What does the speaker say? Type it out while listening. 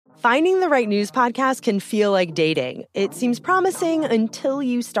Finding the right news podcast can feel like dating. It seems promising until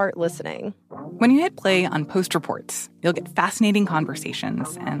you start listening. When you hit play on Post Reports, you'll get fascinating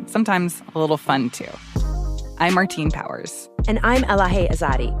conversations and sometimes a little fun, too. I'm Martine Powers. And I'm Elahe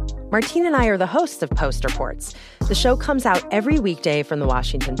Azadi. Martine and I are the hosts of Post Reports. The show comes out every weekday from the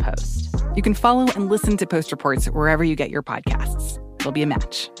Washington Post. You can follow and listen to Post Reports wherever you get your podcasts. It'll be a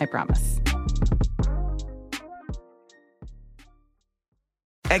match, I promise.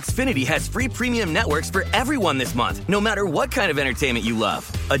 Xfinity has free premium networks for everyone this month, no matter what kind of entertainment you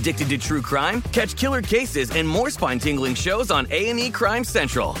love. Addicted to true crime? Catch killer cases and more spine-tingling shows on A&E Crime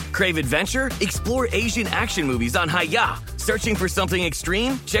Central. Crave adventure? Explore Asian action movies on Hayya. Searching for something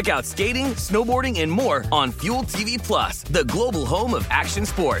extreme? Check out skating, snowboarding, and more on Fuel TV Plus, the global home of action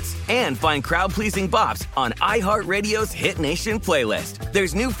sports. And find crowd-pleasing bops on iHeartRadio's Hit Nation playlist.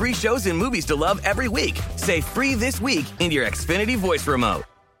 There's new free shows and movies to love every week. Say free this week in your Xfinity voice remote.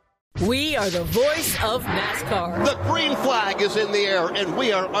 We are the voice of NASCAR. The green flag is in the air, and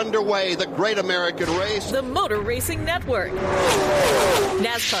we are underway. The Great American Race. The Motor Racing Network.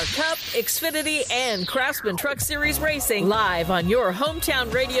 NASCAR Cup, Xfinity, and Craftsman Truck Series Racing live on your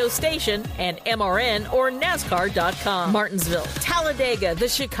hometown radio station and MRN or NASCAR.com. Martinsville, Talladega, the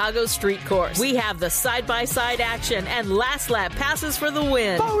Chicago Street Course. We have the side-by-side action and last lap passes for the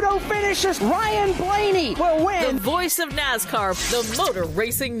win. Photo finishes. Ryan Blaney will win. The voice of NASCAR, the Motor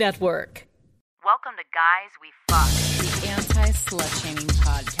Racing Network. Welcome to Guys We Fuck, the anti-slut-shaming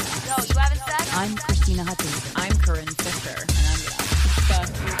podcast. Yo, you having sex? I'm Christina Hutchinson. I'm Corinne Fisher. And I'm gonna fuck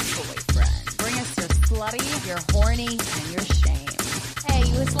your boyfriend. Bring us your slutty, your horny, and your shame. Hey,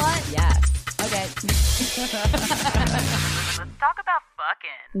 you a slut? Yes. Okay. Let's talk about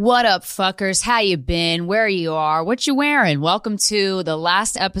fucking. What up, fuckers? How you been? Where you are? What you wearing? Welcome to the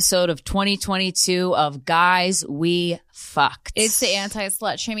last episode of 2022 of Guys We Fucked. It's the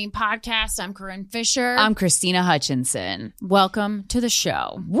anti-slut-shaming podcast. I'm Corinne Fisher. I'm Christina Hutchinson. Welcome to the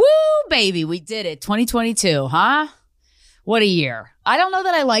show. Woo, baby. We did it. 2022, huh? What a year. I don't know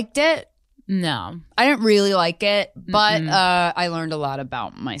that I liked it. No, I didn't really like it, but I learned a lot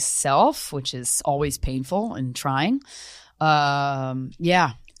about myself, which is always painful and trying.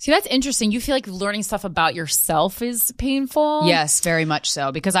 Yeah. See, that's interesting. You feel like learning stuff about yourself is painful? Yes, very much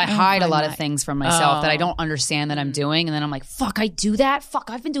so, because I hide a lot of things from myself that I don't understand that I'm doing, and then I'm like, fuck, I do that? Fuck,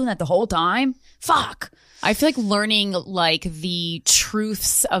 I've been doing that the whole time? Fuck. I feel like learning like the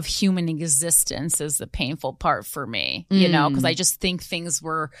truths of human existence is the painful part for me, you know, because I just think things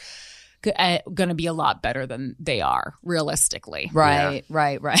were going to be a lot better than they are, realistically. Right.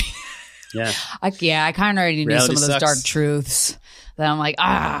 Yeah. I kind of already knew some of those dark truths that I'm like,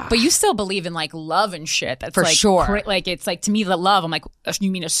 But you still believe in like love and shit. That's for like, sure. Like it's like, to me, the love, I'm like, you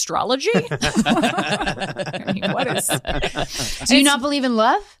mean astrology? I mean, what is? Do you not believe in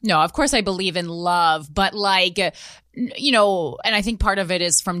love? No, of course I believe in love, but like, you know, and I think part of it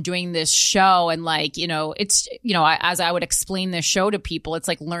is from doing this show, and like, you know, it's, you know, as I would explain this show to people, it's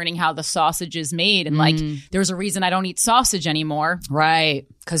like learning how the sausage is made, and like, there's a reason I don't eat sausage anymore. Right.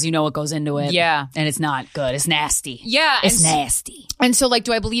 Because you know what goes into it. Yeah. And it's not good. It's nasty. Yeah. It's nasty. And so like,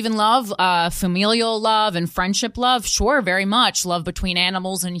 do I believe in love? Familial love and friendship love? Sure, very much. Love between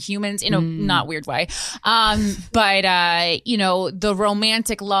animals and humans, in a not weird way. But you know, the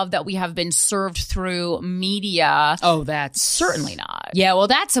romantic love that we have been served through media. Oh, that's certainly not. Yeah, well,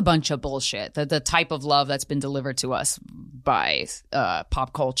 that's a bunch of bullshit. The type of love that's been delivered to us by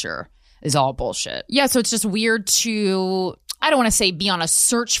pop culture is all bullshit. Yeah, so it's just weird to, I don't want to say be on a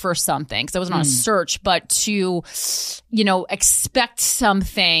search for something, because I wasn't on a search, but to, you know, expect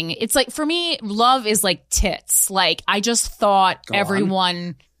something. It's like, for me, love is like tits. Like, I just thought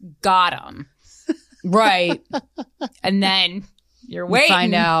everyone got them. Right. And then you're waiting. You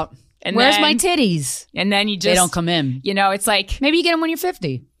find out. And where's then, my titties? And then you just, they don't come in. You know, it's like, maybe you get them when you're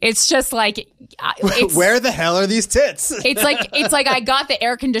 50. It's just like, where the hell are these tits? It's like I got the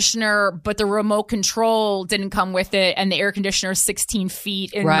air conditioner, but the remote control didn't come with it, and the air conditioner is 16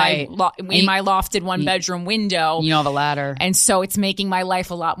 feet in my lofted one bedroom window. You know, the ladder, and so it's making my life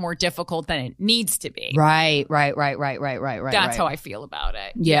a lot more difficult than it needs to be. Right. That's how I feel about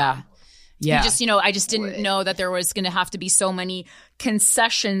it. Yeah. Yeah. I just didn't know that there was going to have to be so many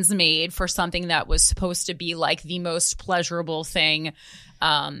concessions made for something that was supposed to be like the most pleasurable thing,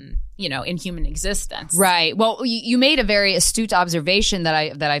 in human existence. Right. Well, you made a very astute observation that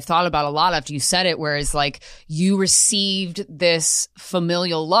I've thought about a lot after you said it, whereas like you received this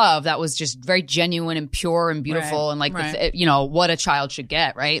familial love that was just very genuine and pure and beautiful, and like what a child should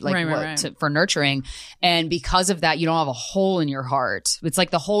get, right? Like for nurturing, and because of that, you don't have a hole in your heart. It's like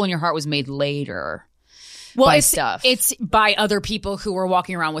the hole in your heart was made later. by stuff. It's by other people who are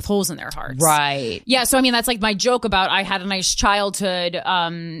walking around with holes in their hearts. Right. Yeah. So, I mean, that's like my joke about I had a nice childhood.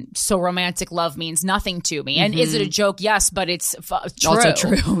 So romantic love means nothing to me. And is it a joke? Yes, but it's true. Also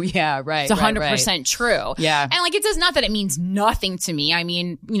true. Yeah. Right. It's 100% true. Yeah. And like, it does not that it means nothing to me. I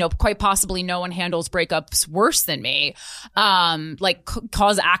mean, quite possibly no one handles breakups worse than me.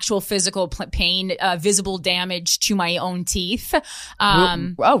 Cause actual physical pain, visible damage to my own teeth.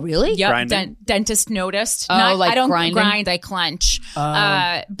 Oh, really? Yep. Dentist noticed. Oh, I don't grinding? grind, I clench.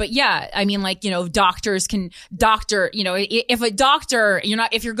 But yeah, I mean, doctors can if a doctor,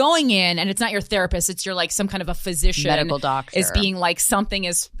 if you're going in and it's not your therapist, it's your like some kind of a physician, medical doctor is being like, something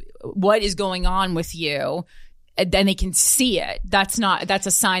is, what is going on with you? And then they can see it. That's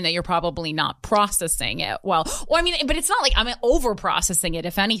a sign that you're probably not processing it well. Or I mean, but it's not like I'm over processing it,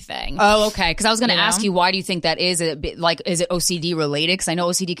 if anything. Oh, okay. Because I was going to ask you, why do you think that is? Is it OCD related? Because I know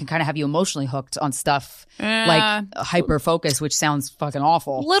OCD can kind of have you emotionally hooked on stuff like hyper focus, which sounds fucking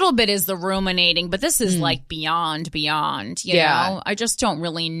awful. A little bit is the ruminating, but this is like beyond. You know, I just don't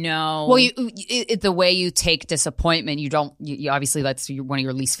really know. Well, the way you take disappointment, you obviously that's one of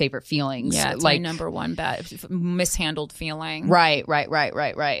your least favorite feelings. Yeah, it's my number one bad mishandled feeling. Right. I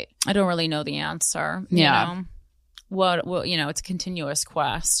don't really know the answer. You know? Well, it's a continuous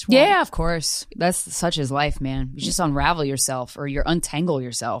quest. Yeah, of course. That's such is life, man. You just unravel yourself or you untangle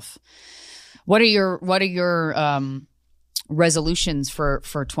yourself. What are your resolutions for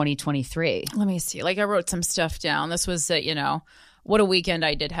 2023? Let me see. Like I wrote some stuff down. This was what a weekend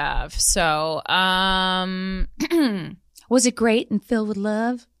I did have. So, was it great and filled with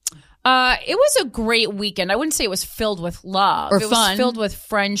love? It was a great weekend. I wouldn't say it was filled with love. Or it fun. was filled with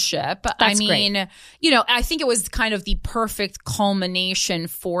friendship. That's great. I think it was kind of the perfect culmination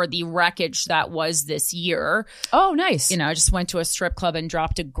for the wreckage that was this year. Oh, nice. I just went to a strip club and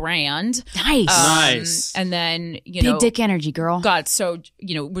dropped $1,000. Nice. And then, big dick energy, girl. Got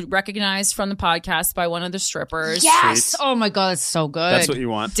recognized from the podcast by one of the strippers. Yes. Sweet. Oh my God, that's so good. That's what you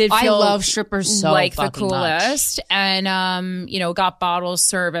want. I love strippers so like the fucking coolest. much. And got bottle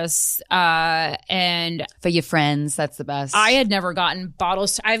service. And for your friends, that's the best. I had never gotten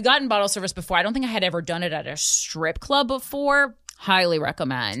bottles. I've gotten bottle service before. I don't think I had ever done it at a strip club before. Highly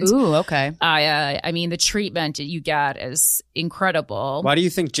recommend. Ooh, okay. I mean, the treatment you get is incredible. Why do you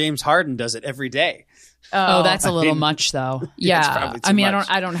think James Harden does it every day? Oh, that's a little much, though. Yeah, I mean,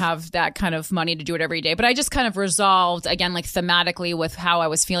 I don't have that kind of money to do it every day, but I just kind of resolved again, like thematically with how I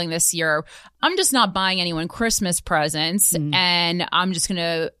was feeling this year. I'm just not buying anyone Christmas presents, and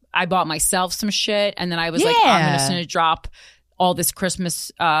I bought myself some shit, and then I was like, I'm just going to drop all this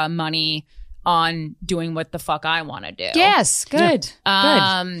Christmas money on doing what the fuck I want to do. Yes, good. Good.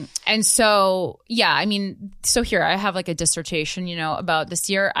 And so, I mean, so here I have like a dissertation, about this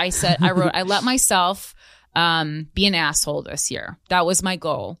year. I wrote, I let myself be an asshole this year. That was my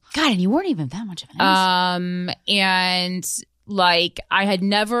goal. God, and you weren't even that much of an asshole. And like I had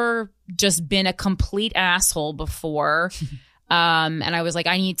never just been a complete asshole before. And I was like,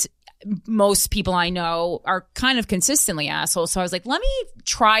 most people I know are kind of consistently assholes. So I was like, let me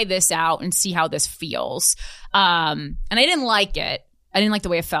try this out and see how this feels. And I didn't like it. I didn't like the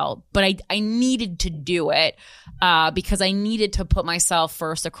way it felt, but I needed to do it because I needed to put myself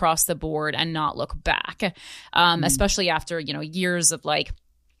first across the board and not look back, especially after, years of like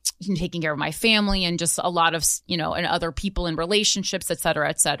taking care of my family and just a lot of, and other people in relationships, et cetera,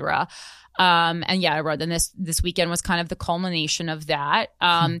 et cetera. And I wrote, and this weekend was kind of the culmination of that.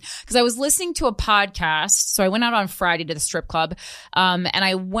 Cause I was listening to a podcast. So I went out on Friday to the strip club. And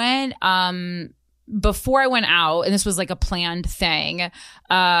I went, before I went out, and this was like a planned thing,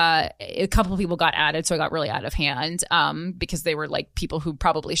 a couple of people got added, so I got really out of hand because they were like people who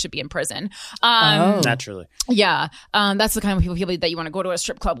probably should be in prison. Naturally. Yeah. That's the kind of people that you want to go to a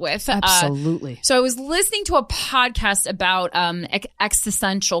strip club with. Absolutely. So I was listening to a podcast about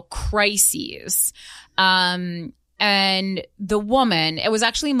existential crises. And the woman, it was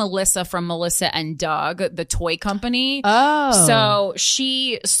actually Melissa from Melissa and Doug, the toy company. Oh. So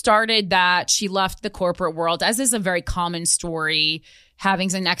she started that. She left the corporate world, as is a very common story,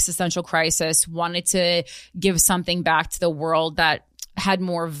 having an existential crisis, wanted to give something back to the world that had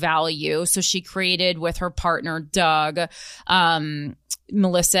more value. So she created with her partner, Doug,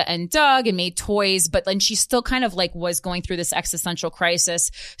 Melissa and Doug, and made toys, but then she still kind of like was going through this existential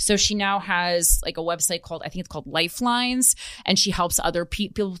crisis. So she now has like a website called, I think it's called Lifelines, and she helps other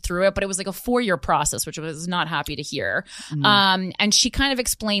people through it. But it was like a 4-year process, which I was not happy to hear. And she kind of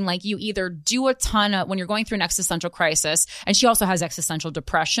explained like you either do a ton of, when you're going through an existential crisis, and she also has existential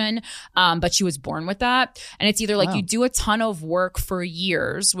depression, but she was born with that. And it's either like you do a ton of work for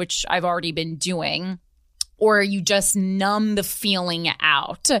years, which I've already been doing, or you just numb the feeling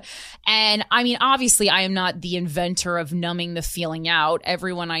out. And I mean, obviously, I am not the inventor of numbing the feeling out.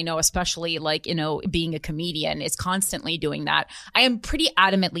 Everyone I know, especially like, you know, being a comedian, is constantly doing that. I am pretty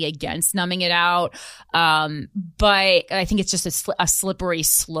adamantly against numbing it out. But I think it's just a slippery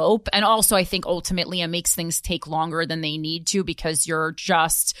slope. And also, I think ultimately it makes things take longer than they need to because you're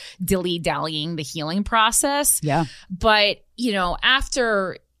just dilly-dallying the healing process. Yeah. But, you know,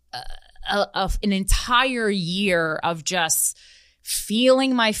 after an entire year of just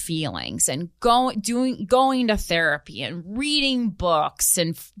feeling my feelings and going to therapy and reading books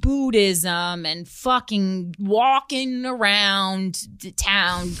and Buddhism and fucking walking around the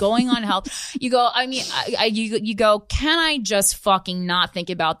town, going on health. You go, I mean, you go, can I just fucking not think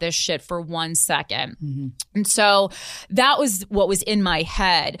about this shit for 1 second? Mm-hmm. And so that was what was in my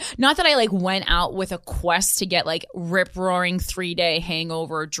head. Not that I like went out with a quest to get like rip roaring 3-day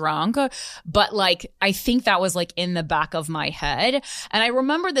hangover drunk, but like I think that was like in the back of my head. And I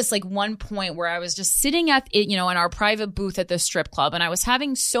remember this like one point where I was just sitting at it, you know, in our private booth at the strip club, and I was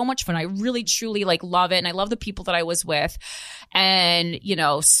having so much fun. I really truly like love it, and I love the people that I was with. And you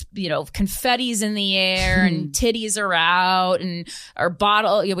know, confetti's in the air and titties are out, and our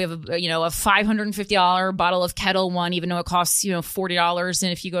bottle, we have a $550 bottle of Kettle One, even though it costs, you know, $40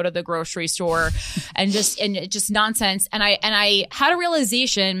 and if you go to the grocery store, and just nonsense. And I had a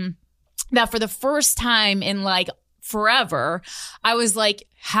realization that for the first time in like forever, I was like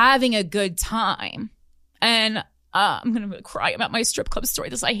having a good time. And I'm going to cry about my strip club story.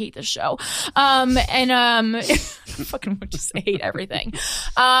 I hate this show. I fucking would just hate everything.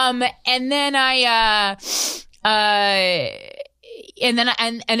 And then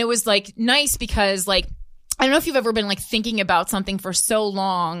it was like nice because like, I don't know if you've ever been like thinking about something for so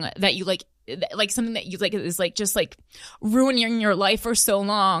long that you like something that you like is like just like ruining your life for so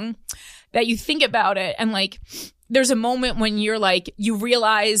long that you think about it, and like there's a moment when you're like, you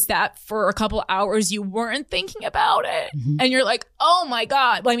realize that for a couple hours you weren't thinking about it, and you're like, oh my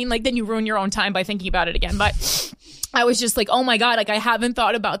God. Well, I mean, like then you ruin your own time by thinking about it again. But I was just like, oh my God, like I haven't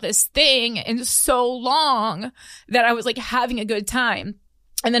thought about this thing in so long that I was like having a good time.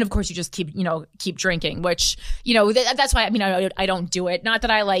 And then of course you just keep drinking, which, you know, that's why, I mean, I don't do it. Not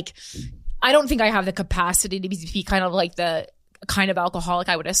that I don't think I have the capacity to be kind of like the kind of alcoholic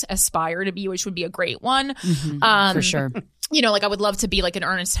I would aspire to be, which would be a great one. For sure. You know, like I would love to be like an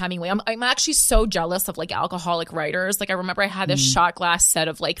Ernest Hemingway. I'm actually so jealous of like alcoholic writers. Like I remember I had this shot glass set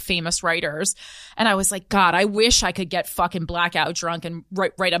of like famous writers, and I was like, God, I wish I could get fucking blackout drunk and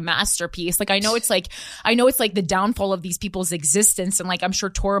write a masterpiece. Like I know it's like the downfall of these people's existence, and like I'm sure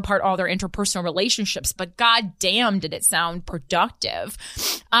tore apart all their interpersonal relationships, but God damn did it sound productive.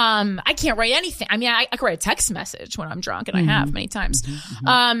 I can't write anything. I mean, I could write a text message when I'm drunk, and I have many times.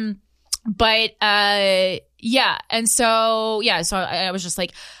 But yeah. And so, yeah, so I was just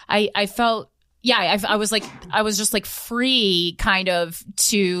like, I felt, yeah, I was just like free kind of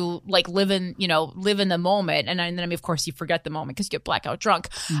to like live in the moment. And then, I mean, of course you forget the moment because you get blackout drunk.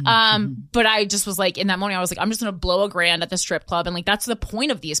 But I just was like, in that moment, I was like, I'm just going to blow $1,000 at the strip club. And like, that's the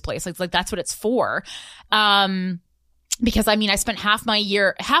point of these places. Like that's what it's for. Because I mean, I spent half my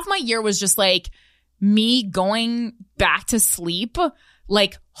year was just like me going back to sleep,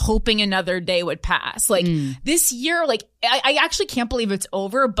 like hoping another day would pass. Like this year, like I actually can't believe it's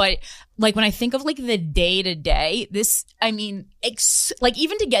over. But like when I think of like the day to day, this, I mean, like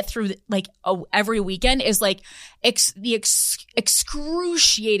even to get through like every weekend is like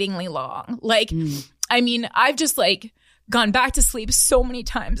excruciatingly long. Like, I mean, I've just like gone back to sleep so many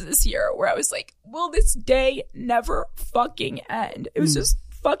times this year where I was like, will this day never fucking end? It was just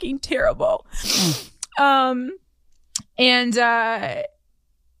fucking terrible.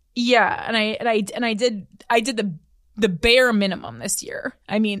 Yeah, and I did the bare minimum this year.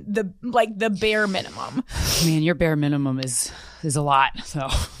 I mean, the bare minimum. Man, your bare minimum is a lot. So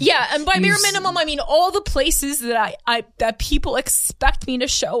yeah, and by bare minimum, I mean all the places that that people expect me to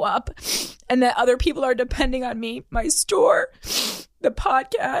show up, and that other people are depending on me. My store, the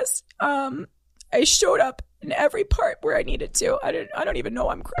podcast. I showed up in every part where I needed to. I don't even know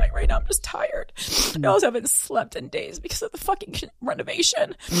I'm crying right now. I'm just tired. I also haven't slept in days because of the fucking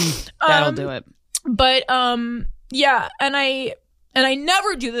renovation. That'll do it. But yeah, and I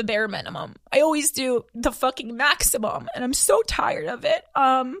never do the bare minimum. I always do the fucking maximum, and I'm so tired of it.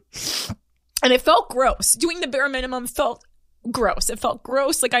 And it felt gross. Doing the bare minimum felt gross. It felt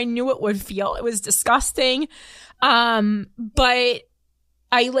gross. Like I knew it would feel. It was disgusting. But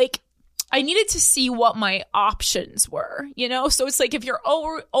I needed to see what my options were, you know? So it's like if you're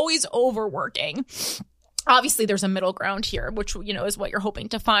always overworking obviously there's a middle ground here, which, you know, is what you're hoping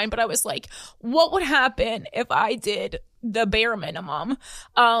to find. But I was like, what would happen if I did the bare minimum?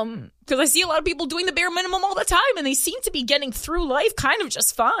 Because I see a lot of people doing the bare minimum all the time, and they seem to be getting through life kind of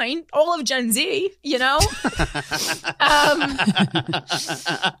just fine. All of Gen Z, you know? So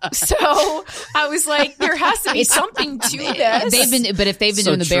I was like, there has to be something to this. But if they've been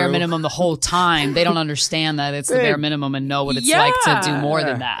doing the bare minimum the whole time, they don't understand that it's the bare minimum and know what it's like to do more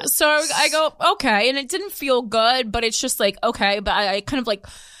than that. So I go, okay. And it didn't feel good, but it's just like, okay. But I kind of like,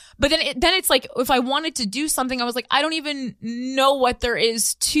 but then it's like, if I wanted to do something, I was like, I don't even know what there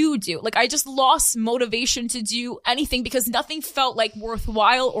is to do. Like, I just lost motivation to do anything because nothing felt like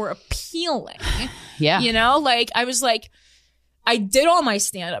worthwhile or appealing. Yeah. You know, like, I was like, I did all my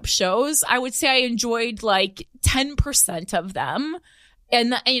stand-up shows. I would say I enjoyed like 10% of them.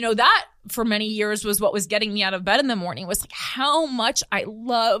 And, you know, that for many years was what was getting me out of bed in the morning, was like how much I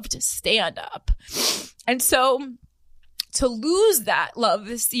loved stand-up. And so to lose that love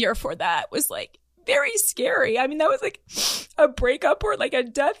this year for that was like very scary. I mean, that was like a breakup or like a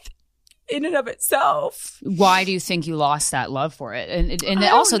death in and of itself. Why do you think you lost that love for it? And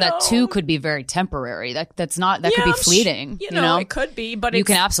also that too could be very temporary. That could be fleeting. You know, it could be, but you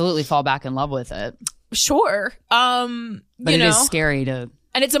can absolutely fall back in love with it. Sure. But it is scary to.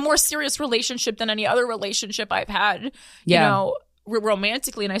 And it's a more serious relationship than any other relationship I've had. You know,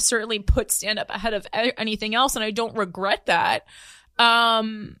 romantically, and I certainly put stand-up ahead of anything else, and I don't regret that.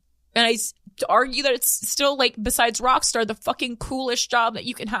 And I argue that it's still, like, besides Rockstar, the fucking coolest job that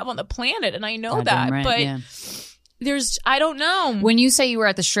you can have on the planet, and I know that, right, but there's, I don't know. When you say you were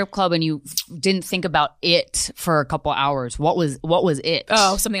at the strip club and you didn't think about it for a couple hours, what was it?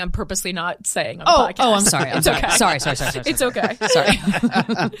 Oh, something I'm purposely not saying on the podcast. Oh, I'm sorry. It's okay. Sorry. It's okay. Sorry.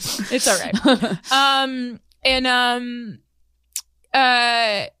 It's all right.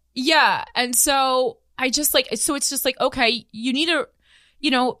 Yeah. And so I just like, so it's just like, okay, you need to,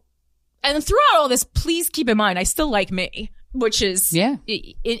 you know, and throughout all this, please keep in mind, I still like me, which is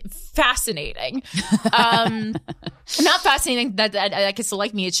fascinating. Not fascinating that I can still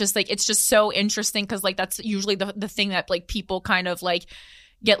like me. It's just like, it's just so interesting because like, that's usually the thing that like people kind of like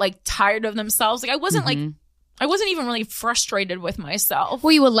get like tired of themselves. Like I wasn't like, I wasn't even really frustrated with myself.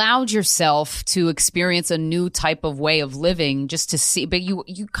 Well, you allowed yourself to experience a new type of way of living just to see, but you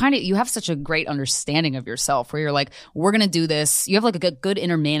have such a great understanding of yourself where you're like, we're going to do this. You have like a good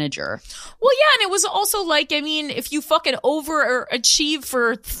inner manager. Well, yeah. And it was also like, I mean, if you fucking overachieve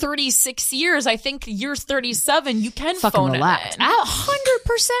for 36 years, I think year 37, you can fucking phone relax. it in.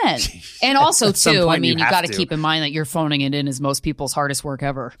 100%. And also too, I mean, you got to keep in mind that you're phoning it in is most people's hardest work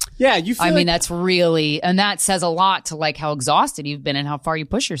ever. Yeah. You feel I mean, that's really, and that says a lot to like how exhausted you've been and how far you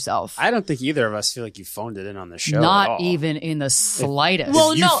push yourself. I don't think either of us feel like you phoned it in on the show. Not even in the slightest.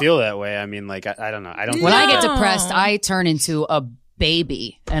 If you feel that way, I mean, like, I don't know. When I get depressed, I turn into a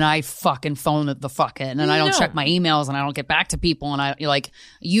baby and I fucking phone it the fuck in, and I don't check my emails and I don't get back to people, and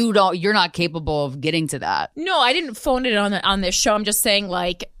you're not capable of getting to that. No, I didn't phone it on this show. I'm just saying,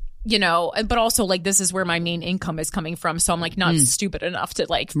 like, you know, but also like this is where my main income is coming from, so I'm like not stupid enough to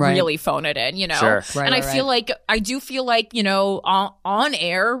like really phone it in, you know. Sure. And I feel like I do feel like, you know, on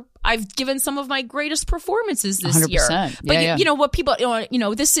air I've given some of my greatest performances this 100%. year. But you know what people, you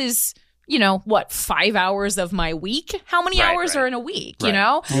know, this is, you know, what, 5 hours of my week? How many hours are in a week, you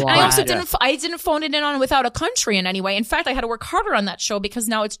know? And I also didn't phone it in on Without a Country in any way. In fact, I had to work harder on that show because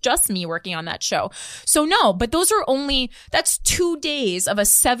now it's just me working on that show. So no, but those are that's 2 days of a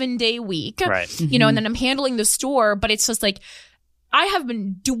 7-day week, you know, and then I'm handling the store, but it's just like, I have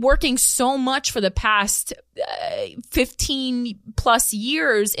been working so much for the past 15 plus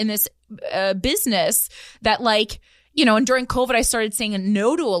years in this business that like, you know, and during COVID, I started saying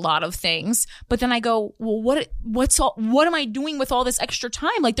no to a lot of things. But then I go, well, what am I doing with all this extra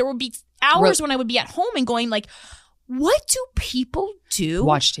time? Like there would be hours when I would be at home and going like, what do people do?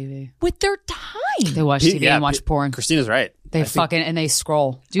 Watch TV with their time. They watch TV and watch porn. Christina's right. They and they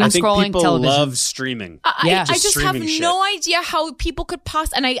scroll. Doom I think scrolling people television. love streaming. I just have no idea how people could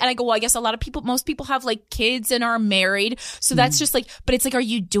possibly. And I go, well, I guess most people have like kids and are married, so that's just like. But it's like, are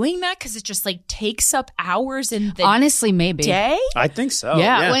you doing that because it just like takes up hours in the honestly maybe day? I think so.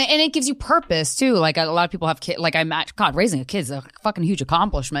 Yeah. And it gives you purpose too. Like a lot of people have kids. Like God, raising a kid is a fucking huge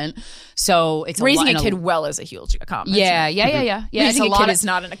accomplishment. So it's raising a kid well is a huge accomplishment. Yeah. Raising a kid is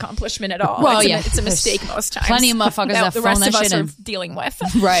not an accomplishment at all. Well, it's a mistake most times. Plenty of motherfuckers that the phone rest that of us shit are in. dealing with.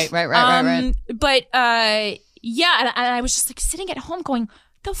 Right. But and I was just like sitting at home going,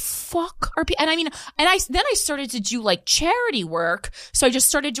 the fuck are people? And I mean, and then I started to do like charity work. So I just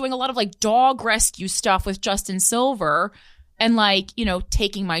started doing a lot of like dog rescue stuff with Justin Silver. and like, you know,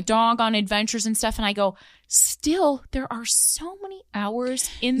 taking my dog on adventures and stuff. And I go, still, there are so many hours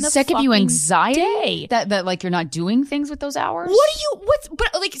in the Does that give you fucking anxiety day. that like you're not doing things with those hours?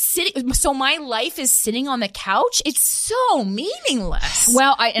 But like sitting, so my life is sitting on the couch. It's so meaningless.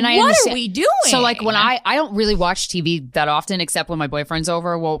 Well, I what understand. are we doing? So like when I don't really watch TV that often, except when my boyfriend's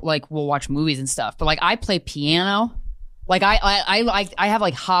over, we'll watch movies and stuff. But like I play piano. Like I have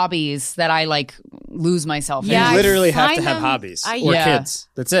like hobbies that I like lose myself in. You literally have to find have them- hobbies I- or Yeah. kids.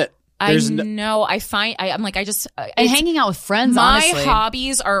 That's it. I There's know. I'm like, I just And hanging out with friends, my honestly.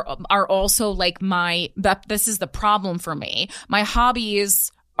 hobbies are also like this is the problem for me. My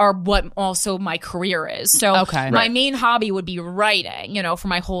hobbies are what also my career is. So Okay. my Right. main hobby would be writing, you know, for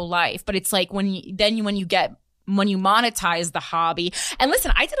my whole life. But it's like when you monetize the hobby. And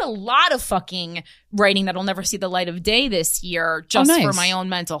listen, I did a lot of fucking writing that'll never see the light of day this year just nice. for my own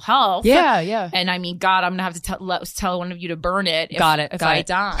mental health. Yeah. And I mean, God, I'm going to have to tell one of you to burn it if I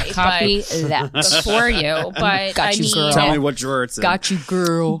die. Copy that. Before you. But Got I you, mean, girl. Tell me what drawer it's in. Got you,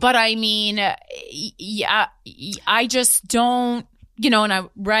 girl. but I mean, yeah, I just don't, you know, and I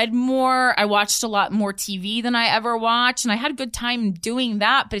read more. I watched a lot more TV than I ever watched, and I had a good time doing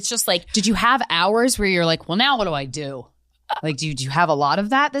that. But it's just like, Did you have hours where you're like, well, now what do I do? Like, do you have a lot of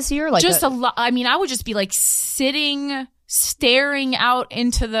that this year? Like, just a lot. I mean, I would just be like staring out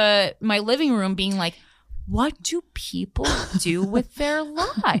into my living room, being like, what do people do with their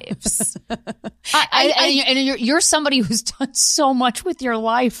lives? and you're somebody who's done so much with your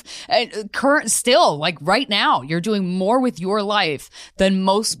life. Still, like right now, you're doing more with your life than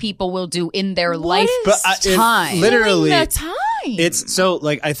most people will do in their lifetime. Literally, the time. it's so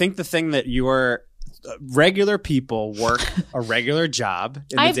like I think the thing that your regular people work a regular job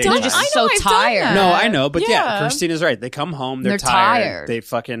in the daytime. They're just so tired. No, I know, but yeah, Yeah. Christina's right. They come home, they're tired. They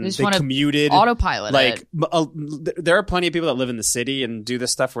just they wanna commuted, autopilot Like it. there are plenty of people that live in the city and do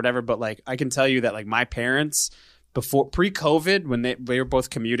this stuff, whatever. But like, I can tell you that like my parents before pre-COVID, when they were both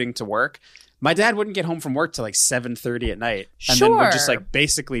commuting to work. My dad wouldn't get home from work till like 7:30 at night, and then would just like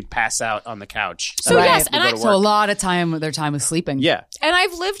basically pass out on the couch. So yes, and so a lot of their time was sleeping. Yeah. And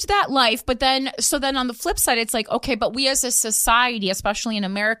I've lived that life, but then on the flip side, it's like, okay, but we as a society, especially in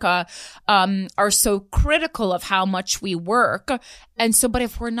America, are so critical of how much we work. And so, but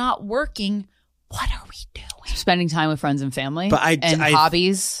if we're not working, what are we doing? Spending time with friends and family, But and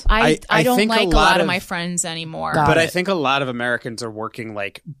hobbies. I don't think like a lot of my friends anymore. Got But I it. think a lot of Americans are working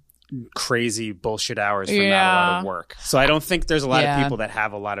like crazy bullshit hours for not a lot of work. So I don't think there's a lot of people that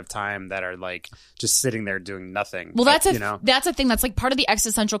have a lot of time that are like just sitting there doing nothing. Well, that's that's a thing that's like part of the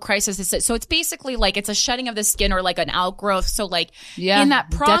existential crisis. So it's basically like it's a shedding of the skin or like an outgrowth. So like in that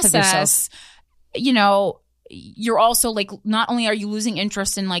death of yourself. process, you know, you're also like, not only are you losing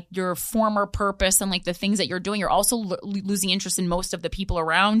interest in like your former purpose and like the things that you're doing, you're also losing interest in most of the people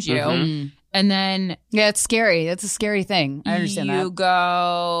around you. Mm-hmm. And then it's scary. That's a scary thing. I understand you that.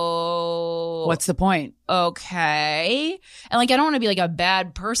 go, What's the point? okay. And like, I don't want to be like a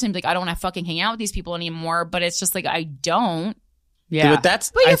bad person. Like, I don't want to fucking hang out with these people anymore, but it's just like, I don't. Yeah, but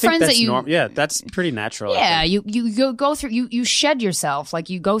that's your I think friends that's that you normal. Yeah, that's pretty natural. I Yeah, think. you go through you shed yourself, like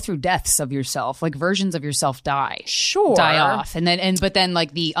you go through deaths of yourself, like versions of yourself die off, and then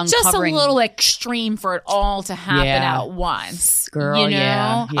like the uncovering. Just a little extreme for it all to happen Yeah. at once, Girl, You know,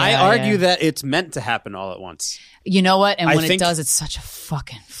 yeah. I argue that it's meant to happen all at once. You know what? And I when it think- does, it's such a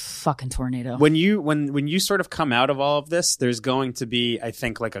fucking tornado. When you sort of come out of all of this, there's going to be, I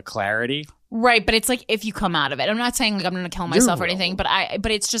think, like a clarity. right? But it's like if you come out of it, I'm not saying like I'm going to kill myself or anything, but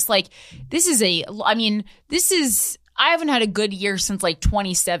it's just like I haven't had a good year since like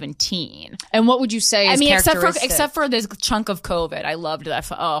 2017. And what would you say? Is except for this chunk of COVID, I loved that.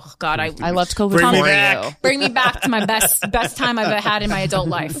 Oh God, I loved COVID. Bring me for back. you. Bring me back to my best time I've had in my adult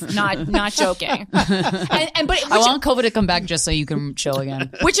life. Not joking. But I want COVID to come back just so you can chill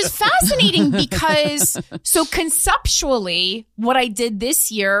again. which is fascinating because so conceptually, what I did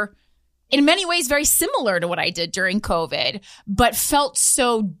this year, in many ways, very similar to what I did during COVID, but felt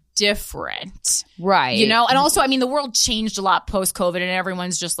so different. Right. You know, and also, I mean, the world changed a lot post-COVID and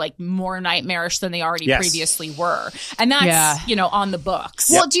everyone's just like more nightmarish than they already previously were. And that's, you know, on the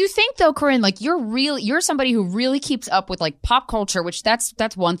books. Well, do you think though, Corinne, like you're somebody who really keeps up with like pop culture, which that's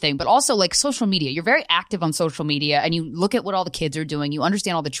one thing, but also like social media. You're very active on social media and you look at what all the kids are doing. You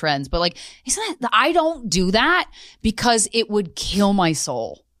understand all the trends, but like, I don't do that because it would kill my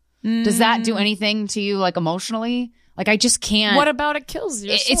soul. Does that do anything to you like emotionally? Like I just can't. What about it kills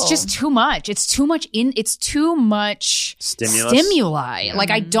your soul? It's just too much. It's too much stimuli. Yeah.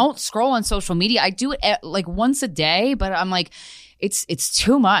 Like I don't scroll on social media. I do it like once a day, but I'm like, it's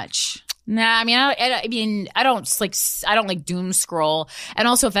too much. Nah, I mean, I don't like doom scroll. And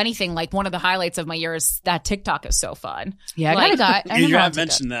also, if anything, like one of the highlights of my year is that TikTok is so fun. Yeah, you have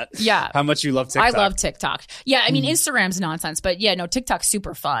mentioned that. Yeah, how much you love TikTok. I love TikTok. Yeah, I mean, Instagram's nonsense, but yeah, no, TikTok's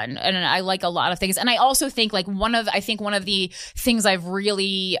super fun, and I like a lot of things. And I also think like one of the things I've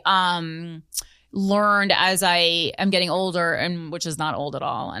really learned as I am getting older, and which is not old at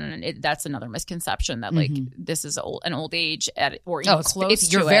all, and that's another misconception that like this is an old age or even close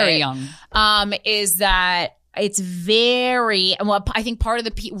to you're very young. Is that it's very well. I think part of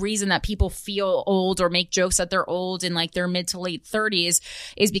the reason that people feel old or make jokes that they're old in like their mid to late 30s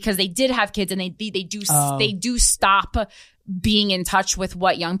is because they did have kids and they do stop being in touch with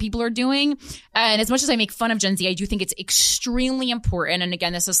what young people are doing. And as much as I make fun of Gen Z, I do think it's extremely important. And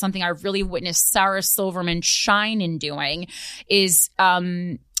again, this is something I've really witnessed Sarah Silverman shine in doing, is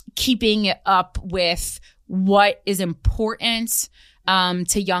keeping up with what is important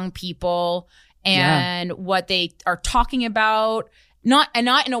to young people and what they are talking about. Not in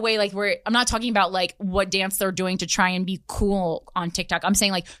a way like where I'm not talking about like what dance they're doing to try and be cool on TikTok. I'm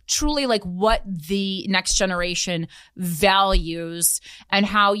saying like truly like what the next generation values and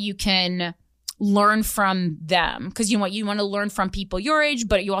how you can learn from them. Because you want to learn from people your age,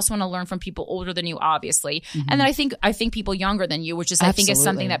 but you also want to learn from people older than you, obviously. And then I think people younger than you, which is I think is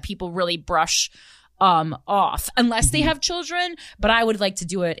something that people really brush off unless they have children. But I would like to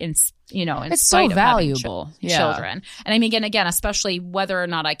do it in it's so valuable. Children. And I mean, again, especially whether or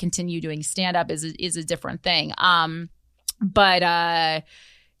not I continue doing stand up is a different thing.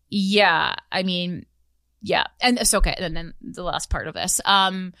 Yeah, I mean, yeah. And it's okay. And then the last part of this,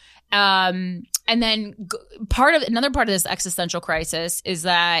 and then another part of this existential crisis is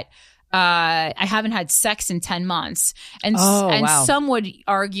that I haven't had sex in 10 months. And some would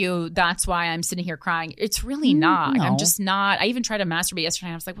argue that's why I'm sitting here crying. It's really not. No. I'm just not. I even tried to masturbate yesterday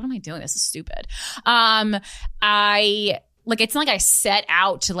and I was like, what am I doing? This is stupid. It's not like I set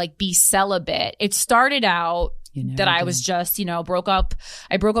out to like be celibate. It started out that I was just, broke up.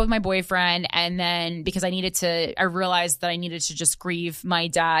 I broke up with my boyfriend. And then because I realized that I needed to just grieve my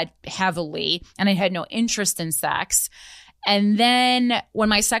dad heavily. And I had no interest in sex. And then when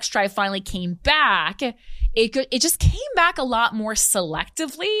my sex drive finally came back, it just came back a lot more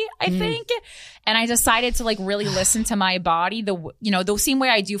selectively, I think. And I decided to like really listen to my body, the same way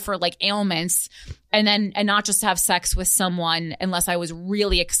I do for like ailments, and not just have sex with someone unless I was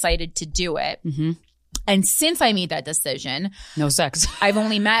really excited to do it. And since I made that decision, no sex. I've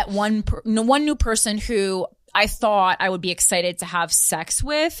only met one new person who I thought I would be excited to have sex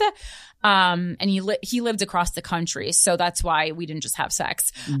with. And he lived across the country, so that's why we didn't just have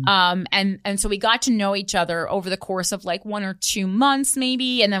sex. And so we got to know each other over the course of like 1 or 2 months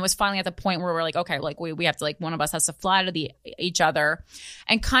maybe, and then was finally at the point where we're like, okay, like we have to, like, one of us has to fly to each other.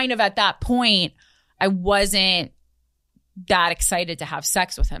 And kind of at that point, I wasn't that excited to have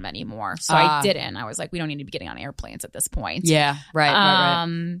sex with him anymore, so I didn't. I was like, we don't need to be getting on airplanes at this point. Yeah,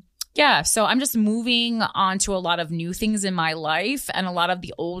 right. Yeah, so I'm just moving on to a lot of new things in my life, and a lot of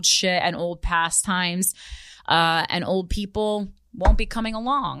the old shit and old pastimes and old people won't be coming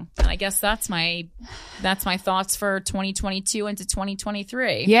along. And I guess that's my thoughts for 2022 into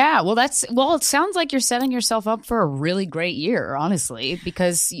 2023. Yeah, well, it sounds like you're setting yourself up for a really great year, honestly,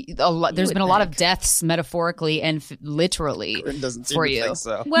 because there's been a lot of deaths metaphorically and literally doesn't seem for to you. think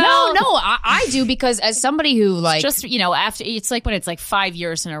so. Well, no, I do, because as somebody who like just after, it's like when it's like 5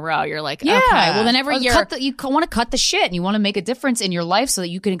 years in a row, you're like, yeah, okay, well then every year you want to cut the shit and you want to make a difference in your life so that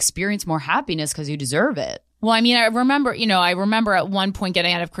you can experience more happiness because you deserve it. Well, I mean, I remember at one point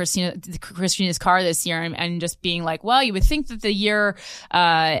getting out of Christina's car this year and just being like, well, you would think that the year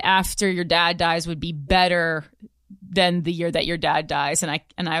after your dad dies would be better than the year that your dad dies. And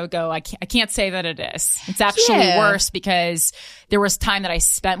I would go, I can't say that it is. It's actually worse because there was time that I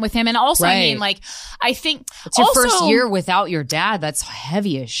spent with him. And also, I mean, like, I think it's your first year without your dad. That's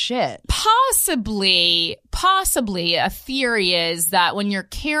heavy as shit. Possibly a theory is that when you're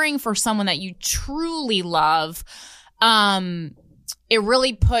caring for someone that you truly love, it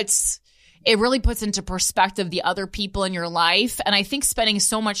really puts into perspective the other people in your life. And I think spending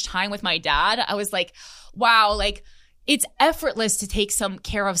so much time with my dad, I was like, wow, like, it's effortless to take some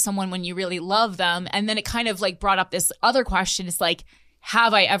care of someone when you really love them. And then it kind of like brought up this other question. It's like,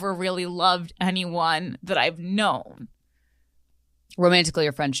 have I ever really loved anyone that I've known? Romantically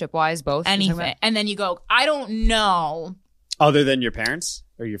or friendship wise, both? Anything. And then you go, I don't know. Other than your parents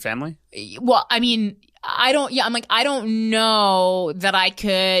or your family? Well, I mean, I don't know that I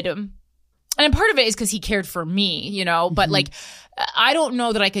could. And part of it is because he cared for me, but like, I don't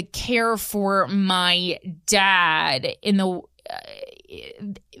know that I could care for my dad in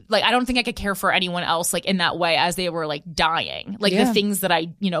like, I don't think I could care for anyone else like in that way as they were like dying, like the things that I,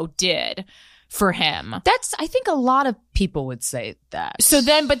 did for him. I think a lot of people would say that.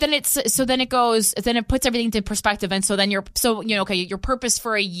 Then it puts everything into perspective. And so then your purpose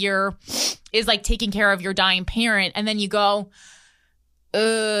for a year is like taking care of your dying parent. And then you go,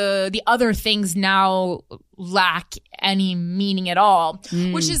 the other things now lack any meaning at all,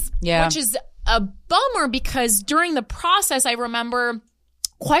 which is a bummer, because during the process, I remember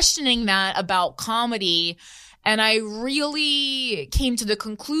questioning that about comedy. And I really came to the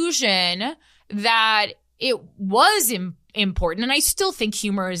conclusion that it was important. And I still think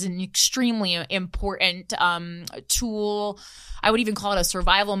humor is an extremely important tool. I would even call it a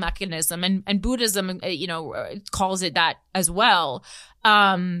survival mechanism. And Buddhism, calls it that as well,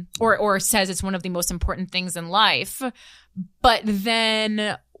 or says it's one of the most important things in life. But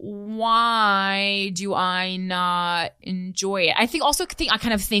then why do I not enjoy it? I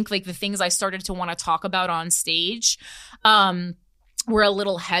kind of think like the things I started to want to talk about on stage were a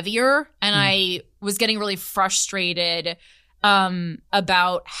little heavier, and I was getting really frustrated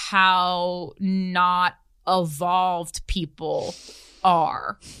about how not evolved people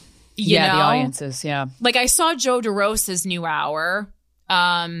are. You know? The audiences, Like, I saw Joe DeRosa's new hour.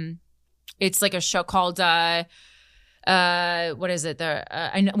 It's like a show called what is it?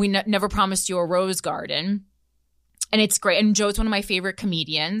 We Never Promised You a Rose Garden. And it's great. And Joe's one of my favorite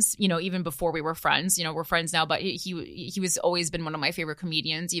comedians, even before we were friends. We're friends now, but he was always been one of my favorite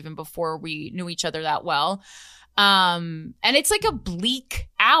comedians, even before we knew each other that well. And it's like a bleak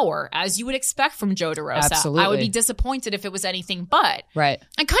hour, as you would expect from Joe DeRosa. Absolutely. I would be disappointed if it was anything but. Right.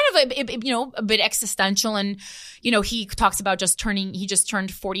 And kind of a bit existential. And, he talks about he just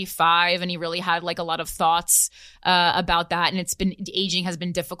turned 45, and he really had like a lot of thoughts about that. And aging has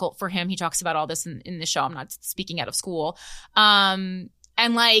been difficult for him. He talks about all this in the show. I'm not speaking out of school. And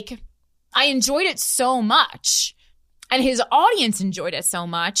like, I enjoyed it so much, and his audience enjoyed it so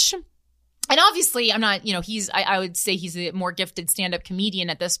much. And obviously, I'm not, I would say he's a more gifted stand-up comedian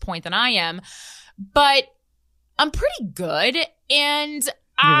at this point than I am, but I'm pretty good. And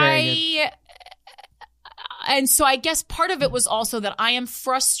and so I guess part of it was also that I am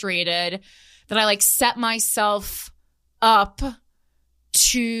frustrated that I like set myself up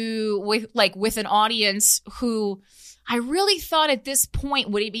with an audience who I really thought at this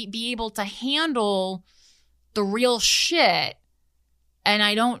point would be able to handle the real shit. And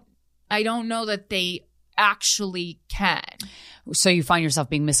I don't know that they actually can. So you find yourself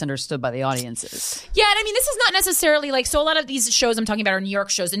being misunderstood by the audiences. Yeah, and I mean, this is not necessarily like, so a lot of these shows I'm talking about are New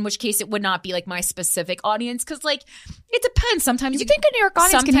York shows, in which case it would not be like my specific audience, because like, it depends. Sometimes you think a New York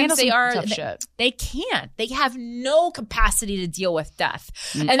audience can handle some tough shit. They can't. They have no capacity to deal with death.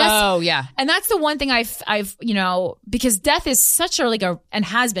 And that's the one thing I've because death is such and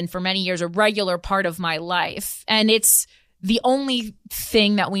has been for many years, a regular part of my life. And it's the only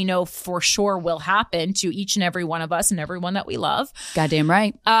thing that we know for sure will happen to each and every one of us and everyone that we love. Goddamn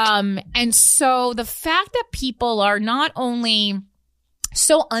right. And so the fact that people are not only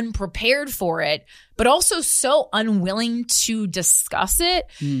so unprepared for it, but also so unwilling to discuss it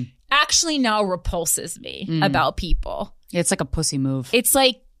actually now repulses me about people. It's like a pussy move. It's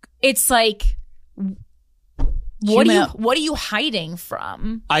like what are you hiding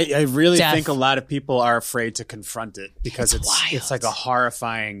from? I really think a lot of people are afraid to confront it because it's like a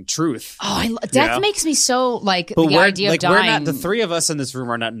horrifying truth. Oh, death makes me so like, but the idea of dying. We're not, the three of us in this room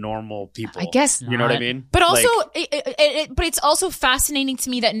are not normal people. I guess not. You know what I mean? But also, but it's also fascinating to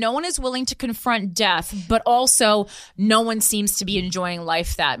me that no one is willing to confront death, but also no one seems to be enjoying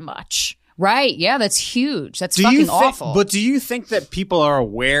life that much. Right. Yeah, that's huge. That's fucking awful. But do you think that people are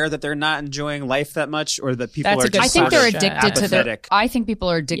aware that they're not enjoying life that much, or that people are just I think they're addicted apathetic? I think people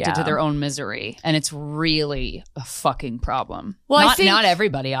are addicted to their own misery, and it's really a fucking problem. Well, not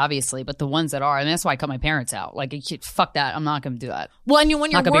everybody, obviously, but the ones that are. And that's why I cut my parents out. Like, fuck that. I'm not going to do that. Well, I mean, when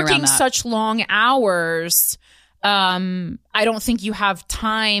you're working such long hours, I don't think you have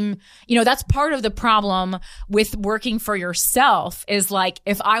time. That's part of the problem with working for yourself is like,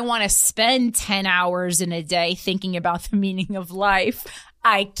 if I want to spend 10 hours in a day thinking about the meaning of life,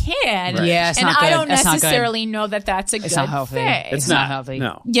 I can. Right. Yeah, and I don't necessarily know that that's a good thing. It's not healthy.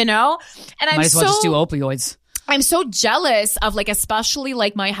 No. And might as well just do opioids. I'm so jealous of like, especially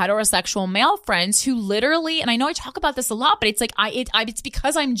like my heterosexual male friends who literally, and I know I talk about this a lot, but it's like, it's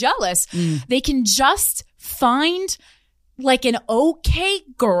because I'm jealous. They can just find like an okay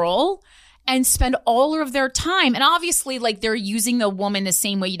girl and spend all of their time. And obviously like they're using the woman the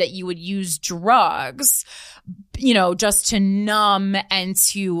same way that you would use drugs, just to numb and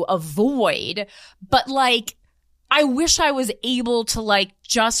to avoid. But like, I wish I was able to like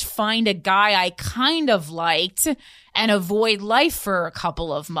just find a guy I kind of liked and avoid life for a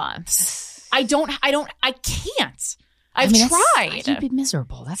couple of months. I can't. I've tried. You'd be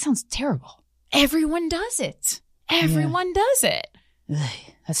miserable. That sounds terrible. Everyone does it. Everyone does it. Ugh,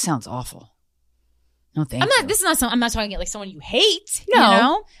 that sounds awful. No, thank you. I'm not talking like someone you hate. No, you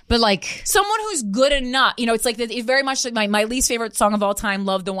know? but like someone who's good enough. You know, it's like it's very much like my least favorite song of all time,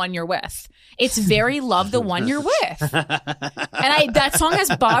 "Love the One You're With." It's very "Love the One You're With," and that song has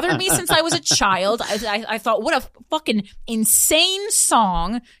bothered me since I was a child. I thought, what a fucking insane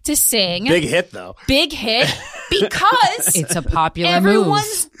song to sing. Big hit though. Big hit because it's a popular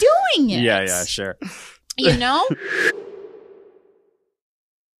everyone's doing it. Yeah, sure. You know.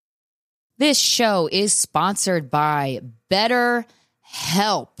 This show is sponsored by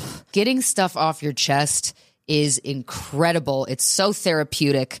BetterHelp. Getting stuff off your chest is incredible. It's so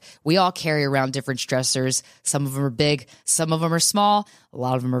therapeutic. We all carry around different stressors. Some of them are big, some of them are small, a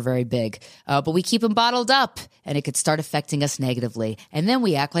lot of them are very big. But we keep them bottled up, and it could start affecting us negatively. And then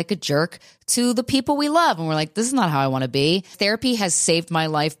we act like a jerk to the people we love, and we're like, this is not how I want to be. Therapy has saved my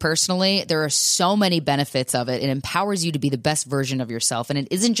life personally. There are so many benefits of it. It empowers you to be the best version of yourself, and it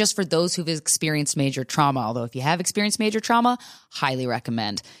isn't just for those who've experienced major trauma, although if you have experienced major trauma, highly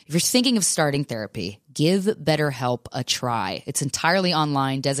recommend. If you're thinking of starting therapy, give BetterHelp a try. It's entirely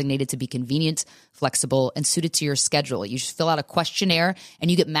online, designated to be convenient, flexible, and suited to your schedule. You just fill out a questionnaire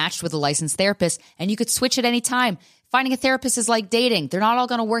and you get matched with a licensed therapist, and you could switch at any time. Finding a therapist is like dating. They're not all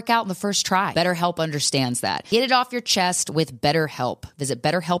going to work out in the first try. BetterHelp understands that. Get it off your chest with BetterHelp. Visit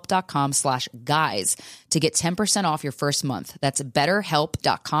BetterHelp.com/guys to get 10% off your first month. That's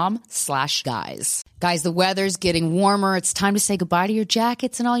BetterHelp.com/guys. Guys, the weather's getting warmer. It's time to say goodbye to your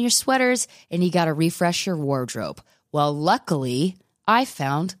jackets and all your sweaters, and you got to refresh your wardrobe. Well, luckily, I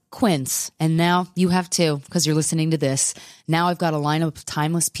found Quince, and now you have too, because you're listening to this. Now I've got a lineup of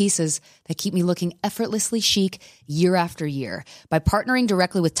timeless pieces that keep me looking effortlessly chic year after year. By partnering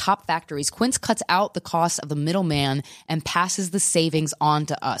directly with top factories, Quince cuts out the cost of the middleman and passes the savings on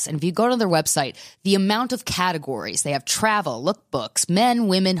to us. And if you go to their website, the amount of categories, they have travel, lookbooks, men,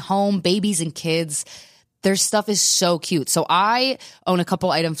 women, home, babies, and kids. Their stuff is so cute. So I own a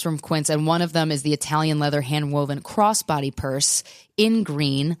couple items from Quince, and one of them is the Italian leather hand-woven crossbody purse in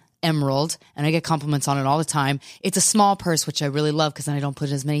green, emerald, and I get compliments on it all the time. It's a small purse, which I really love because then I don't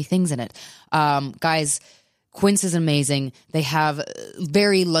put as many things in it. Guys, Quince is amazing. They have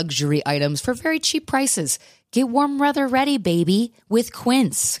very luxury items for very cheap prices. Get warm weather ready, baby, with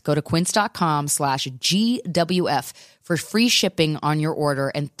Quince. Go to quince.com/GWF for free shipping on your order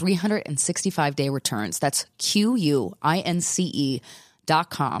and 365-day returns. That's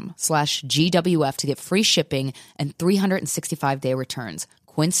QUINCE.com/GWF to get free shipping and 365-day returns.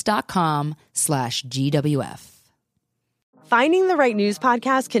 Quince.com/GWF. Finding the right news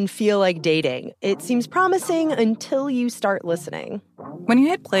podcast can feel like dating. It seems promising until you start listening. When you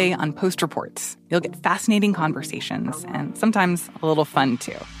hit play on Post Reports, you'll get fascinating conversations and sometimes a little fun,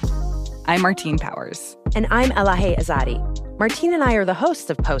 too. I'm Martine Powers. And I'm Elahe Azadi. Martine and I are the hosts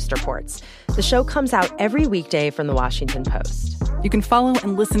of Post Reports. The show comes out every weekday from the Washington Post. You can follow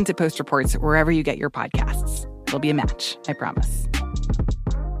and listen to Post Reports wherever you get your podcasts. It'll be a match, I promise.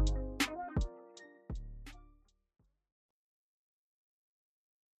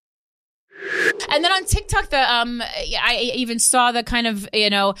 And then on TikTok, I even saw the kind of,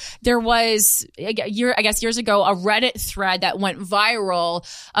 there was, I guess years ago, a Reddit thread that went viral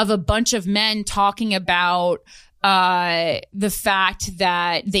of a bunch of men talking about the fact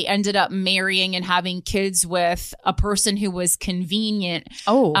that they ended up marrying and having kids with a person who was convenient.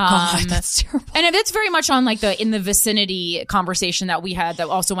 Oh, God, that's terrible. And it's very much on like the in the vicinity conversation that we had that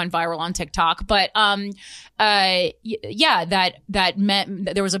also went viral on TikTok. But that men,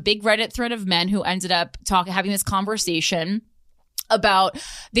 there was a big Reddit thread of men who ended up having this conversation about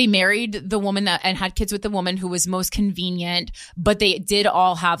they married the woman and had kids with the woman who was most convenient, but they did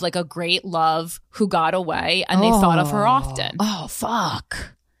all have like a great love who got away, and they thought of her often. Oh,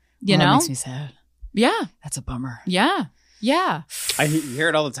 fuck. You know? That makes me sad. Yeah. That's a bummer. Yeah. Yeah. I hear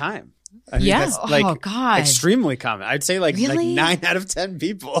it all the time. I mean, yeah. That's like God. extremely common. I'd say like Really? 9 out of 10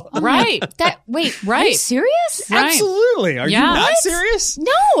 people. Right. Are you serious? Right. Absolutely. Are you not serious?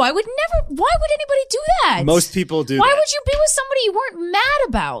 No, I would never. Why would anybody do that? Most people do. Why that. would you be with somebody you weren't mad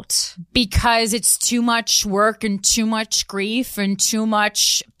about? Because it's too much work and too much grief and too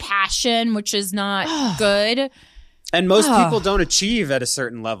much passion, which is not good. And most people don't achieve at a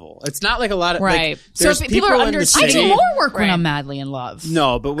certain level. It's not like a lot of right. Like, there's so people are in the I city. do more work when I'm madly in love.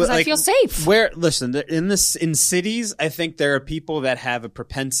 No, but because I feel safe. In cities, I think there are people that have a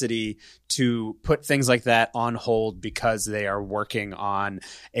propensity to put things like that on hold because they are working on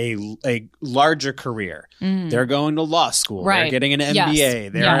a larger career. They're going to law school. Right. They're getting an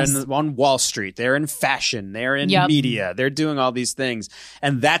MBA. They're on Wall Street. They're in fashion. They're in media. They're doing all these things.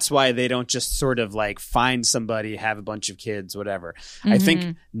 And that's why they don't just sort of like find somebody, have a bunch of kids, whatever. I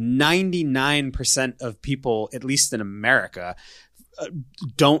think 99% of people, at least in America,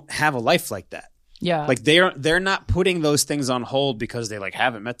 don't have a life like that. Yeah. Like they're not putting those things on hold because they like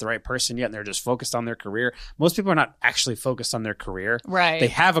haven't met the right person yet and they're just focused on their career. Most people are not actually focused on their career. Right. They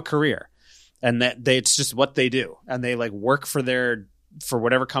have a career and it's just what they do. And they like work for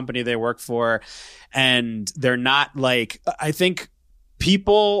whatever company they work for. And they're not like, I think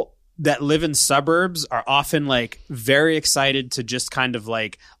people that live in suburbs are often like very excited to just kind of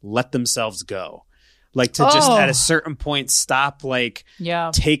like let themselves go. Like to just at a certain point stop like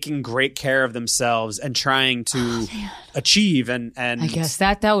taking great care of themselves and trying to achieve and I guess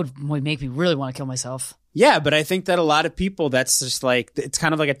that would make me really want to kill myself. Yeah, but I think that a lot of people, that's just like, it's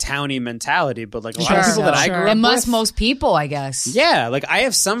kind of like a townie mentality, but like a lot of people that I grew up with. Most people, I guess. Yeah, like I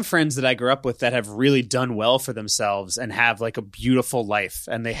have some friends that I grew up with that have really done well for themselves and have like a beautiful life,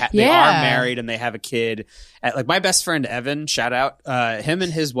 and they are married and they have a kid. Like my best friend Evan, shout out, him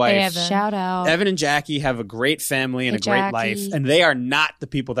and his wife. Hey, Evan. Shout out. Evan and Jackie have a great family and a great life, and they are not the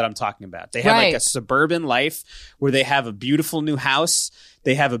people that I'm talking about. They have like a suburban life where they have a beautiful new house.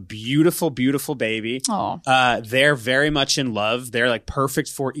 They have a beautiful, beautiful baby. They're very much in love. They're like perfect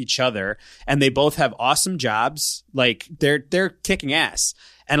for each other. And they both have awesome jobs. Like they're kicking ass.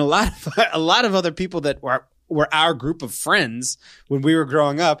 And a lot of other people that were our group of friends when we were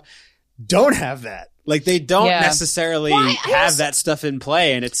growing up don't have that. Like they don't necessarily have that stuff in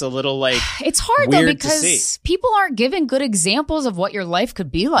play, and it's a little like it's hard though because people aren't given good examples of what your life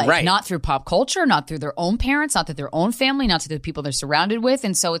could be like, not through pop culture, not through their own parents, not through their own family, not through the people they're surrounded with.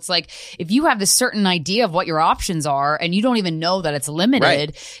 And so it's like if you have this certain idea of what your options are and you don't even know that it's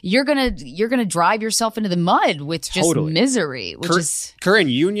limited, you're gonna drive yourself into the mud with just misery. Which is Corinne,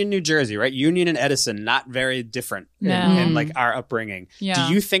 Union, New Jersey, right? Union and Edison, not very different in like our upbringing. Yeah.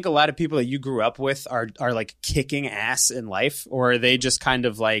 Do you think a lot of people that you grew up with are like kicking ass in life, or are they just kind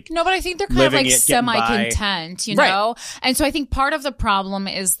of like no? But I think they're kind of like semi-content, you know. And so I think part of the problem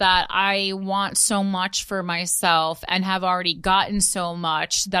is that I want so much for myself and have already gotten so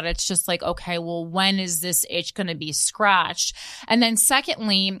much that it's just like, okay, well, when is this itch going to be scratched? And then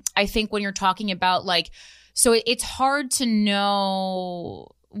secondly, I think when you're talking about like, so it's hard to know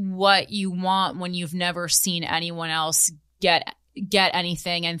what you want when you've never seen anyone else get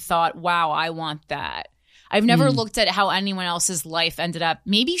anything and thought, wow, I want that. I've never looked at how anyone else's life ended up.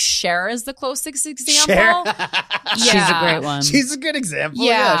 Maybe Cher is the closest example. She's a great one. She's a good example.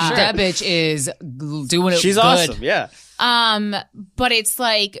 Yeah, sure. That bitch is doing it. She's good. Awesome. Yeah. But it's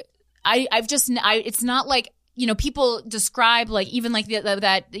like it's not like, you know, people describe like even like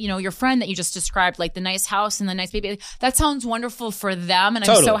that, you know, your friend that you just described, like the nice house and the nice baby. That sounds wonderful for them, and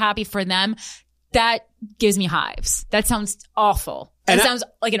I'm so happy for them. That gives me hives. That sounds awful. That sounds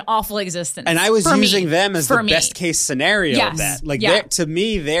like an awful existence. And I was using them as the best case scenario of that. Like to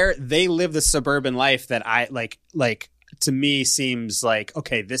me, they live the suburban life that I like to me seems like,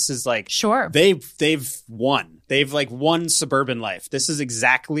 okay, this is like they've won. They've like won suburban life. This is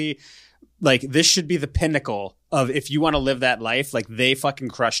exactly like this should be the pinnacle of if you want to live that life, like they fucking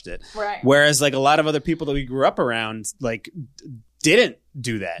crushed it. Right. Whereas like a lot of other people that we grew up around like didn't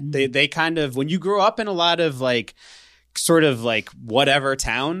do that. They kind of, when you grow up in a lot of like sort of like whatever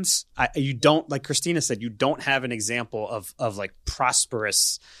towns, you don't, like Christina said, you don't have an example of like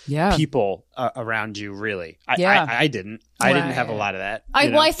prosperous people around you, really. I didn't. I didn't have a lot of that.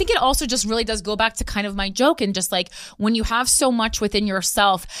 Well, I think it also just really does go back to kind of my joke, and just like when you have so much within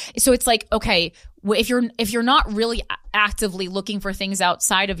yourself, so it's like, okay, if you're not really actively looking for things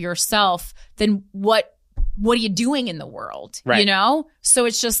outside of yourself, then what are you doing in the world? Right. You know? So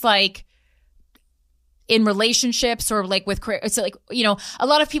it's just like in relationships or like with, it's like, you know, a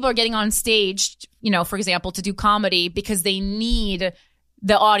lot of people are getting on stage, you know, for example, to do comedy because they need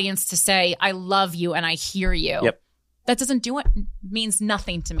the audience to say, I love you and I hear you. Yep. That doesn't do it, means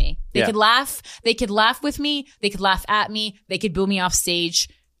nothing to me. They could laugh with me. They could laugh at me. They could boo me off stage.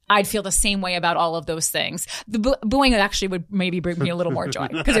 I'd feel the same way about all of those things. The booing actually would maybe bring me a little more joy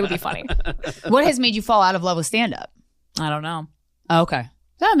because it would be funny. What has made you fall out of love with stand-up? I don't know. Oh, okay.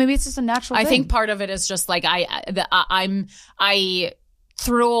 Yeah, maybe it's just a natural thing. I think part of it is just like I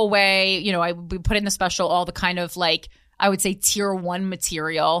threw away, you know, we put in the special all the kind of like, I would say tier 1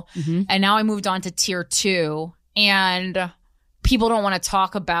 material. Mm-hmm. And now I moved on to tier 2, and people don't want to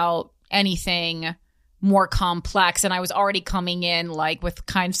talk about anything more complex, and I was already coming in like with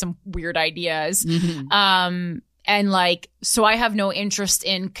kind of some weird ideas. And like, so I have no interest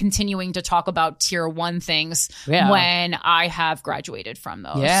in continuing to talk about tier 1 things when I have graduated from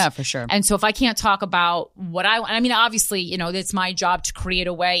those. Yeah, for sure. And so if I can't talk about what I mean, obviously, you know, it's my job to create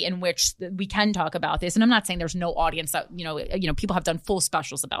a way in which we can talk about this. And I'm not saying there's no audience that, you know, people have done full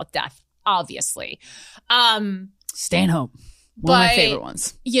specials about death, obviously. Staying Home. One of my favorite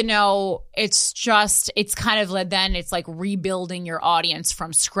ones. You know, it's kind of then it's like rebuilding your audience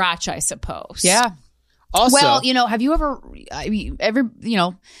from scratch, I suppose. Yeah. Also, well, you know, have you ever, you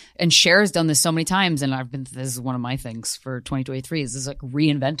know, and Cher has done this so many times, and this is one of my things for 2023 is like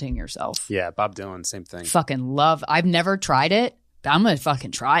reinventing yourself. Yeah, Bob Dylan, same thing. Fucking love. I've never tried it. I'm gonna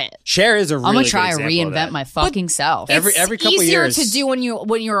fucking try it. Cher is a really I'm gonna try and reinvent my fucking self. Every couple easier years. to do when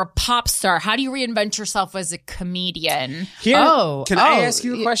you're a pop star. How do you reinvent yourself as a comedian? Can I ask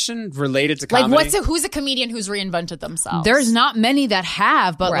you a question related to comedy? Like, who's a comedian who's reinvented themselves? There's not many that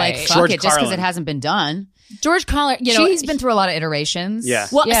have, but like, fuck George it, just because Carlin. it hasn't been done. George Carlin, you know, he's been through a lot of iterations. Yeah.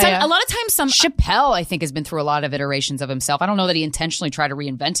 Well, a lot of times, Chappelle, I think, has been through a lot of iterations of himself. I don't know that he intentionally tried to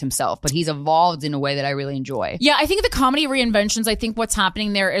reinvent himself, but he's evolved in a way that I really enjoy. Yeah, I think the comedy reinventions, I think what's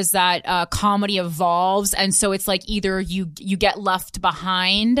happening there is that comedy evolves, and so it's like either you get left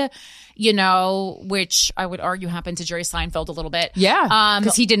behind, you know, which I would argue happened to Jerry Seinfeld a little bit. Yeah,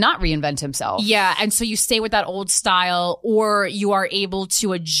 because he did not reinvent himself. Yeah, and so you stay with that old style, or you are able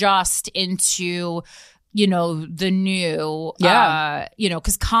to adjust into, you know, the new, you know,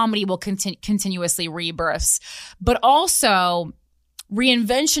 because comedy will continuously rebirths. But also,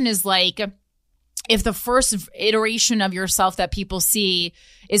 reinvention is like, if the first iteration of yourself that people see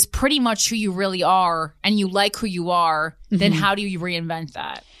is pretty much who you really are, and you like who you are, then how do you reinvent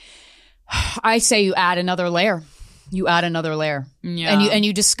that? I say you add another layer. You add another layer, and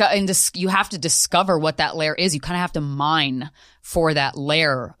you have to discover what that layer is. You kind of have to mine for that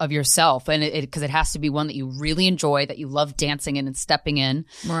layer of yourself, and because it has to be one that you really enjoy, that you love dancing in and stepping in,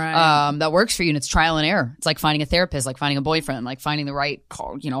 right? That works for you, and it's trial and error. It's like finding a therapist, like finding a boyfriend, like finding the right,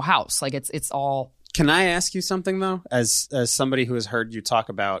 you know, house. Like it's all. Can I ask you something though, as somebody who has heard you talk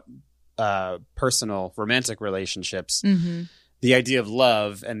about personal romantic relationships? Mm-hmm. The idea of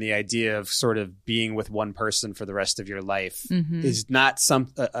love and the idea of sort of being with one person for the rest of your life is not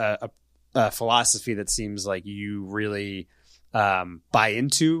a philosophy that seems like you really buy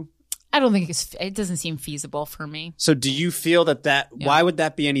into. I don't think it doesn't seem feasible for me. So do you feel that why would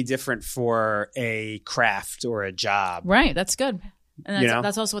that be any different for a craft or a job? Right. That's good. And that's,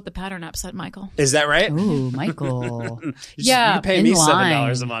 that's also what the pattern app said, Michael. Is that right? Ooh, Michael. Yeah, you pay me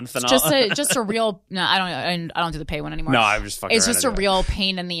 $7 a month, and just a real. No, I don't do the pay one anymore. No, I'm just fucking. It's just a real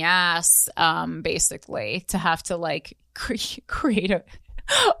pain in the ass, basically, to have to like create a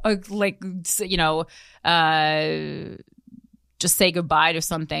like, you know, just say goodbye to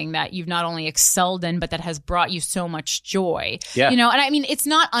something that you've not only excelled in, but that has brought you so much joy. Yeah. You know, and I mean, it's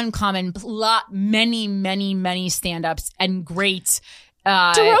not uncommon. Many stand-ups and great.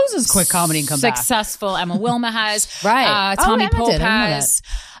 DeRosa's quit comedy and come back. Successful. Emma Wilma has. Right. Tommy Emma Pope did. I know has.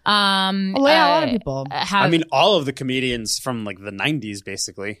 a lot of people. I mean, all of the comedians from like the 90s,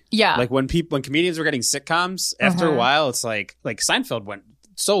 basically. Yeah. Like when comedians were getting sitcoms, after a while, it's like Seinfeld went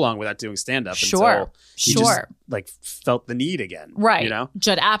so long without doing stand-up until he just like felt the need again. Right. You know?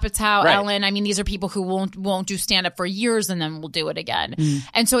 Judd Apatow, Ellen. I mean, these are people who won't do stand-up for years and then will do it again.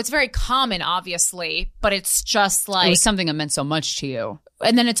 And so it's very common, obviously, but it's just like... It was something that meant so much to you.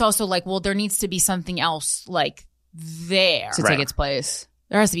 And then it's also like, well, there needs to be something else like there. To take its place.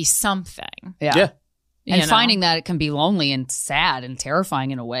 There has to be something. Yeah. And finding that it can be lonely and sad and terrifying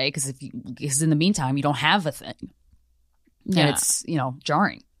in a way, because in the meantime, you don't have a thing. Yeah. And it's, you know,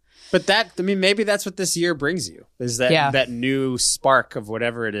 jarring. But maybe that's what this year brings you, is that new spark of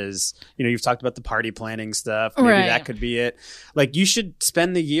whatever it is. You know, you've talked about the party planning stuff. Maybe that could be it. Like, you should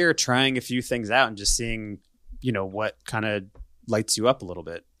spend the year trying a few things out and just seeing, you know, what kind of lights you up a little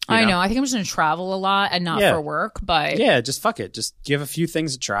bit. I know. I think I'm just going to travel a lot and not for work, but... Yeah, just fuck it. Just give a few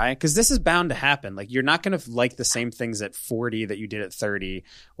things a try, because this is bound to happen. Like, you're not going to like the same things at 40 that you did at 30,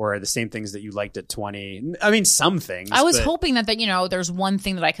 or the same things that you liked at 20. I mean, some things. I was hoping that, you know, there's one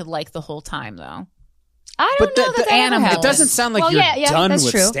thing that I could like the whole time, though. I don't know that animals. It doesn't sound like you're done with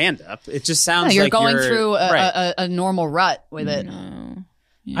stand-up. It just sounds you're like going through a normal rut with it.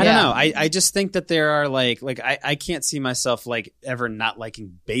 I don't know. I just think that there are like I can't see myself like ever not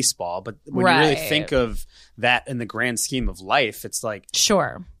liking baseball, but when you really think of that in the grand scheme of life, it's like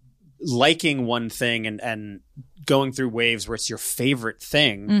liking one thing and going through waves where it's your favorite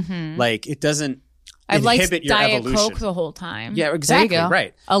thing. Like, it doesn't. I've liked inhibit your Diet evolution. Coke the whole time. Yeah, exactly. go.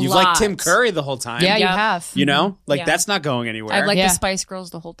 Right. You've lot. liked Tim Curry the whole time. Yeah, you Yep. have. You know, like Yeah. that's not going anywhere. I've liked Yeah. the Spice Girls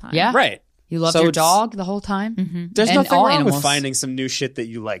the whole time. Yeah. Right. You loved So your it's- dog the whole time. There's And nothing all wrong animals. with finding some new shit that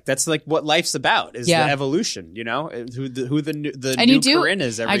you like. That's like what life's about is Yeah. the evolution, you know? Who the And new you do. Corinne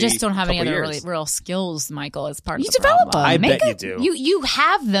is every I just don't have any couple other years. real skills, Michael, as part You of the develop problem. them. I Make bet you it- do. You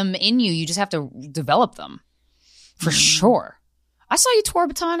have them in you. You just have to develop them. For sure. I saw you tour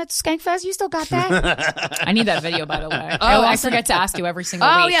baton at Skankfest. You still got that? I need that video, by the way. Oh, I forget to ask you every single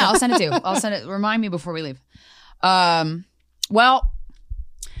Oh week. yeah, I'll send it to you. I'll send it. Remind me before we leave. Well,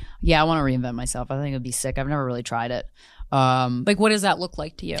 yeah, I want to reinvent myself. I think it'd be sick. I've never really tried it. Like, what does that look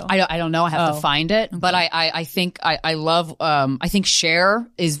like to you? I don't know. I have Oh. to find it. But I think I love. I think Cher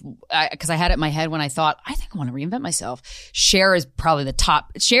is because I had it in my head when I thought I think I want to reinvent myself. Cher is probably the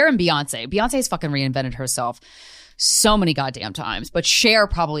top. Cher and Beyonce. Beyonce's fucking reinvented herself so many goddamn times, but Cher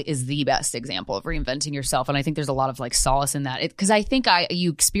probably is the best example of reinventing yourself, and I think there's a lot of like solace in that because I think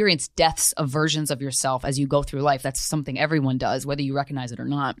you experience deaths of versions of yourself as you go through life. That's something everyone does, whether you recognize it or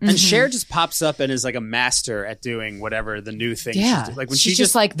not. And Cher just pops up and is like a master at doing whatever the new thing. Yeah. She's doing. Like when She's she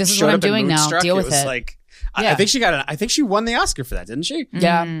just like, this is showed what I'm up in doing now. Moonstruck, Deal with was it. Like, Yeah. I think she got. I think she won the Oscar for that, didn't she?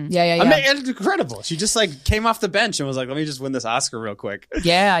 Yeah. It's incredible. She just like came off the bench and was like, "Let me just win this Oscar real quick."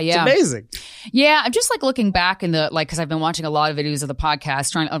 Yeah. It's amazing. Yeah, I'm just like looking back in the because I've been watching a lot of videos of the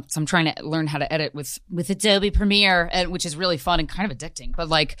podcast. I'm trying to learn how to edit with Adobe Premiere, which is really fun and kind of addicting. But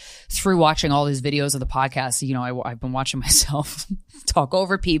like through watching all these videos of the podcast, you know, I've been watching myself talk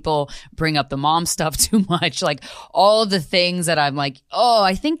over people, bring up the mom stuff too much, like all of the things that I'm like, oh,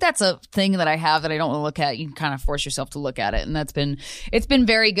 I think that's a thing that I have that I don't want to look at. You can kind of force yourself to look at it, and it's been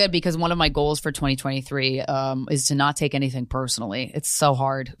very good because one of my goals for 2023 is to not take anything personally. It's so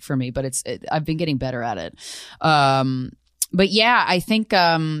hard for me, but I've been getting better at it. But yeah, I think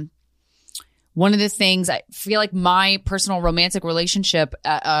one of the things I feel like my personal romantic relationship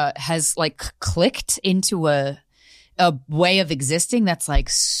has like clicked into a way of existing that's like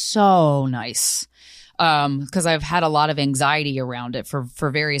so nice. Because I've had a lot of anxiety around it for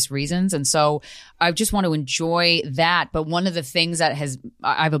various reasons. And so I just want to enjoy that. But one of the things that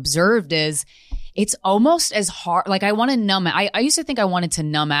I've observed is it's almost as hard. Like I want to numb it. I used to think I wanted to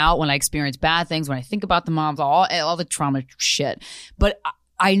numb out when I experience bad things, when I think about the moms, all the trauma shit. But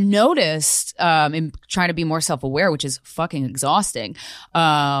I noticed in trying to be more self-aware, which is fucking exhausting,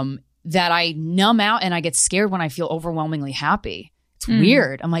 that I numb out and I get scared when I feel overwhelmingly happy. It's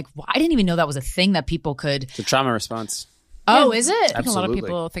weird. I'm like, well, I didn't even know that was a thing that people could. It's a trauma response. Oh, is it? I think a lot Absolutely. of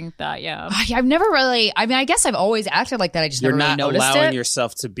people think that, yeah. I've never really. I mean, I guess I've always acted like that. I just You're never really not noticed allowing it.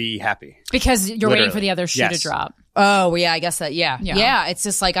 yourself to be happy. Because you're waiting Literally. for the other shoe Yes. to drop. Oh, yeah, I guess that, yeah. Yeah. It's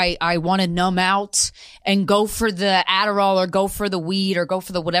just like I want to numb out and go for the Adderall or go for the weed or go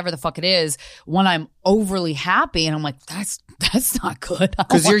for the whatever the fuck it is when I'm overly happy. And I'm like, that's not good.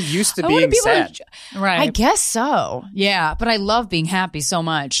 Because you're used to being sad. Right. I guess so. Yeah. But I love being happy so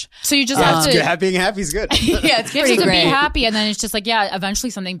much. So you just Yeah, have it's to. good. Being happy is good. Yeah, it's You have pretty to great. be happy, and then it's just like, yeah, eventually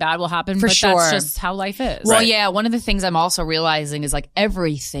something bad will happen. For but sure. that's just how life is. Well, Right. yeah, one of the things I'm also realizing is like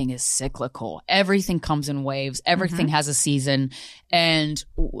everything is cyclical. Everything comes in waves. Everything has a season. And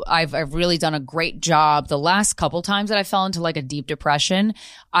I've really done a great job. The last couple times that I fell into like a deep depression,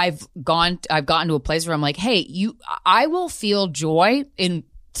 I've gotten to a place where I'm like, hey, I will feel joy in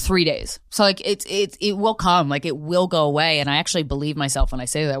 3 days. So like it will come, like it will go away. And I actually believe myself when I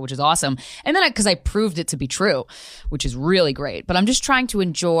say that, which is awesome. And then because I proved it to be true, which is really great. But I'm just trying to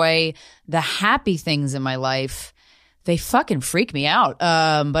enjoy the happy things in my life. They fucking freak me out.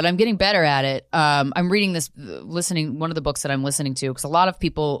 But I'm getting better at it. I'm reading one of the books that I'm listening to, because a lot of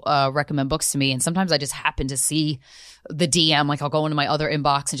people recommend books to me, and sometimes I just happen to see the DM. Like I'll go into my other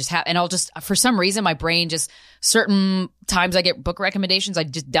inbox and I'll just, for some reason, my brain just, certain times I get book recommendations, I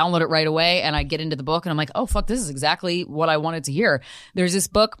just download it right away and I get into the book and I'm like, oh fuck, this is exactly what I wanted to hear. There's this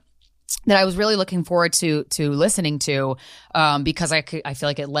book that I was really looking forward to listening to, because I feel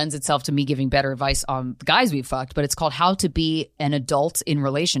like it lends itself to me giving better advice on the guys we've fucked. But it's called How to Be an Adult in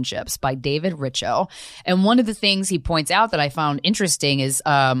Relationships by David Richo. And one of the things he points out that I found interesting is,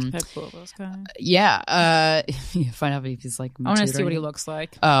 That's cool, those guys. find out if he's like. I want to see what he looks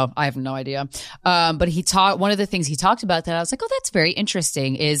like. Oh, I have no idea. But one of the things he talked about that I was like, oh, that's very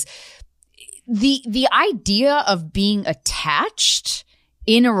interesting, is the idea of being attached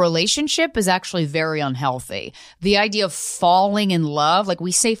in a relationship is actually very unhealthy. The idea of falling in love, like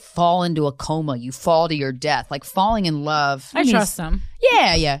we say fall into a coma, you fall to your death. Like falling in love. I trust them.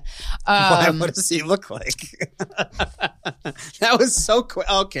 Yeah. What does he look like? That was so quick.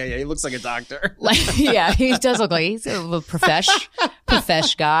 Okay, yeah, he looks like a doctor. Like, yeah, he does look like he's a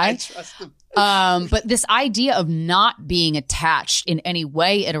profesh guy. I trust him. But this idea of not being attached in any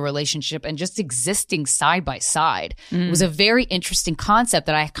way in a relationship and just existing side by side was a very interesting concept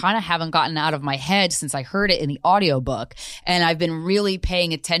that I kind of haven't gotten out of my head since I heard it in the audiobook. And I've been really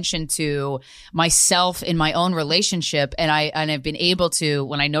paying attention to myself in my own relationship. And I've been able to,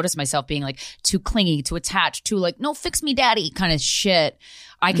 when I notice myself being like too clingy, too attached, too like, no, fix me daddy kind of shit,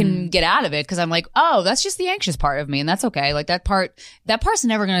 I can get out of it because I'm like, oh, that's just the anxious part of me. And that's okay. Like that part's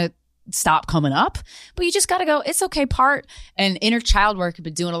never going to stop coming up, but you just got to go, it's okay part. And inner child work I've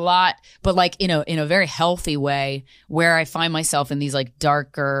been doing a lot, but like in a very healthy way where I find myself in these like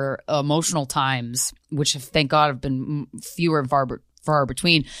darker emotional times, which thank God have been fewer and far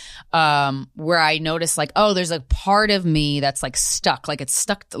between, where I notice like, oh, there's a part of me that's like stuck, like it's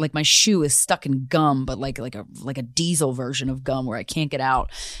stuck, like my shoe is stuck in gum, but like a diesel version of gum where I can't get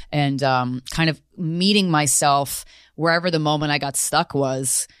out, and kind of meeting myself wherever the moment I got stuck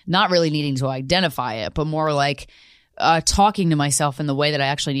was, not really needing to identify it, but more like talking to myself in the way that I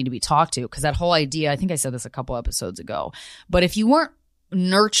actually need to be talked to. Because that whole idea, I think I said this a couple episodes ago, but if you weren't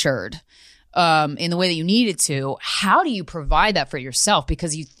nurtured in the way that you needed to, how do you provide that for yourself?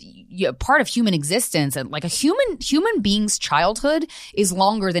 Because you're part of human existence, and like a human being's childhood is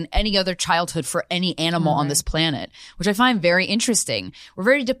longer than any other childhood for any animal on this planet, which I find very interesting. We're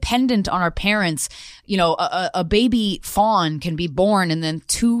very dependent on our parents. You know, a baby fawn can be born and then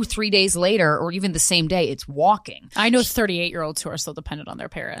 2-3 days later, or even the same day, it's walking. I know 38-years-olds who are still dependent on their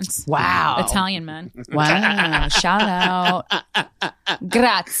parents. Wow. Italian men. Wow. Shout out.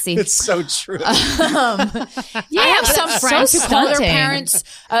 Grazie. It's so true. I have some friends who call their parents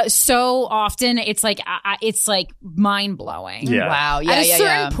so often. It's like mind blowing. Yeah. Wow. Yeah. At a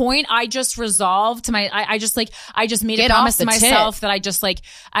certain point, I just resolved to I just made a promise to myself that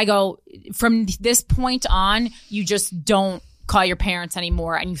I go, from this point on, you just don't call your parents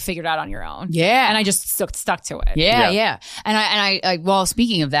anymore, and you figure it out on your own. Yeah. And I just stuck to it. Yeah. And I well,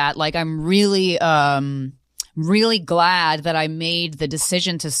 speaking of that, like I'm really glad that I made the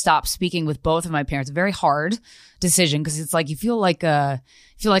decision to stop speaking with both of my parents. Very hard decision, because it's like you feel like a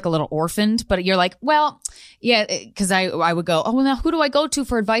little orphaned, but you're like, well, yeah, because I would go, oh, well, now who do I go to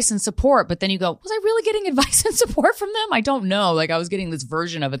for advice and support? But then you go, was I really getting advice and support from them? I don't know. Like I was getting this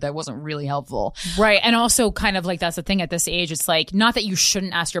version of it that wasn't really helpful. Right. And also kind of like that's the thing at this age. It's like, not that you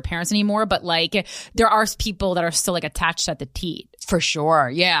shouldn't ask your parents anymore, but like there are people that are still like attached at the teat. For sure.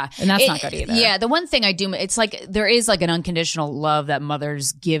 Yeah. And that's not good either. Yeah. The one thing I do, it's like there is like an unconditional love that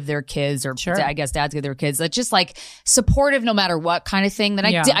mothers give their kids, or I guess dads give their kids. That's just like supportive no matter what kind of thing that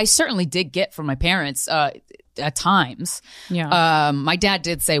I certainly did get from my parents at times. Yeah. My dad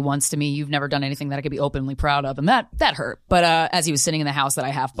did say once to me, "You've never done anything that I could be openly proud of," and that hurt. But as he was sitting in the house that I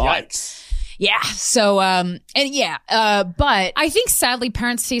half bought. Yikes. Yeah. So, but I think sadly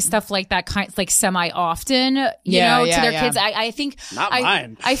parents say stuff like that like semi often, to their kids. I think not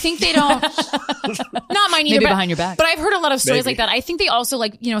mine. I think they don't, not mine either. Maybe behind your back. But I've heard a lot of stories like that. I think they also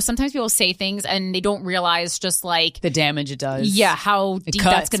like, sometimes people say things and they don't realize just like the damage it does. Yeah. How deep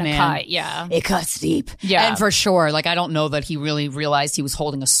that's going to cut. Yeah. It cuts deep. Yeah. And for sure, like, I don't know that he really realized he was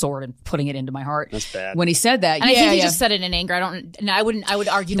holding a sword and putting it into my heart. That's bad. When he said that. And I think he just said it in anger. I would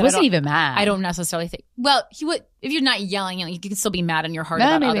argue that he wasn't even mad. I don't necessarily think. Well, he would. If you're not yelling, you can still be mad in your heart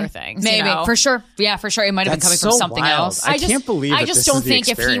about other things. Maybe for sure. Yeah, for sure. It might have been coming from something else. I can't believe. I just don't think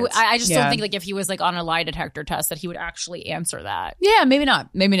I just don't think like if he was like on a lie detector test that he would actually answer that. Yeah, maybe not.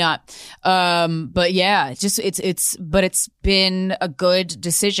 But yeah, it's been a good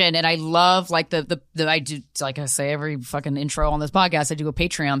decision, and I love like the I do, like I say every fucking intro on this podcast, I do a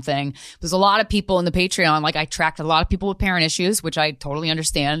Patreon thing. There's a lot of people in the Patreon. Like I tracked a lot of people with parent issues, which I totally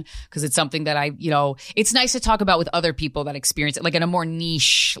understand because it's something that it's nice to talk about with other people that experience it, like in a more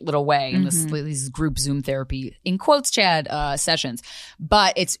niche little way in these group Zoom therapy in quotes Chad sessions.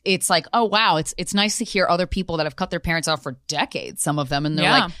 But it's like, oh wow, it's nice to hear other people that have cut their parents off for decades, some of them, and they're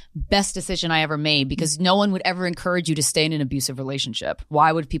like, best decision I ever made, because no one would ever encourage you to stay in an abusive relationship.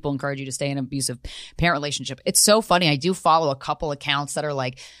 Why would people encourage you to stay in an abusive parent relationship? It's so funny. I do follow a couple accounts that are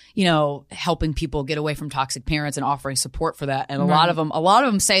like, helping people get away from toxic parents and offering support for that. And a lot of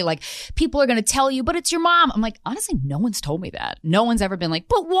them say like, people are going to tell you, but it's your mom. I'm like, honestly, no one's told me that. No one's ever been like,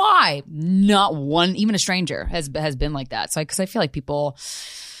 but why? Not one, even a stranger has been like that. So because I feel like people,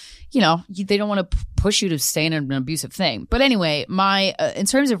 they don't want to push you to stay in an abusive thing. But anyway, in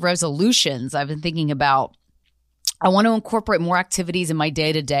terms of resolutions, I've been thinking about I want to incorporate more activities in my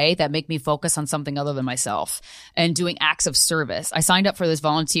day-to-day that make me focus on something other than myself and doing acts of service. I signed up for this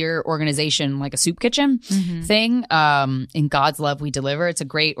volunteer organization, like a soup kitchen thing. In God's Love We Deliver. It's a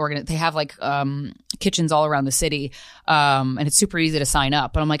great they have like kitchens all around the city, and it's super easy to sign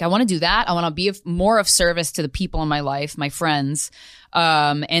up. But I'm like, I want to do that. I want to be more of service to the people in my life, my friends,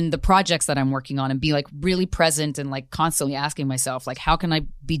 and the projects that I'm working on, and be like really present and like constantly asking myself, like, how can I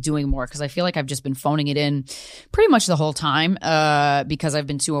be doing more? Because I feel like I've just been phoning it in pretty much the whole time, because I've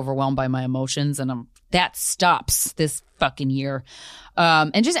been too overwhelmed by my emotions, and that stops this fucking year.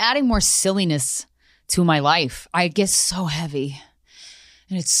 And just adding more silliness to my life. I get so heavy.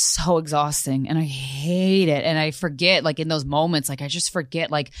 And it's so exhausting, and I hate it. And I forget, like in those moments, like I just forget,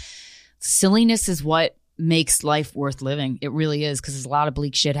 like silliness is what makes life worth living. It really is, because there's a lot of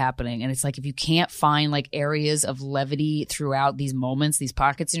bleak shit happening. And it's like, if you can't find like areas of levity throughout these moments, these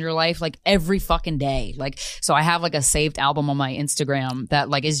pockets in your life, like every fucking day. Like, so I have like a saved album on my Instagram that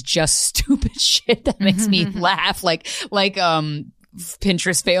like is just stupid shit that makes me laugh. Like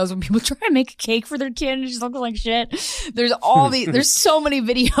Pinterest fails when people try to make a cake for their kid and it just looks like shit. There's there's so many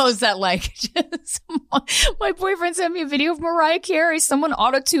videos that like, my boyfriend sent me a video of Mariah Carey. Someone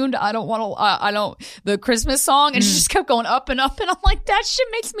auto-tuned the Christmas song, and she just kept going up and up. And I'm like, that shit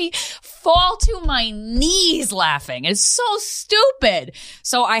makes me fall to my knees laughing. It's so stupid.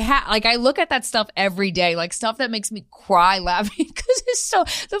 So I look at that stuff every day, like stuff that makes me cry laughing, because it's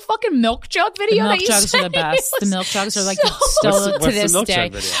the fucking milk jug video. The milk that you jugs are the best. The milk jugs are like still to this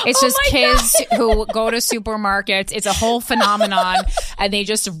day. It's just kids who go to supermarkets. It's a whole phenomenon, and they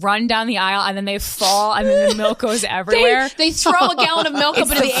just run down the aisle, and then they fall, and then the milk goes everywhere. They throw a gallon of milk up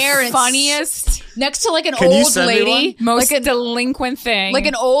into the air, and funniest next to like an old lady, most like a delinquent thing, like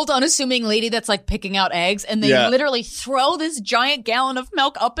an old unassuming lady that's like picking out eggs, and they literally throw this giant gallon of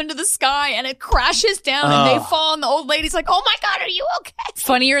milk up into the sky, and it crashes down, and they fall, and the old lady's like, "Oh my God, are you okay?"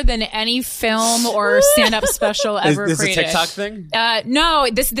 Funnier than any film or stand-up special ever is created. Is a TikTok thing? No,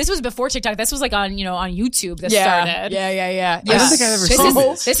 this was before TikTok. This was like on YouTube. This started. Yeah. I don't think I've ever seen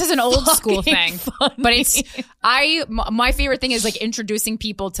this. This is an old school thing, funny. but it's my favorite thing is like introducing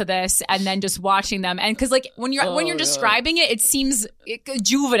people to this and then just watching them, and because like when you're describing it, it seems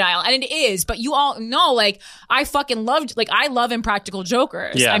juvenile, and it is, but you all know, like, I fucking loved, like, I love Impractical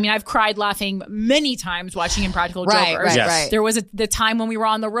Jokers. Yeah. I mean, I've cried laughing many times watching Impractical Jokers. Right. There was the time when we were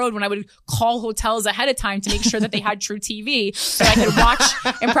on the road when I would call hotels ahead of time to make sure that they had True TV so I could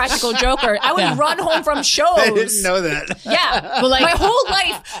watch Impractical Joker. I would run home from shows. I didn't know that. Yeah. But like, my whole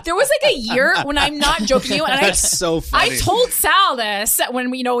life, there was like a year when, I'm not joking you, and that's so funny. I told Sal this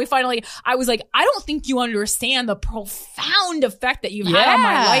when we finally, I was like, I don't think you understand the profound effect that you've had on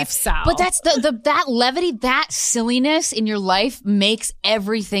my life, Sal. But that's that levity, that silliness in your life makes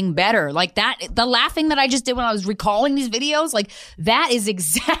everything better. Like that, the laughing that I just did when I was recalling these videos, like that is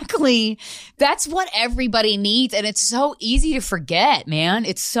that's what everybody needs. And it's so easy to forget, man.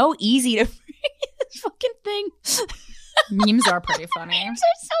 It's so easy to forget this fucking thing. Memes are pretty funny. Memes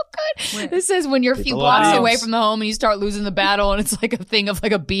are so good. This says when you're a few blocks away from the home and you start losing the battle, and it's like a thing of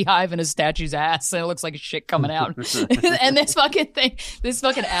like a beehive and a statue's ass, and it looks like shit coming out. And this fucking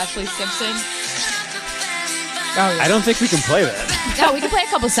Ashley Simpson. Oh, yeah. I don't think we can play that. No, we can play a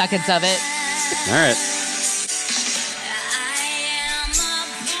couple seconds of it. All right.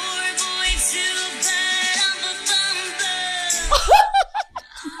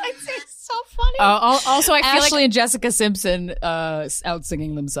 Also, I feel Ashley like and Jessica Simpson out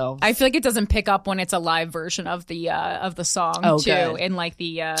singing themselves. I feel like it doesn't pick up when it's a live version of the song too, good. in like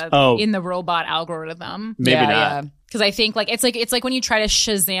the in the robot algorithm. Maybe not. Because I think like it's like when you try to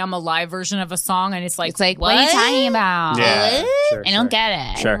Shazam a live version of a song, and it's like what are you talking about? Yeah, What? I don't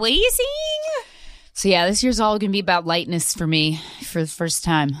get it. Sure. What are you singing? So yeah, this year's all gonna be about lightness for me for the first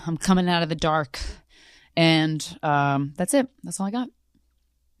time. I'm coming out of the dark, and that's it. That's all I got.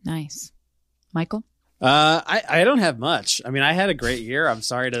 Nice. Michael? I don't have much. I mean, I had a great year. I'm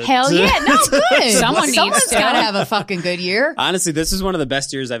sorry to... Hell yeah. No, good. Someone's got to have a fucking good year. Honestly, this is one of the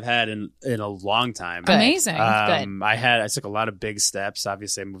best years I've had in a long time. Good. Amazing. Good. I took a lot of big steps.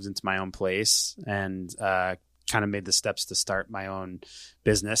 Obviously, I moved into my own place and kind of made the steps to start my own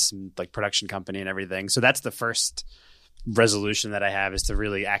business and like production company and everything. So that's the first resolution that I have, is to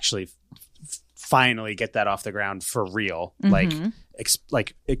really actually finally get that off the ground for real. Mm-hmm.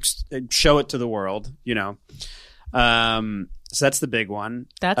 Show it to the world, you know. So that's the big one.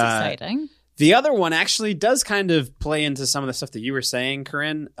 That's exciting. The other one actually does kind of play into some of the stuff that you were saying,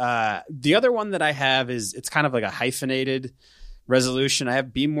 Corinne. The other one that I have it's kind of like a hyphenated resolution. I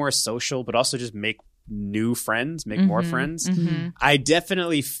have be more social, but also just make new friends, make more friends. I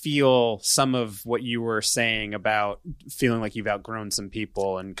definitely feel some of what you were saying about feeling like you've outgrown some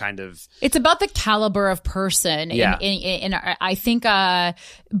people and kind of. It's about the caliber of person. Yeah. In I think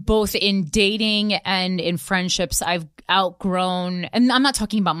both in dating and in friendships, I've outgrown, and I'm not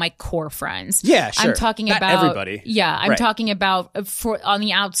talking about my core friends. Yeah, sure. I'm talking Not about everybody. Yeah, I'm Right. talking about on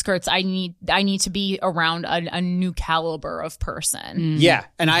the outskirts. I need to be around a new caliber of person. Yeah.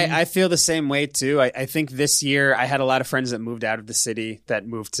 And I feel the same way too. I think this year I had a lot of friends that moved out of the city, that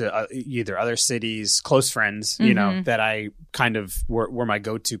moved to either other cities, close friends, you know, that I kind of were my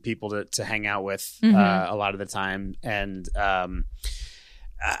go-to people to hang out with a lot of the time. And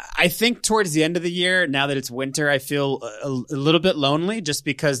I think towards the end of the year, now that it's winter, I feel a little bit lonely just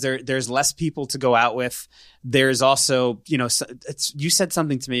because there's less people to go out with. There's also, you know, you said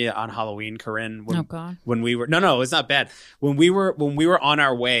something to me on Halloween, Corinne. Oh God! When we were no, it's not bad. When we were on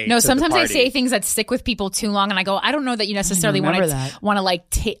our way. No, to sometimes the I party, say things that stick with people too long, and I go, I don't know that you necessarily want to like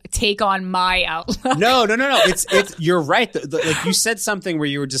take on my outlook. No. It's you're right. Like you said something where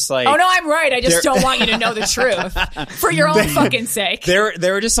you were just like, oh no, I'm right. I just don't want you to know the truth for your own fucking sake. There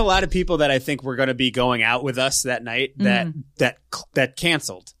were just a lot of people that I think were going to be going out with us that night that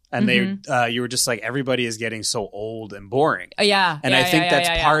canceled. And you were just like, everybody is getting so old and boring. Yeah. And I think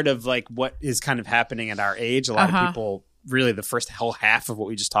that's part of like what is kind of happening at our age. A lot of people, really the first whole half of what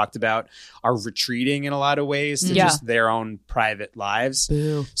we just talked about, are retreating in a lot of ways to just their own private lives.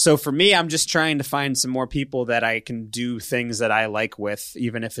 Boo. So for me, I'm just trying to find some more people that I can do things that I like with,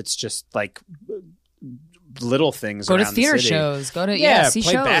 even if it's just like little things. Go to around theater the city. shows. Go to see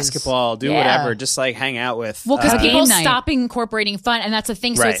play shows. basketball, do whatever. Just like hang out with. Well, because people game night. stop incorporating fun, and that's the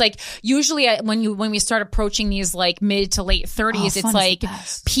thing. So Right. it's like usually when we start approaching these like mid to late 30s, it's fun is like the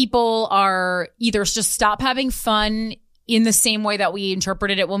best. people are either just stop having fun in the same way that we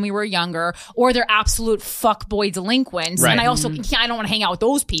interpreted it when we were younger, or they're absolute fuckboy delinquents. Right. And I also I don't want to hang out with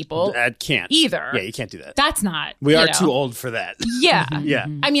those people I can't either. Yeah, you can't do that. That's not. We you are know. too old for that. Yeah. Yeah.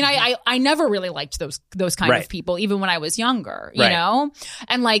 I mean, I never really liked those kind Right. of people, even when I was younger, you Right. know?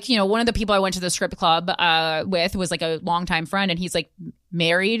 And like, you know, one of the people I went to the strip club with was like a longtime friend, and he's like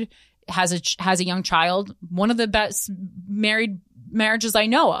married, has a young child, one of the best married marriages I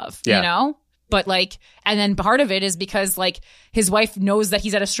know of, Yeah. you know? But like, and then part of it is because like his wife knows that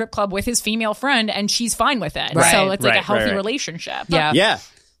he's at a strip club with his female friend and she's fine with it. Right. So it's like a Right, healthy right. relationship. Yeah. Yeah.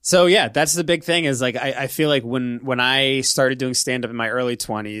 So yeah, that's the big thing is like I feel like when I started doing stand up in my early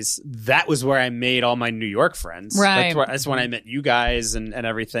 20s, that was where I made all my New York friends. Right. That's when I met you guys and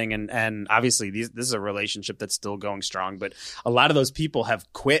everything. And obviously this is a relationship that's still going strong. But a lot of those people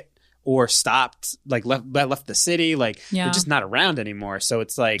have quit or stopped, like left the city. Like they're just not around anymore. So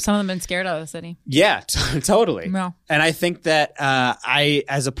it's like Some of them been scared out of the city. yeah, totally. No. And I think that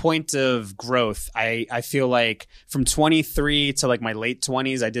as a point of growth, I feel like from 23 to like my late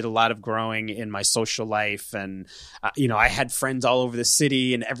 20s, I did a lot of growing in my social life. And, you know, I had friends all over the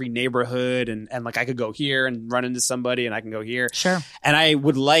city in every neighborhood. And like I could go here and run into somebody and I can go here. Sure. And I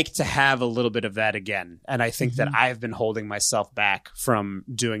would like to have a little bit of that again. And I think that I've been holding myself back from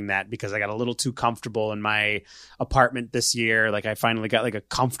doing that because I got a little too comfortable in my apartment this year. Like I finally got like a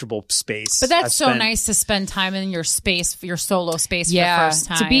comfortable space. But that's so nice to spend time in your space, your solo space for the first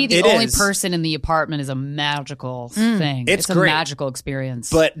time. To be the It only is. person in the apartment is a magical thing. It's a great. magical experience.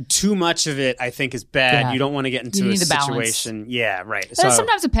 But too much of it, I think, is bad. Yeah. You don't want to get into You a need the balance. situation. Yeah, right. But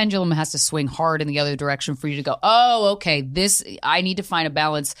sometimes a pendulum has to swing hard in the other direction for you to go, oh, okay, I need to find a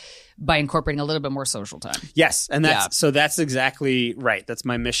balance by incorporating a little bit more social time. yes, and that's exactly right. That's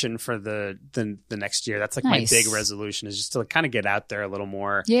my mission for the next year. That's like Nice. my big resolution is just to like kind of get out there a little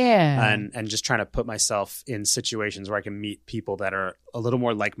more. Yeah. And just trying to put myself in situations where I can meet people that are a little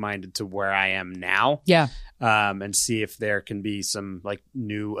more like-minded to where I am now. Yeah. And see if there can be some like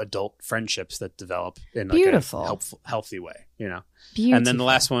new adult friendships that develop in like Beautiful. a healthy way, you know. Beautiful. And then the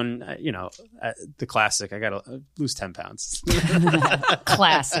last one, the classic, I got to lose 10 pounds.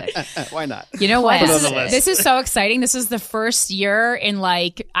 Classic. Why not? You know what? Put it on the list. This is so exciting. This is the first year in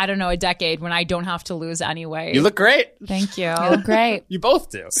like, I don't know, a decade when I don't have to lose any weight. You look great. Thank you. You look great. You both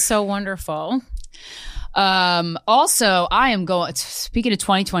do. So wonderful. Also, I am going, speaking of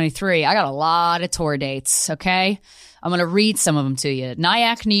 2023, I got a lot of tour dates. Okay. I'm going to read some of them to you.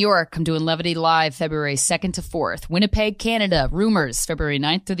 Nyack, New York, I'm doing Levity Live February 2nd to 4th. Winnipeg, Canada, Rumors, February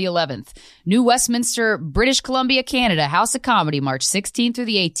 9th through the 11th. New Westminster, British Columbia, Canada, House of Comedy, March 16th through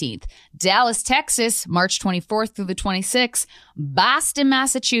the 18th. Dallas, Texas, March 24th through the 26th. Boston,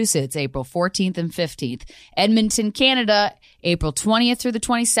 Massachusetts, April 14th and 15th. Edmonton, Canada, April 20th through the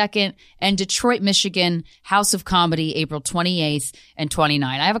 22nd. And Detroit, Michigan, House of Comedy, April 28th and 29th.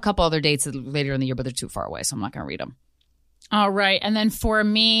 I have a couple other dates later in the year, but they're too far away, so I'm not going to read them. All right. And then for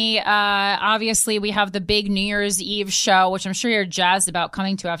me, obviously, we have the big New Year's Eve show, which I'm sure you're jazzed about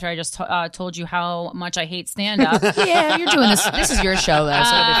coming to after I just told you how much I hate stand-up. Yeah, you're doing this. This is your show, though,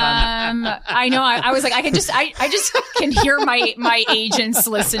 so it'll be fun. I know. I was like, I just can hear my agents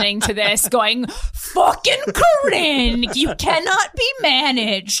listening to this going, fucking Corinne, you cannot be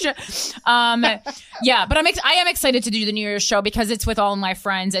managed. Yeah, but I am excited to do the New Year's show because it's with all of my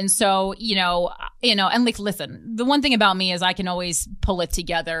friends. And so, and like, listen, the one thing about me is I can always pull it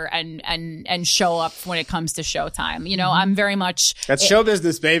together and show up when it comes to showtime. I'm very much that's show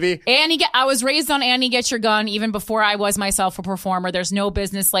business, baby. I was raised on Annie Get Your Gun even before I was myself a performer. There's no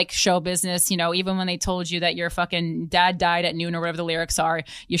business like show business. Even when they told you that your fucking dad died at noon or whatever the lyrics are,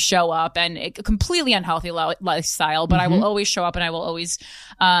 you show up, and a completely unhealthy lifestyle. But I will always show up, and I will always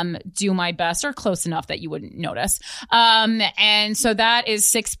do my best, or close enough that you wouldn't notice. And so that is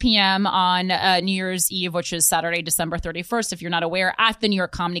 6 p.m. on New Year's Eve, which is Saturday, December 31st. If you're not aware, at the New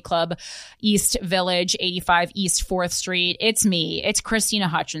York Comedy Club, East Village, 85 East 4th Street. It's me. It's Christina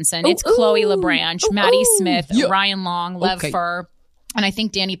Hutchinson. It's Chloe LeBranch, Maddie Smith, Ryan Long, Lev Fur. And I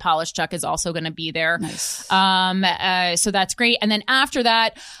think Danny Polishchuk is also going to be there. Nice. So that's great. And then after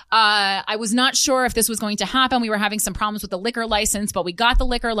that, I was not sure if this was going to happen. We were having some problems with the liquor license, but we got the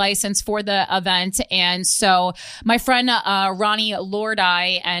liquor license for the event. And so my friend, Ronnie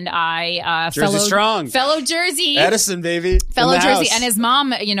Lordeye and I, fellow Jersey. Edison, baby. Fellow Jersey. And his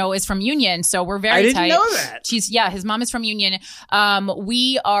mom, is from Union. So we're very tight. I didn't know that. His mom is from Union.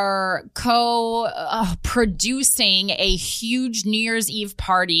 We are producing a huge New Year's Eve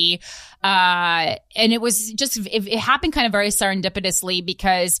party. And it was just, it happened kind of very serendipitously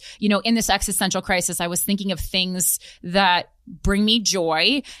because, in this existential crisis, I was thinking of things that bring me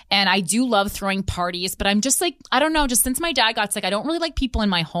joy. And I do love throwing parties, but I'm just like, I don't know, just since my dad got sick, I don't really like people in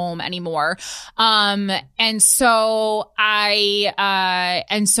my home anymore. And so Ronnie,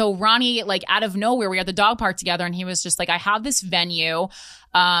 like out of nowhere, we were at the dog park together, and he was just like, I have this venue.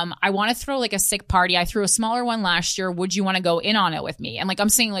 I want to throw like a sick party. I threw a smaller one last year. Would you want to go in on it with me? And like, I'm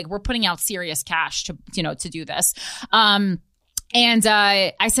saying, like, we're putting out serious cash to do this. And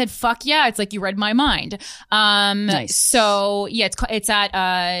I said, fuck yeah. It's like, you read my mind. Nice. So yeah,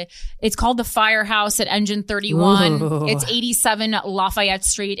 it's called the Firehouse at Engine 31. Ooh. It's 87 Lafayette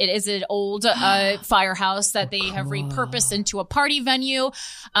Street. It is an old firehouse that they have repurposed into a party venue.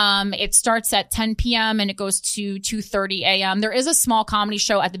 It starts at 10 p.m. and it goes to 2:30 a.m. There is a small comedy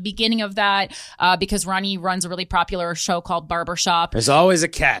show at the beginning of that because Ronnie runs a really popular show called Barbershop. There's always a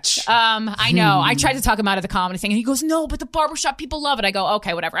catch. I know. I tried to talk him out of the comedy thing, and he goes, no, but the Barbershop people love it. I go,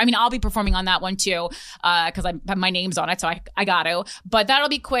 okay, whatever. I mean, I'll be performing on that one too, because my name's on it, so I got to. But that'll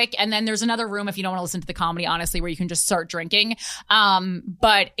be quick. And then there's another room if you don't want to listen to the comedy, honestly, where you can just start drinking.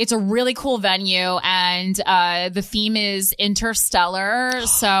 But it's a really cool venue, and the theme is interstellar,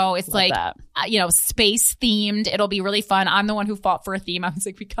 so it's like space themed. It'll be really fun. I'm the one who fought for a theme. I was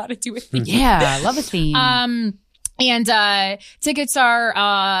like, we gotta do a theme. Yeah, I love a theme. And tickets are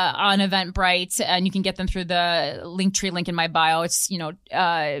on Eventbrite, and you can get them through the Linktree link in my bio. It's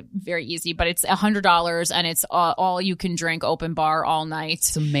very easy, but it's $100, and it's all you can drink, open bar all night.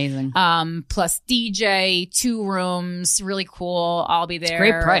 It's amazing. Plus DJ, 2 rooms, really cool. I'll be there. It's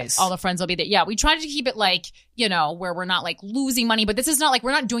a great price. All the friends will be there. Yeah, we tried to keep it like, where we're not like losing money, but this is not like,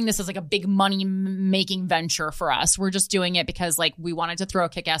 we're not doing this as like a big money making venture for us. We're just doing it because like we wanted to throw a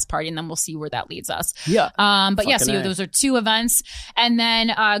kick-ass party, and then we'll see where that leads us. Yeah. But yeah, so those are 2 events. And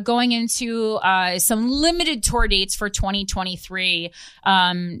then going into some limited tour dates for 2023,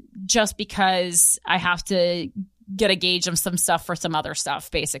 just because I have to get a gauge of some stuff for some other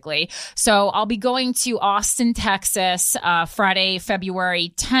stuff, basically. So I'll be going to Austin, Texas, Friday,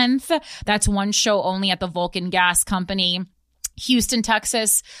 February 10th. That's one show only at the Vulcan Gas Company. Houston,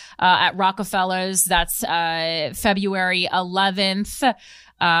 Texas, at Rockefeller's. That's February 11th.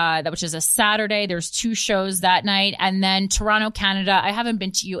 which is a Saturday. There's 2 shows that night. And then Toronto, Canada. I haven't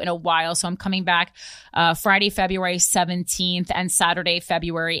been to you in a while, so I'm coming back Friday, February 17th and Saturday,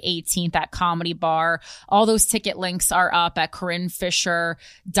 February 18th at Comedy Bar. All those ticket links are up at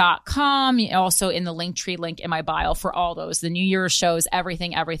CorinneFisher.com. Also in the Linktree link in my bio for all those. The New Year's shows,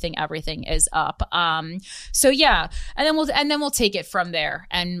 everything is up. So yeah, and then we'll take it from there,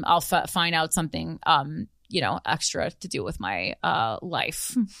 and I'll find out something, extra to do with my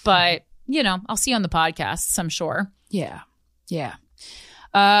life. But I'll see you on the podcasts, I'm sure. Yeah.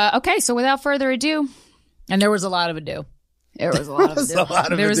 Okay, so without further ado, and there was a lot of ado. There was a lot of ado.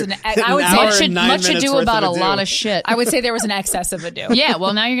 There was I would say much ado about a lot of shit. I would say there was an excess of ado. Yeah,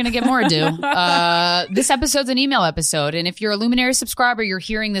 well, now you're going to get more ado. This episode's an email episode, and if you're a Luminary subscriber, you're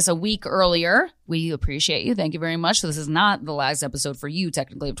hearing this a week earlier. We appreciate you. Thank you very much. So this is not the last episode for you,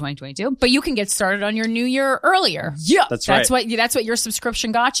 technically, of 2022. But you can get started on your new year earlier. Yeah. That's right. That's what your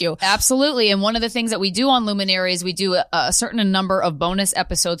subscription got you. Absolutely. And one of the things that we do on Luminary is we do a certain number of bonus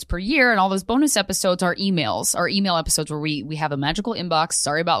episodes per year. And all those bonus episodes are emails, our email episodes where we have a magical inbox,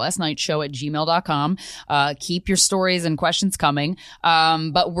 sorryaboutlastnight@gmail.com. Keep your stories and questions coming.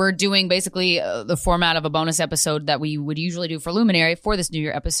 But we're doing basically the format of a bonus episode that we would usually do for Luminary for this New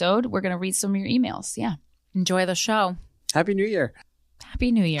Year episode. We're going to read some of your emails. Yeah. Enjoy the show. Happy New Year.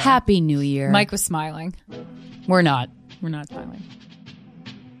 Happy New Year. Happy New Year. Mike was smiling. We're not. We're not smiling.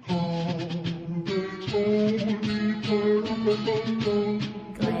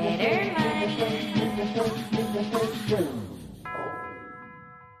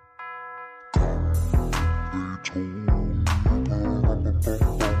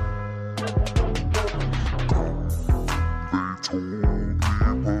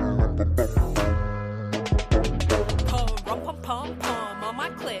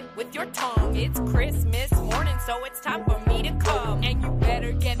 With your tongue, it's Christmas morning, so it's time for me to come. And you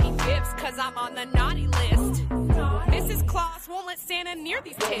better get me gifts, cause I'm on the naughty list. Mrs. Claus won't let Santa near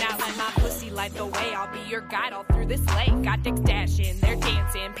these tits. Now let my pussy light the way, I'll be your guide all through this lake. Got dicks dashing, they're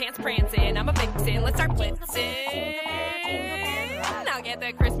dancing, pants prancing, I'm a vixen, let's start blitzing. Now get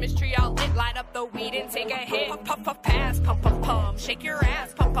the Christmas tree all lit, light up the weed and take a hit. Puff, puff, puff, pass, pump, pump, pump, shake your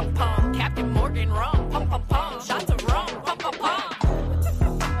ass, pump, pump, pump. Captain Morgan rum, pump, pump, pump, shots of rum, pump, pump, pump.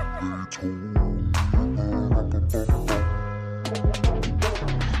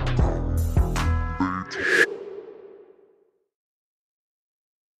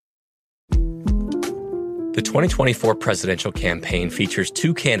 The 2024 presidential campaign features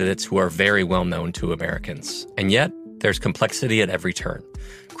 2 candidates who are very well known to Americans. And yet, there's complexity at every turn.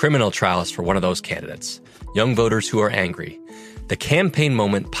 Criminal trials for one of those candidates. Young voters who are angry. The Campaign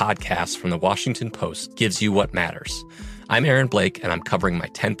Moment podcast from the Washington Post gives you what matters. I'm Aaron Blake, and I'm covering my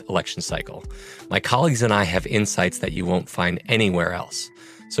 10th election cycle. My colleagues and I have insights that you won't find anywhere else.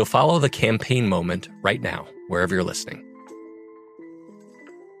 So follow The Campaign Moment right now, wherever you're listening.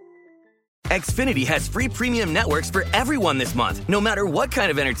 Xfinity has free premium networks for everyone this month, no matter what kind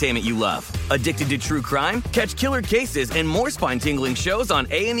of entertainment you love. Addicted to true crime? Catch killer cases and more spine-tingling shows on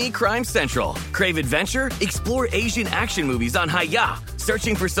A&E Crime Central. Crave adventure? Explore Asian action movies on Hi-Ya.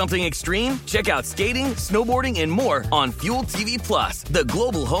 Searching for something extreme? Check out skating, snowboarding, and more on Fuel TV Plus, the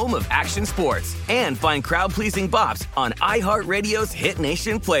global home of action sports. And find crowd-pleasing bops on iHeartRadio's Hit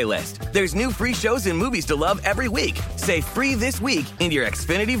Nation playlist. There's new free shows and movies to love every week. Say free this week in your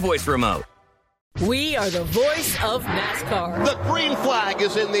Xfinity voice remote. We are the voice of NASCAR. The green flag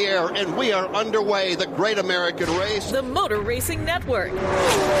is in the air, and we are underway. The great American race. The Motor Racing Network.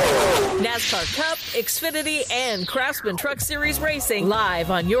 NASCAR Cup, Xfinity, and Craftsman Truck Series Racing live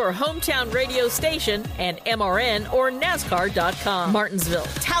on your hometown radio station and MRN or NASCAR.com. Martinsville,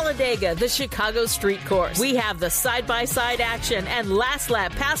 Talladega, the Chicago Street Course. We have the side-by-side action and last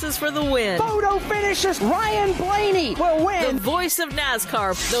lap passes for the win. Photo finishes. Ryan Blaney will win. The voice of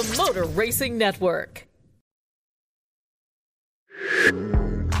NASCAR, the Motor Racing Network.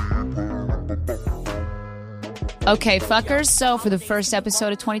 Okay, fuckers. So for the first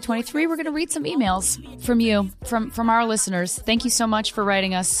episode of 2023, we're going to read some emails from you, from our listeners. Thank you so much for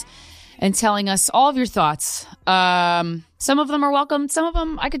writing us and telling us all of your thoughts. Some of them are welcome. Some of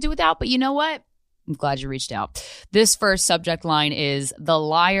them I could do without, but you know what? I'm glad you reached out. This first subject line is The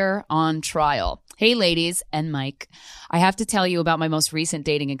Liar on Trial. Hey, ladies and Mike, I have to tell you about my most recent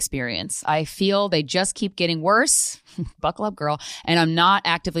dating experience. I feel they just keep getting worse. Buckle up, girl. And I'm not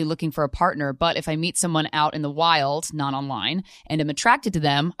actively looking for a partner, but if I meet someone out in the wild, not online, and am attracted to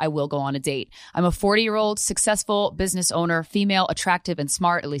them, I will go on a date. I'm a 40-year-old, successful business owner, female, attractive, and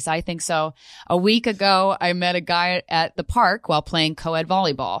smart. At least I think so. A week ago, I met a guy at the park while playing co-ed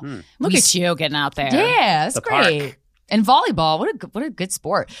volleyball. Look at you getting out there. Yeah, it's The great. park. And volleyball, what a good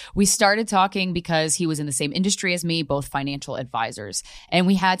sport. We started talking because he was in the same industry as me, both financial advisors, and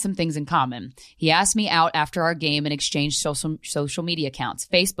we had some things in common. He asked me out after our game and exchanged social media accounts,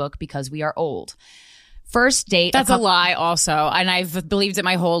 Facebook, because we are old. First date. That's a lie also. And I've believed it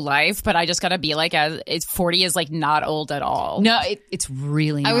my whole life, but I just got to be like, 40 is like not old at all. No, it's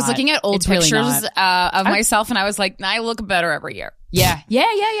really not. I was looking at old pictures really of myself and I was like, I look better every year. Yeah.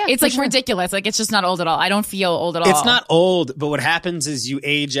 It's like ridiculous. Like it's just not old at all. I don't feel old at all. It's not old, but what happens is you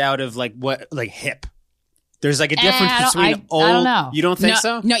age out of like hip. There's like a difference between old. I don't know. You don't think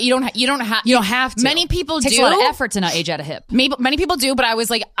so? No, you don't have to. Many people do. It takes a lot of effort to not age out of hip. Many people do, but I was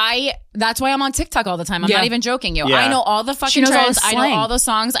like, that's why I'm on TikTok all the time. I'm not even joking you. Yeah. I know all the fucking knows all trends. the I know all the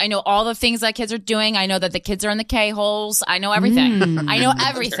songs. I know all the things that kids are doing. I know that the kids are in the K-holes. I know everything. I know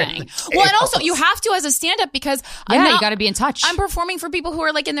everything. Well, and also you have to as a stand-up because you got to be in touch. I'm performing for people who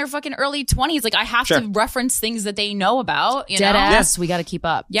are like in their fucking early 20s. Like I have to reference things that they know about. Dead ass. We got to keep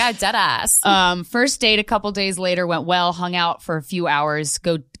up. Yeah, dead ass. First date a couple days later went well, hung out for a few hours,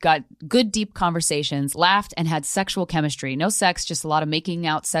 got good deep conversations, laughed, and had sexual chemistry. No sex, just a lot of making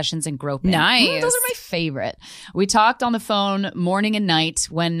out sessions and groping. Nice. Those are my favorite. We talked on the phone morning and night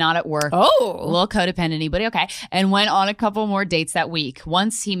when not at work. Oh. A little codependent, but okay. And went on a couple more dates that week.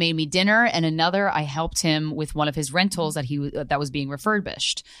 Once he made me dinner, and another I helped him with one of his rentals that was being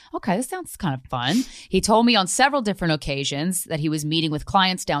refurbished. Okay, this sounds kind of fun. He told me on several different occasions that he was meeting with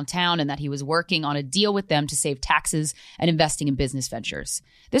clients downtown and that he was working on a deal with them to save taxes and investing in business ventures.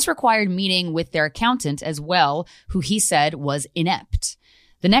 This required meeting with their accountant as well, who he said was inept.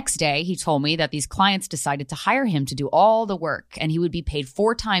 The next day, he told me that these clients decided to hire him to do all the work, and he would be paid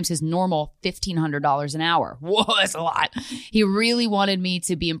 4 times his normal $1,500 an hour. Whoa, that's a lot. He really wanted me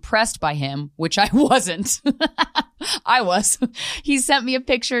to be impressed by him, which I wasn't. I was. He sent me a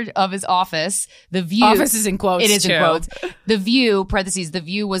picture of his office. The view. Office is in quotes. It is too. in quotes. The view, parentheses, the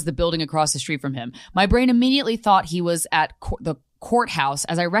view was the building across the street from him. My brain immediately thought he was at the courthouse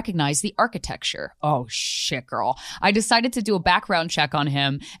as I recognized the architecture. Oh shit, girl. I decided to do a background check on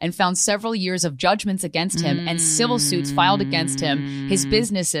him and found several years of judgments against him and civil suits filed against him, his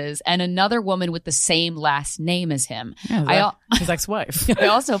businesses, and another woman with the same last name as him. Yeah, his ex-wife. I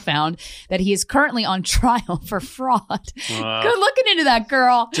also found that he is currently on trial for fraud. Good looking into that,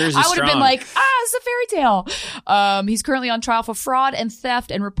 girl. Jersey I would have been strong. like, it's a fairy tale. He's currently on trial for fraud and theft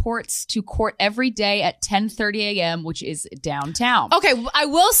and reports to court every day at 10:30 a.m., which is downtown. Okay, I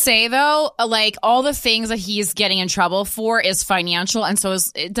will say though, like all the things that he's getting in trouble for is financial, and so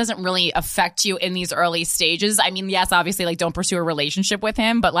it doesn't really affect you in these early stages. I mean, yes, obviously, like don't pursue a relationship with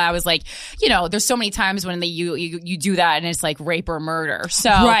him, but I was like, there's so many times when you do that and it's like rape or murder. So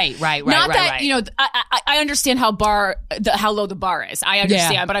right. Not that I understand how low the bar is. I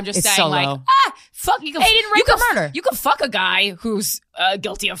understand, but I'm just saying so like low. fuck. You can, he didn't rape or murder. You can fuck a guy who's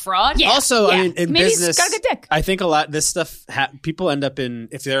guilty of fraud. Yeah. Also, I mean, in maybe business, he's got a good dick. I think a lot this stuff people end up in,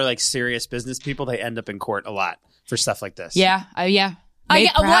 if they're like serious business people, they end up in court a lot for stuff like this. Yeah. I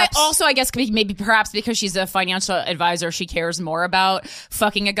guess maybe perhaps because she's a financial advisor, she cares more about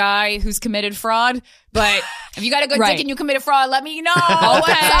fucking a guy who's committed fraud. But if you got a good dick and you committed fraud, let me know.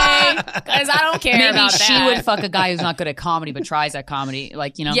 Okay, because I don't care about that. Maybe she would fuck a guy who's not good at comedy but tries at comedy, to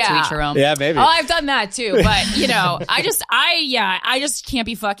each her own. Yeah, maybe. Oh, I've done that too. But I just can't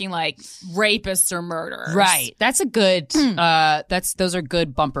be fucking like rapists or murderers. Right. That's a good. Those are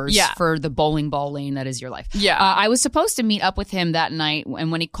good bumpers for the bowling ball lane that is your life. Yeah. I was supposed to meet up with him that night,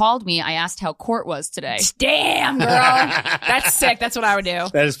 and when he called me, I asked how court was today. Damn, girl, that's sick. That's what I would do.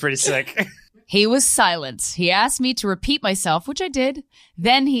 That is pretty sick. He was silent. He asked me to repeat myself, which I did.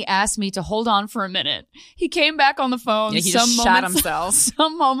 Then he asked me to hold on for a minute. He came back on the phone he just shot himself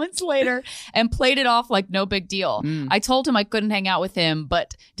some moments later and played it off like no big deal. I told him I couldn't hang out with him,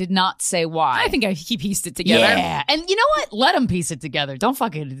 but did not say why. I think he pieced it together. Yeah. And you know what? Let him piece it together. Don't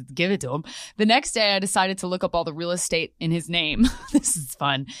fucking give it to him. The next day, I decided to look up all the real estate in his name. This is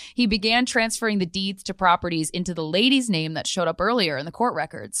fun. He began transferring the deeds to properties into the lady's name that showed up earlier in the court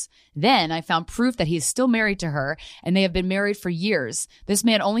records. Then I found proof that he is still married to her, and they have been married for years. This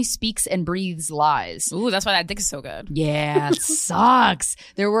man only speaks and breathes lies. Ooh, that's why that dick is so good. Yeah, it sucks.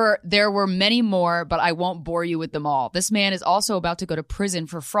 There were many more, but I won't bore you with them all. This man is also about to go to prison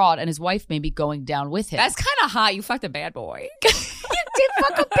for fraud, and his wife may be going down with him. That's kind of hot. You fucked a bad boy. You did didn't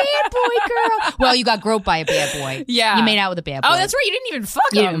fuck a bad boy, girl. Well, you got groped by a bad boy. Yeah. You made out with a bad boy. Oh, that's right. You didn't even fuck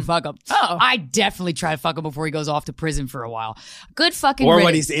him. You didn't even fuck him. Oh. I definitely try to fuck him before he goes off to prison for a while. Good fucking Or riddance.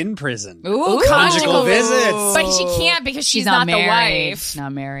 when he's in prison. Ooh, conjugal visits. But she can't because she's not the married. wife.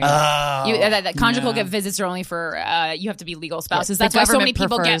 Not married. That conjugal get visits are only for you have to be legal spouses. The That's why so many government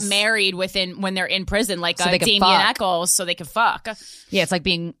people get prefers- married when they're in prison, like So they can Damien fuck. Eccles, so they can fuck. Yeah, it's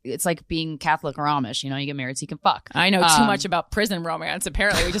like being Catholic or Amish. You know, you get married so you can fuck. I know too much about prison romance.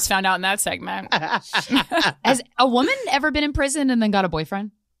 Apparently, we just found out in that segment. Has a woman ever been in prison and then got a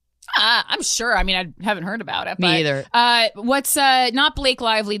boyfriend? I'm sure. I mean, I haven't heard about it. Me either. What's not Blake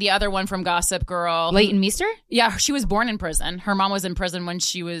Lively, the other one from Gossip Girl? Leighton Meester? Yeah, she was born in prison. Her mom was in prison when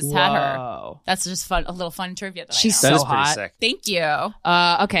she had her. Whoa. That's just fun. A little fun trivia. She's I know. so hot. Sick. Thank you.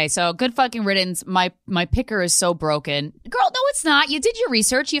 Okay, so good fucking riddance. My picker is so broken. Girl, no, it's not. You did your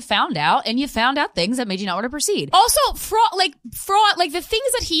research. You found out things that made you not want to proceed. Also, fraud, like the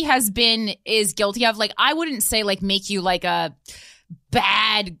things that he has been is guilty of. Like, I wouldn't say like make you like a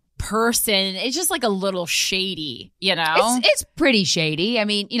bad person. It's just like a little shady, you know? It's pretty shady. I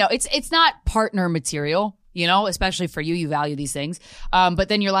mean, you know, it's not partner material, you know, especially for you. You value these things. But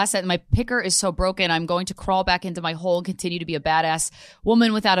then your last sentence, my picker is so broken. I'm going to crawl back into my hole and continue to be a badass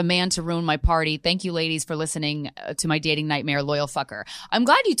woman without a man to ruin my party. Thank you, ladies, for listening to my dating nightmare, loyal fucker. I'm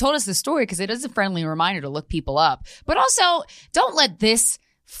glad you told us the story because it is a friendly reminder to look people up. But also, don't let this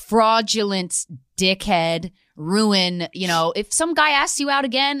fraudulent dickhead ruin, you know, if some guy asks you out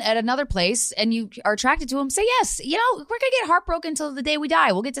again at another place and you are attracted to him, say yes. You know, we're going to get heartbroken until the day we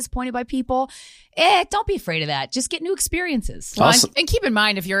die. We'll get disappointed by people. Don't be afraid of that. Just get new experiences. Well, and keep in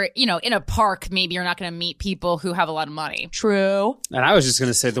mind, if you're, you know, in a park, maybe you're not going to meet people who have a lot of money. True. And I was just going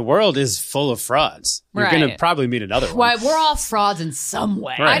to say the world is full of frauds. You're going to probably meet another one. Well, we're all frauds in some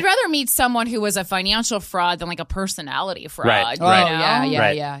way. Right. I'd rather meet someone who was a financial fraud than like a personality fraud. Right. You Right.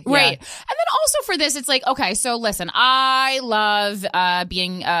 know? Yeah. Right. And then also for this, it's like, okay, so listen, I love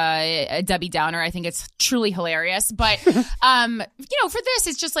being a Debbie Downer. I think it's truly hilarious. But, you know, for this,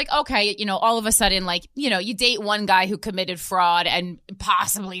 it's just like, okay, you know, all of a sudden, like, you know, you date one guy who committed fraud and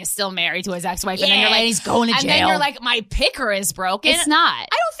possibly is still married to his ex-wife. Yeah, and then you're like, he's going to and jail. then you're like, my picker is broken. It's not. I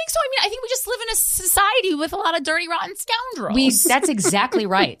don't think so. I mean, I think we just live in a society with a lot of dirty, rotten scoundrels. That's exactly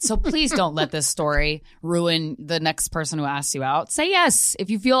right. So please don't let this story ruin the next person who asks you out. Say yes. If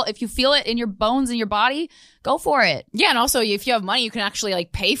you feel it in your bones and your body, go for it. Yeah, and also if you have money, you can actually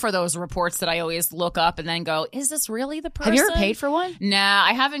like pay for those reports that I always look up and then go, is this really the person? Have you ever paid for one? Nah,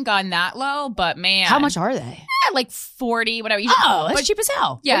 I haven't gone that low, but man. How much are they? Like 40, whatever. Oh, that's cheap as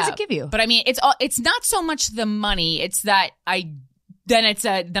hell. Yeah. What does it give you? But I mean, it's not so much the money, it's that then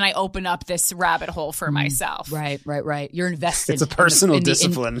I open up this rabbit hole for myself. Right. You're invested. It's a personal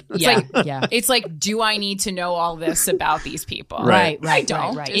discipline. It's like, do I need to know all this about these people? Right. I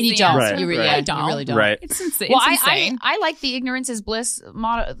don't. And you don't. Right. You really don't. Right. It's insane. Well, It's insane. I like the ignorance is bliss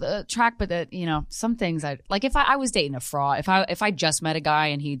track, but that, you know, some things I like. If I was dating a fraud, if I just met a guy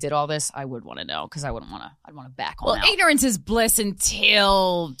and he did all this, I would want to know because I'd want to back on out. Ignorance is bliss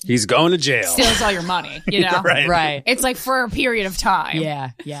until He's going to jail. steals all your money. You know, Right. It's like for a period of time. Yeah.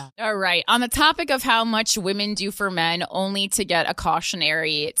 All right. On the topic of how much women do for men, only to get a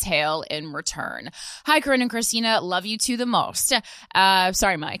cautionary tale in return. Hi, Corinne and Christina. Love you two the most.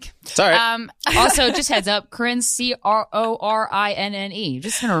 Sorry, Mike. Sorry. Also, just heads up, Corinne, Corinne.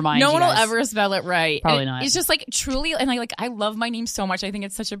 Just gonna remind you. No one will guys. ever spell it right. Probably not. It's just like truly, and I love my name so much. I think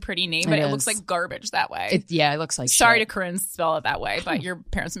it's such a pretty name, but it looks like garbage that way. It looks like Sorry shit. to Corinne spell it that way, but your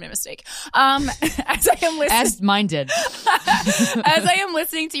parents made a mistake. As I am listening, As mine did. as I am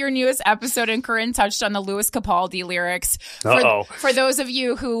listening to your newest episode, and Corinne touched on the Louis Capaldi lyrics. For those of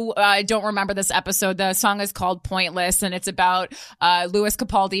you who don't remember this episode, the song is called Pointless, and it's about Louis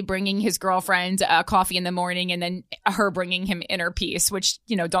Capaldi bringing his girlfriend coffee in the morning and then her bringing him inner peace, which,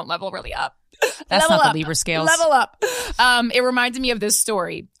 you know, don't level really up. That's Level not up. the Libra scales. Level up. It reminded me of this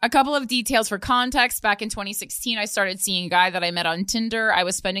story. A couple of details for context. Back in 2016, I started seeing a guy that I met on Tinder. I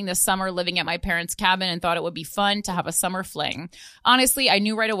was spending the summer living at my parents' cabin and thought it would be fun to have a summer fling. Honestly, I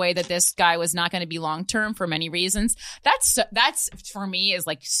knew right away that this guy was not going to be long-term for many reasons. That's for me is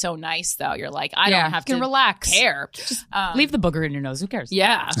like so nice though. You're like, I don't have to relax. care. Just leave the booger in your nose. Who cares?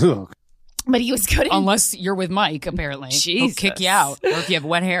 Yeah. But he was good. Unless you're with Mike, apparently. He'll kick you out. Or if you have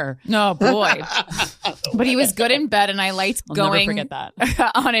wet hair. Oh, boy. But he was good in bed, and I liked going never forget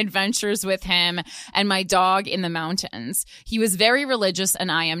that. on adventures with him and my dog in the mountains. He was very religious,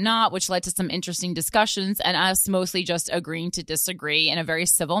 and I am not, which led to some interesting discussions and us mostly just agreeing to disagree in a very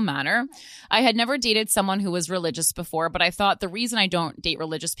civil manner. I had never dated someone who was religious before, but I thought the reason I don't date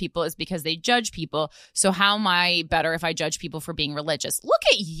religious people is because they judge people. So how am I better if I judge people for being religious? Look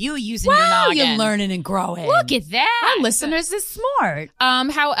at you using your noggin. You're learning and growing. Look at that. Our listeners is smart.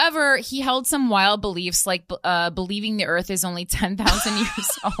 However, he held some wild beliefs like believing the earth is only 10,000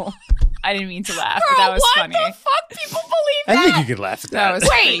 years old. I didn't mean to laugh, but that was funny. What the fuck? People believe that? I think you could laugh at that. That was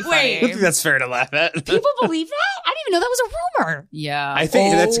Wait. I think that's fair to laugh at. People believe that? I didn't even know that was a rumor. Yeah. I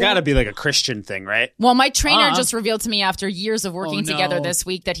think that's got to be like a Christian thing, right? Well, my trainer just revealed to me after years of working no. together this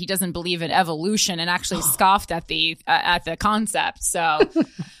week that he doesn't believe in evolution and actually scoffed at the concept. So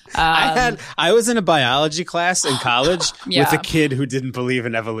I was in a biology class in college Yeah. with a kid who didn't believe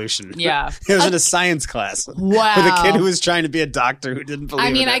in evolution. Yeah. It was in a science class. Wow. With a kid who was trying to be a doctor who didn't believe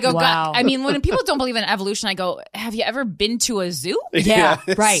I mean, in it. I go, Wow. I mean, when people don't believe in evolution, I go, have you ever been to a zoo? Yeah,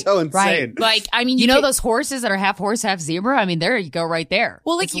 it's right, so insane. right. Like, I mean, You know could- those horses that are half horse, half zebra? I mean, there you go right there.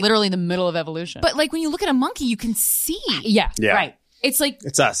 Well, like it's you- literally in the middle of evolution. But like when you look at a monkey, you can see. yeah, Yeah. right. It's like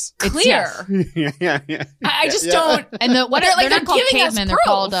It's us. clear. yeah. I just don't. And what They're they're like, not called they're giving us cavemen. They're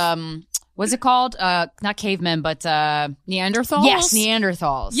proof. called what's it called? Not cavemen, but Neanderthals? yes,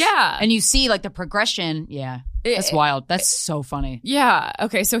 Neanderthals. Yeah. And you see like the progression. Yeah, that's wild. That's so funny. Yeah.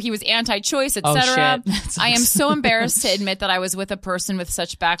 Okay. So he was anti-choice, Oh, etc. shit. That I am sucks. so embarrassed to admit that I was with a person with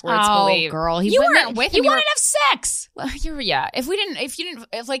such backwards Oh, belief. girl, you weren't with him. He wanted to have sex. Well, yeah.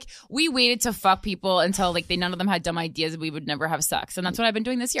 If like we waited to fuck people until like none of them had dumb ideas, we would never have sex, and that's what I've been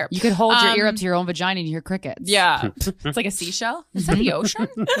doing this year. You could hold your ear up to your own vagina and you hear crickets. Yeah, it's like a seashell. Is that the ocean?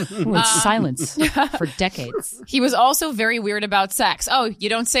 Ooh, it's silence for decades. He was also very weird about sex. Oh, you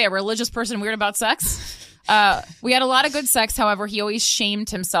don't say, a religious person weird about sex? We had a lot of good sex. However, he always shamed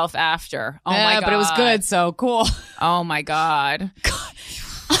himself after. Oh my God. But it was good, so cool. Oh my God.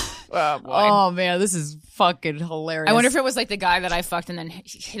 Oh, boy. Oh man, this is fucking hilarious. I wonder if it was like the guy that I fucked and then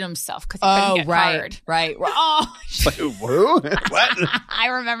hit himself because he couldn't get hard. Right. Oh, Who? What? I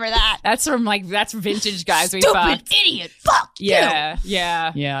remember that. That's that's vintage guys we Stupid fucked. idiot. Fuck Yeah.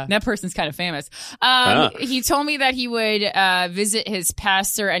 That person's kind of famous. He told me that he would visit his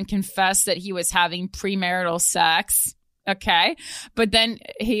pastor and confess that he was having premarital sex. Okay. But then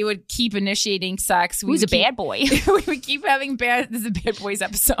he would keep initiating sex. Who's a bad boy? We would keep having this is a Bad Boys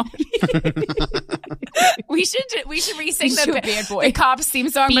episode. we should re-sing the Cops theme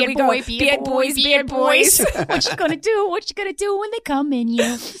song. Bad but we boy, go, bad boy, bad boys. What you gonna do? What you gonna do when they come in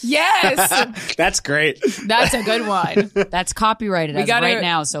you? Yes. That's great. That's a good one. That's copyrighted as of right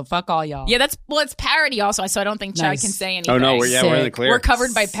now, so fuck all y'all. Yeah, it's parody also, so I don't think Chad Nice. can say anything. Oh no, we're in the clear. We're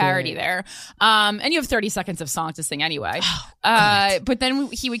covered by parody there. And you have 30 seconds of song to sing anyway. But then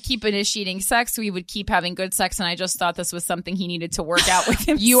he would keep initiating sex. We would keep having good sex, and I just thought this was something he needed to work out with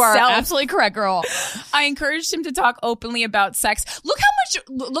himself. You are absolutely correct, girl. I encouraged him to talk openly about sex. Look how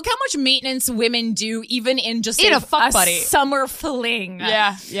much maintenance women do, even in just In a fuck a buddy. summer fling.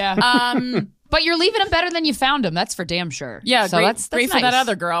 Yeah. But you're leaving him better than you found him. That's for damn sure. Yeah, so great, that's great for nice. that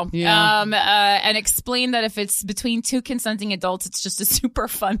other girl. Yeah. And explain that if it's between two consenting adults, it's just a super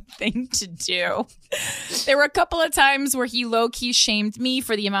fun thing to do. There were a couple of times where he low-key shamed me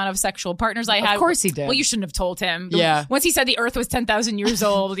for the amount of sexual partners I had. Of course he did. Well, you shouldn't have told him. Yeah. Once he said the earth was 10,000 years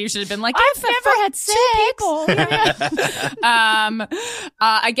old, you should have been like, I've never had sex.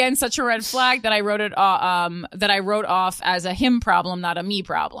 again, such a red flag that I wrote off as a him problem, not a me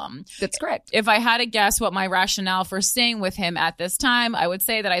problem. That's correct. If I had to guess what my rationale for staying with him at this time, I would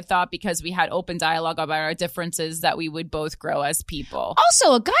say that I thought because we had open dialogue about our differences that we would both grow as people.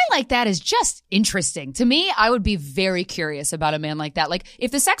 Also, a guy like that is just interesting. To me, I would be very curious about a man like that. Like, if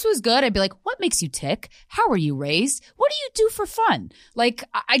the sex was good, I'd be like, what makes you tick? How were you raised? What do you do for fun? Like,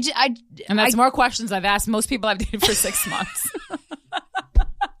 And that's more questions I've asked most people I've dated for 6 months.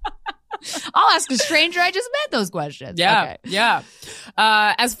 I'll ask a stranger I just met those questions. Yeah. Okay. Yeah.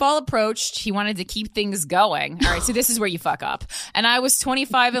 As fall approached, he wanted to keep things going. All right. So this is where you fuck up. And I was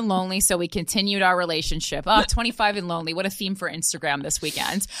 25 and lonely. So we continued our relationship. 25 and lonely. What a theme for Instagram this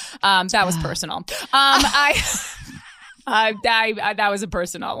weekend. That was personal. That was a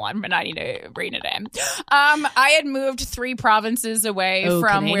personal one, but I need to rein it in. I had moved 3 provinces away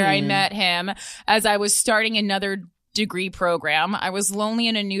from where I met him as I was starting another degree program. I was lonely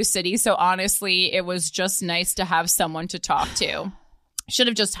in a new city, so honestly, it was just nice to have someone to talk to. Should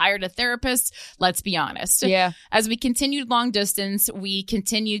have just hired a therapist, let's be honest. Yeah. As we continued long distance, we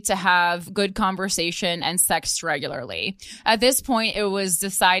continued to have good conversation and sex regularly. At this point, it was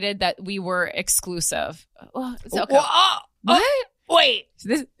decided that we were exclusive. Okay. What? Wait.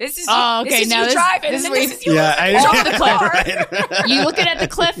 This is okay. This is now you driving. This is This is you off the cliff. Right. You looking at the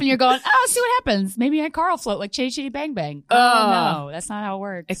cliff and you're going, oh, see what happens. Maybe I car will float like Chitty Chitty Bang Bang. No, that's not how it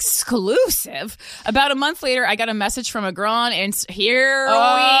works. Exclusive. About a month later, I got a message from a girl on Here we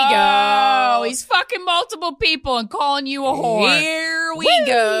Oh, go. he's fucking multiple people and calling you a whore. Here we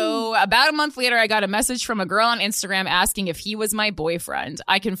go. About a month later, I got a message from a girl on Instagram asking if he was my boyfriend.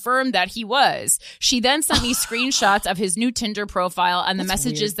 I confirmed that he was. She then sent me screenshots of his new Tinder profile and the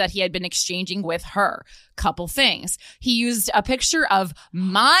messages that he had been exchanging with her. Couple things. He used a picture of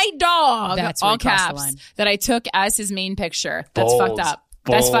my dog, That's all where he crossed the caps, line. that I took as his main picture. That's Bold. fucked up.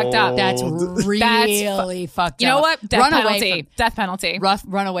 That's fucked up. That's really fucked up. You know what? Death Run penalty. away Death penalty.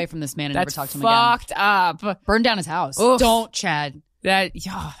 run away from this man and That's never talk to him again. fucked up. Burn down his house. Oof. Don't, Chad.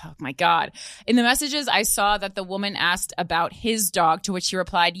 Oh my God. In the messages, I saw that the woman asked about his dog, to which he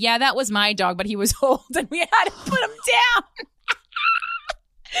replied, yeah, that was my dog, but he was old and we had to put him down.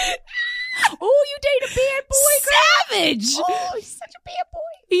 Oh, you date a bad boy, Savage. Oh, he's such a bad boy.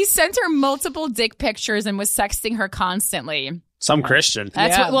 He sent her multiple dick pictures and was sexting her constantly. Some Christian.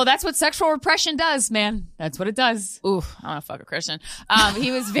 That's what sexual repression does, man. That's what it does. Ooh, I want to fuck a Christian.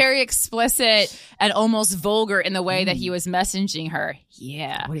 He was very explicit and almost vulgar in the way that he was messaging her.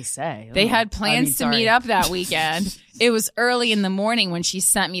 Yeah. What did he say? They had plans to meet up that weekend. It was early in the morning when she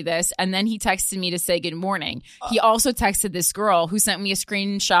sent me this, and then he texted me to say good morning. He also texted this girl who sent me a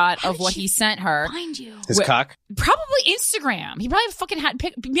screenshot of what he sent her. Find you. His cock? Probably Instagram. He probably fucking had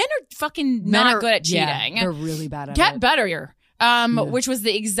men are fucking not good at cheating. Yeah, they're really bad at Get it. better here. Which was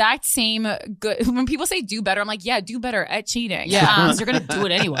the exact same good. When people say do better, I'm like, yeah, do better at cheating. Yeah, because you're going to do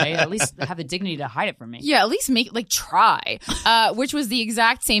it anyway. At least have the dignity to hide it from me. Yeah, at least try. Which was the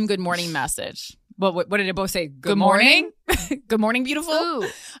exact same good morning message. What did it both say? Good morning? Good morning, beautiful. Ooh.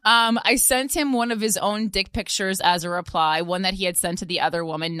 I sent him one of his own dick pictures as a reply, one that he had sent to the other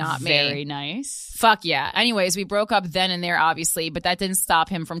woman, not me. Very nice. Fuck yeah. Anyways, we broke up then and there, obviously, but that didn't stop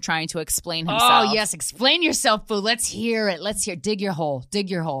him from trying to explain himself. Oh, yes. Explain yourself, boo. Let's hear it. Dig your hole.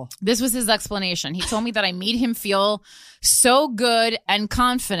 Dig your hole. This was his explanation. He told me that I made him feel so good and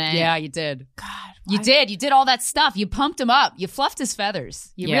confident. Yeah, you did. God. You did. You did all that stuff. You pumped him up. You fluffed his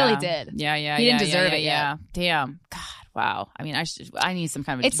feathers. You really did. Yeah. He didn't deserve it Yeah. yet. Damn. God. Wow. I mean, I need some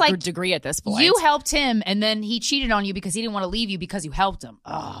kind of It's like degree at this point. You helped him, and then he cheated on you because he didn't want to leave you because you helped him.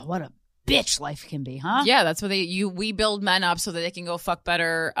 Oh, what a bitch life can be, huh? Yeah, that's what we build men up so that they can go fuck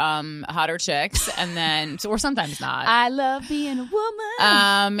better, hotter chicks, and then or sometimes not. I love being a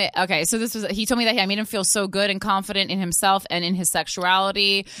woman. Okay, so he told me that I made him feel so good and confident in himself and in his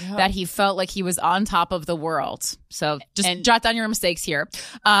sexuality that he felt like he was on top of the world. So just jot down your mistakes here.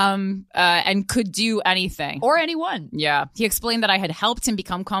 And could do anything. Or anyone. Yeah. He explained that I had helped him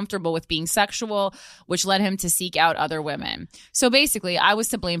become comfortable with being sexual, which led him to seek out other women. So basically, I was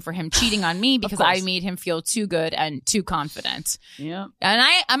to blame for him cheating on me because I made him feel too good and too confident. Yeah. And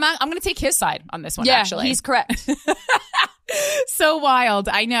I'm going to take his side on this one, yeah, actually. He's correct. So wild.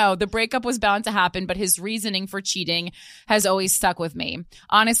 I know. The breakup was bound to happen, but his reasoning for cheating has always stuck with me.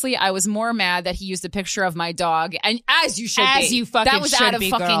 Honestly, I was more mad that he used a picture of my dog, and as you should be. As you fucking that was should out of be,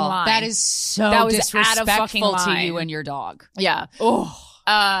 fucking girl. line. That is so that was disrespectful out of fucking line. to you and your dog. Yeah. Oh.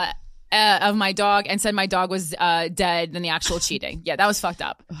 Of my dog and said my dog was dead than the actual cheating. Yeah, that was fucked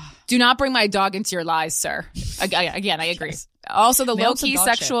up. Do not bring my dog into your lies, sir. Again, I agree. Yes. Also, the low-key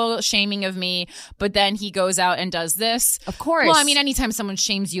sexual shaming of me, but then he goes out and does this. Of course. Well, I mean, anytime someone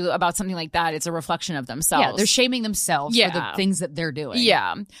shames you about something like that, it's a reflection of themselves. Yeah, they're shaming themselves for the things that they're doing.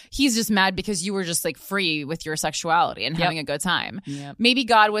 Yeah. He's just mad because you were just like free with your sexuality and having a good time. Yep. Maybe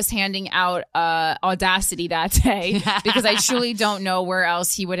God was handing out audacity that day because I truly don't know where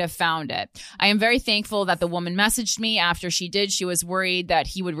else he would have found it. I am very thankful that the woman messaged me after she did. She was worried that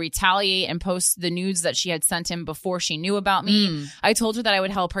he would retaliate and post the nudes that she had sent him before she knew about me. I told her that I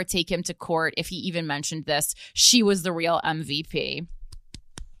would help her take him to court if he even mentioned this. She was the real MVP.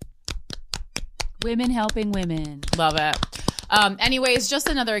 Women helping women. Love it. Anyways, just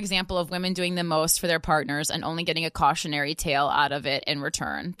another example of women doing the most for their partners and only getting a cautionary tale out of it in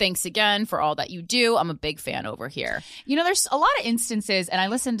return. Thanks again for all that you do. I'm a big fan over here. You know, there's a lot of instances, and I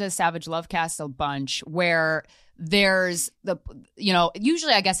listen to Savage Lovecast a bunch, where there's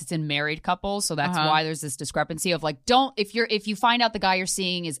usually I guess it's in married couples, so that's why there's this discrepancy of like, if you find out the guy you're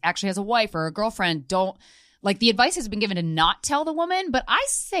seeing actually has a wife or a girlfriend, don't Like, the advice has been given to not tell the woman, but I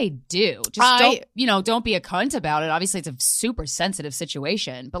say do. Just don't be a cunt about it. Obviously, it's a super sensitive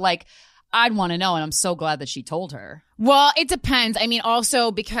situation, but like, I'd want to know, and I'm so glad that she told her. Well, it depends. I mean,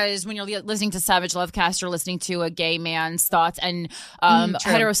 also because when you're listening to Savage Lovecast, you're listening to a gay man's thoughts, and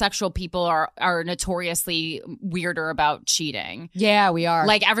heterosexual people are notoriously weirder about cheating. Yeah, we are.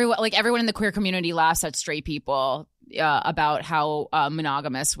 Like everyone in the queer community laughs at straight people about how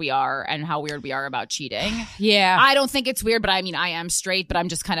monogamous we are and how weird we are about cheating. Yeah. I don't think it's weird, but I mean, I am straight, but I'm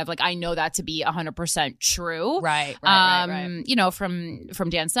just kind of like, I know that to be 100% true. Right. You know, from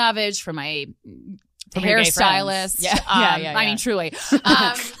Dan Savage, from my hairstylist. Yeah. I mean, truly.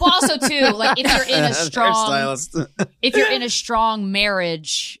 Well, also too, like if you're in a strong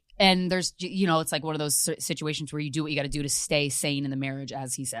marriage, and there's, you know, it's like one of those situations where you do what you got to do to stay sane in the marriage,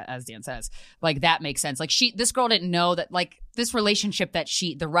 as Dan says. Like, that makes sense. Like, this girl didn't know that, like, this relationship that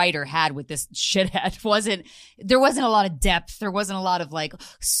the writer had with this shithead there wasn't a lot of depth. There wasn't a lot of, like,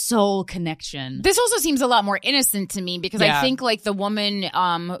 soul connection. This also seems a lot more innocent to me because I think, like, the woman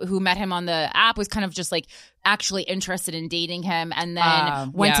who met him on the app was kind of just, like, actually interested in dating him, and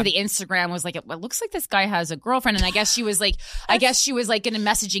then went to the Instagram, was like, it looks like this guy has a girlfriend, and I guess she was like in a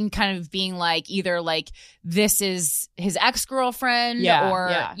messaging kind of being like, either like this is his ex-girlfriend you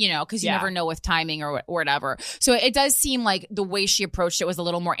know, because you never know with timing or whatever. So it does seem like the way she approached it was a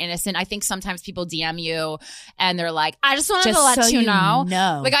little more innocent. I think sometimes people DM you and they're like, I just wanted to let you know.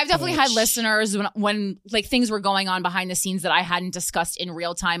 Like, I've definitely had listeners when like things were going on behind the scenes that I hadn't discussed in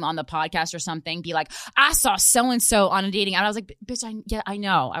real time on the podcast or something, be like, I saw so-and-so on a dating app. I was like, bitch, I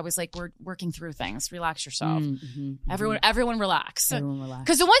know. I was like, we're working through things. Relax yourself. Everyone relax.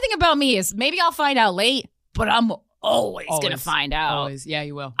 Because the one thing about me is maybe I'll find out late, but I'm always going to find out. Always. Yeah,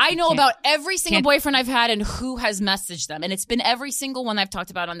 you will. I know about every single boyfriend I've had and who has messaged them. And it's been every single one I've talked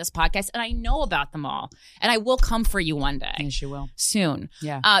about on this podcast. And I know about them all. And I will come for you one day. Yes, you will. Soon.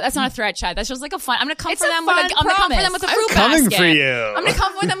 Yeah. That's not a threat, Chad. That's just like a fun. I'm going to come for them. I'm going to come for them with a fruit basket. I'm coming for you. I'm going to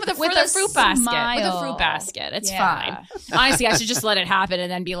come for them with a fruit basket. Smile. With a fruit basket. It's fine. Honestly, I should just let it happen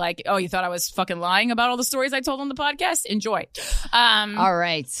and then be like, oh, you thought I was fucking lying about all the stories I told on the podcast? Enjoy. All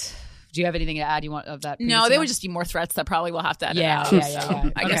right. Do you have anything to add you want of that? No, they would just be more threats that probably we'll have to edit out. Yeah.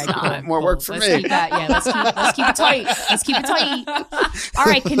 I guess not. More work for Let's me. Keep that. Yeah, let's keep it tight. Let's keep it tight. All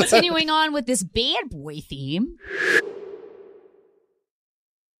right, continuing on with this bad boy theme.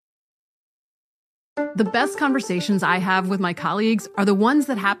 The best conversations I have with my colleagues are the ones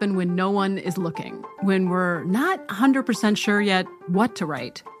that happen when no one is looking, when we're not 100% sure yet what to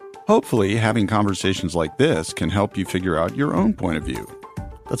write. Hopefully, having conversations like this can help you figure out your own point of view.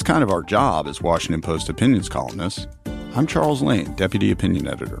 That's kind of our job as Washington Post opinions columnists. I'm Charles Lane, Deputy Opinion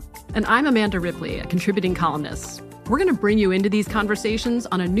Editor. And I'm Amanda Ripley, a contributing columnist. We're going to bring you into these conversations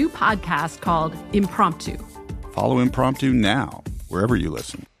on a new podcast called Impromptu. Follow Impromptu now, wherever you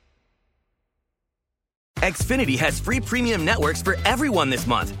listen. Xfinity has free premium networks for everyone this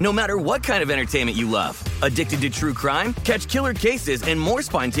month, no matter what kind of entertainment you love. Addicted to true crime? Catch killer cases and more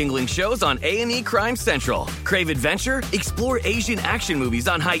spine-tingling shows on A&E Crime Central. Crave adventure? Explore Asian action movies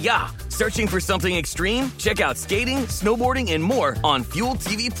on Hi-Ya. Searching for something extreme? Check out skating, snowboarding, and more on Fuel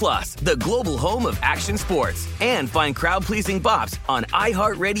TV Plus, the global home of action sports. And find crowd-pleasing bops on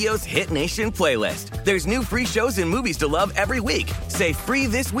iHeartRadio's Hit Nation playlist. There's new free shows and movies to love every week. Say free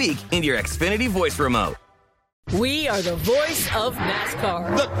this week in your Xfinity voice remote. We are the voice of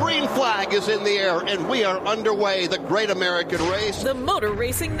NASCAR. The green flag is in the air, and we are underway. The great American race. The Motor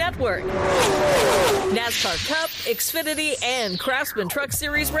Racing Network. NASCAR Cup, Xfinity, and Craftsman Truck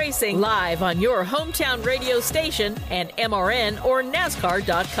Series Racing live on your hometown radio station and MRN or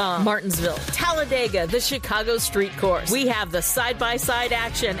NASCAR.com. Martinsville, Talladega, the Chicago Street Course. We have the side-by-side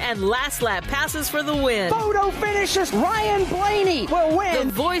action and last lap passes for the win. Photo finishes. Ryan Blaney will win.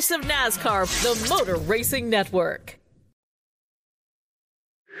 The voice of NASCAR, the Motor Racing Network.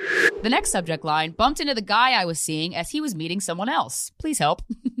 The next subject line bumped into the guy I was seeing as he was meeting someone else. Please help.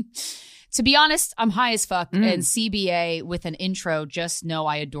 To be honest, I'm high as fuck, and CBA with an intro, just know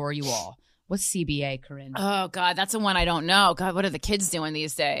I adore you all. What's CBA, Corinne? Oh, God, that's the one I don't know. God, what are the kids doing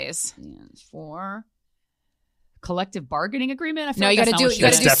these days? For collective bargaining agreement? I feel no, like you got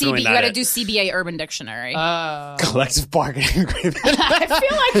to do it. CBA Urban Dictionary. Collective bargaining agreement. I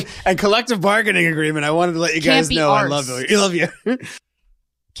feel like and collective bargaining agreement. I wanted to let you guys know I love you.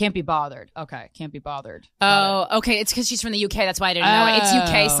 Can't be bothered. Okay, can't be bothered. Oh, okay. It's because she's from the UK. That's why I didn't know. It's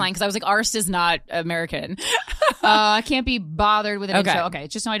UK slang because I was like, arse is not American. I can't be bothered with an intro. Okay,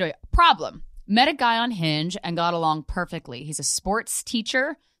 just no idea. Problem. Met a guy on Hinge and got along perfectly. He's a sports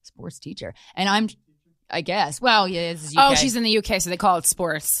teacher. And I guess. Well, yeah, it's UK. Oh, she's in the UK, so they call it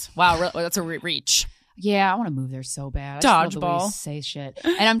sports. Wow, that's a reach. Yeah, I want to move there so bad. I just love the way Dodgeball. you say shit.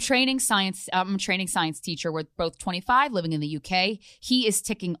 And I'm training science. I'm a training science teacher. We're both 25, living in the UK. He is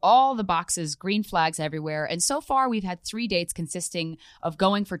ticking all the boxes, green flags everywhere. And so far, we've had 3 dates consisting of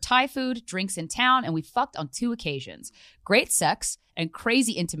going for Thai food, drinks in town, and we fucked on 2 occasions. Great sex and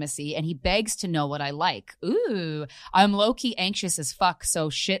crazy intimacy, and he begs to know what I like. Ooh, I'm low-key anxious as fuck, so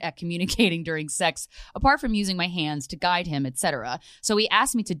shit at communicating during sex, apart from using my hands to guide him, etc. So he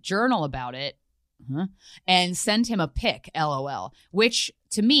asked me to journal about it. And send him a pic, LOL, which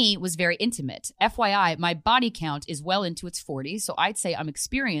to me was very intimate. FYI, my body count is well into its 40s, so I'd say I'm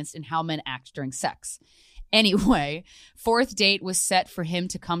experienced in how men act during sex. Anyway, 4th date was set for him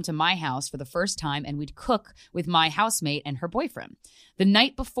to come to my house for the first time, and we'd cook with my housemate and her boyfriend. The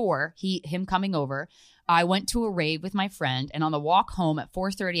night before him coming over, I went to a rave with my friend, and on the walk home at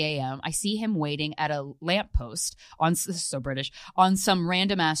 4:30 a.m., I see him waiting at a lamppost on, this is so British, on some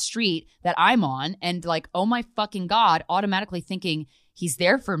random-ass street that I'm on, and like, oh my fucking God, automatically thinking, he's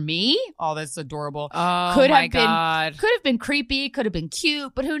there for me? Oh, that's adorable. Oh, Could my have God. could have been creepy, could have been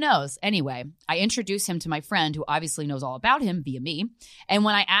cute, but who knows? Anyway, I introduce him to my friend who obviously knows all about him via me. And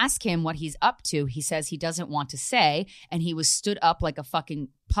when I ask him what he's up to, he says he doesn't want to say, and he was stood up like a fucking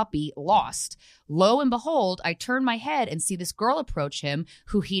puppy lost. Lo and behold, I turn my head and see this girl approach him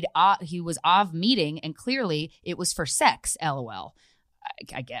who he was of meeting, and clearly it was for sex, LOL.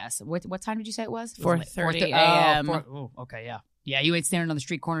 I guess. What time did you say it was? 4:30 a.m. Okay, yeah. Yeah, you ain't standing on the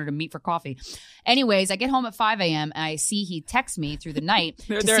street corner to meet for coffee. Anyways, I get home at 5 a.m. and I see he texts me through the night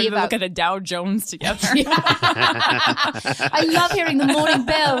to see about... Look at the Dow Jones together. I love hearing the morning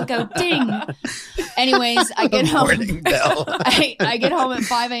bell go ding. Anyways, I get home. Morning bell. I get home at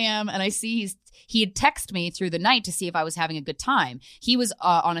 5 a.m. and I see he had texted me through the night to see if I was having a good time. He was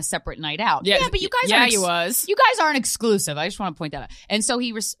on a separate night out. Yeah, but you guys yeah, aren't he was. You guys aren't exclusive. I just want to point that out. And so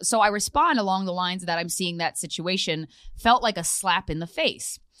so I respond along the lines that I'm seeing that situation felt like a slap in the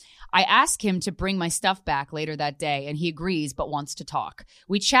face. I ask him to bring my stuff back later that day, and he agrees but wants to talk.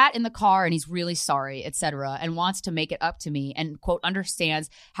 We chat in the car, and he's really sorry, etc., and wants to make it up to me and, quote, understands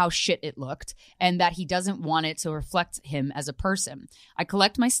how shit it looked and that he doesn't want it to reflect him as a person. I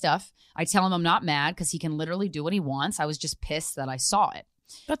collect my stuff. I tell him I'm not mad because he can literally do what he wants. I was just pissed that I saw it.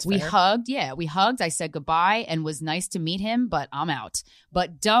 That's we fair. hugged. Yeah, we hugged. I said goodbye and was nice to meet him, but I'm out.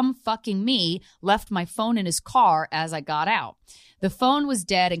 But dumb fucking me left my phone in his car as I got out. The phone was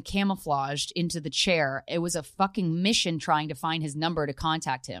dead and camouflaged into the chair. It was a fucking mission trying to find his number to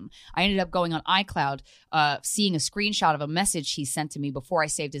contact him. I ended up going on iCloud, seeing a screenshot of a message he sent to me before I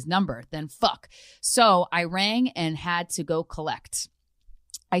saved his number. Then fuck. So I rang and had to go collect.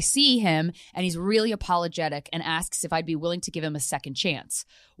 I see him, and he's really apologetic and asks if I'd be willing to give him a second chance.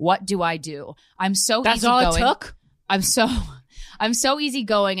 What do I do? I'm so That's easygoing. all it took? I'm so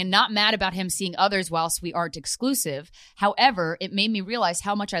easygoing and not mad about him seeing others whilst we aren't exclusive. However, it made me realize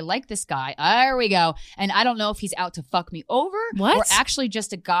how much I like this guy. There we go. And I don't know if he's out to fuck me over or actually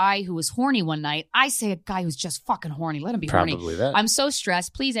just a guy who was horny one night. I say a guy who's just fucking horny. Let him be horny. Probably that. I'm so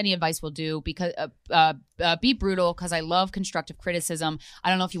stressed. Please, any advice will do. Because be brutal, because I love constructive criticism. I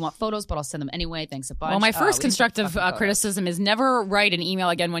don't know if you want photos, but I'll send them anyway. Thanks a bunch. Well, my first We constructive criticism is never write an email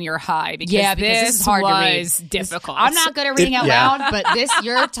again when you're high. Because because this is hard to read. was difficult. I'm not good at reading out loud, but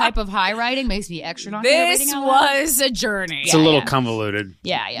your type of high writing makes me extra not good at This reading out loud. was a journey. It's a little convoluted.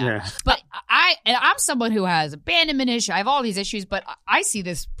 Yeah. But I'm someone who has abandonment issue. I have all these issues, but I see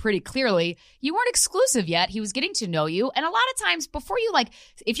this pretty clearly. You weren't exclusive yet. He was getting to know you. And a lot of times before you, like,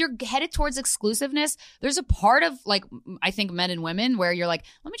 if you're headed towards exclusiveness, there's a part of, like, I think men and women where you're like,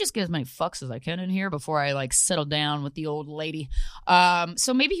 let me just get as many fucks as I can in here before I, like, settle down with the old lady.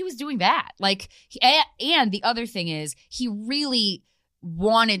 So maybe he was doing that. Like, and the other thing is he really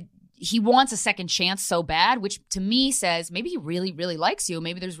wants a second chance so bad, which to me says maybe he really, really likes you.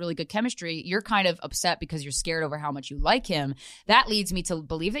 Maybe there's really good chemistry. You're kind of upset because you're scared over how much you like him. That leads me to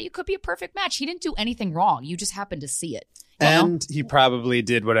believe that you could be a perfect match. He didn't do anything wrong. You just happened to see it. And he probably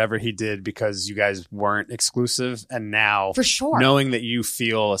did whatever he did because you guys weren't exclusive. And now, for sure, knowing that you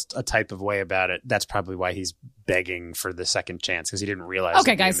feel a type of way about it, that's probably why he's begging for the second chance, because he didn't realize it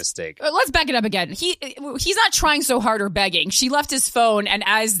would be a mistake. Let's back it up again. He's not trying so hard or begging. She left his phone, and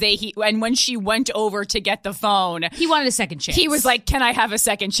and when she went over to get the phone, he wanted a second chance. He was like, "Can I have a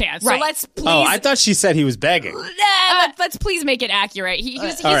second chance?" Right. So let's please. Oh, I thought she said he was begging. Let's please make it accurate. He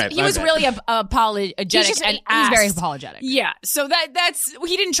was Right, really apologetic and he's very apologetic. Yeah, so that's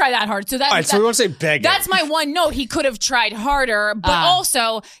he didn't try that hard. So that all right. So we won't say begging. That's my one note. He could have tried harder, but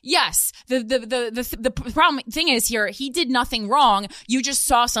also yes, the problem thing is here, he did nothing wrong. You just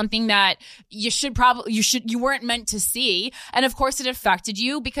saw something that you weren't meant to see. And of course it affected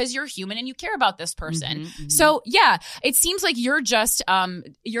you because you're human and you care about this person. So yeah, it seems like you're just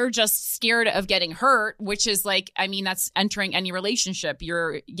scared of getting hurt, which is like, I mean, that's entering any relationship.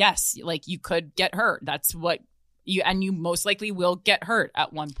 Like you could get hurt. That's what you most likely will get hurt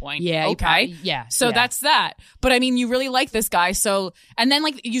at one point. Yeah. Okay. So that's that. But I mean, you really like this guy. So, and then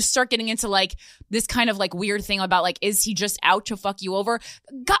like you start getting into like this kind of like weird thing about like, is he just out to fuck you over?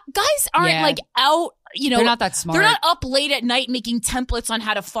 Guys aren't like out, they're not that smart. They're not up late at night making templates on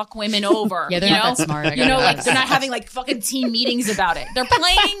how to fuck women over. They're not that smart. Like they're not having like fucking team meetings about it. They're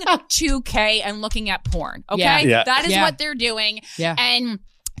playing 2K and looking at porn. Okay. That is what they're doing. Yeah. And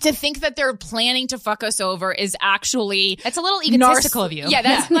to think that they're planning to fuck us over is actually... It's a little egotistical of you. Yeah,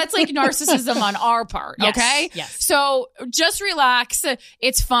 that's like narcissism on our part, okay? Yes. So just relax.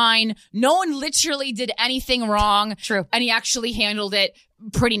 It's fine. No one literally did anything wrong. True. And he actually handled it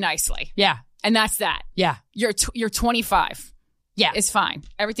pretty nicely. Yeah. And that's that. Yeah. You're 25. Yeah. It's fine.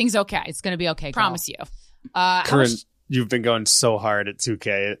 Everything's okay. It's going to be okay, girl. Promise you. Corinne, you've been going so hard at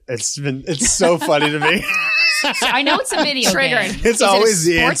 2K. It's so funny to me. I know it's a video game. It's always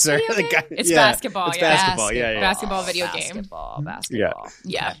the answer. It's basketball. It's basketball. Yeah. Basketball video game. Basketball.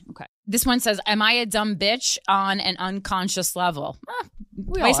 Yeah. Okay. This one says, am I a dumb bitch on an unconscious level?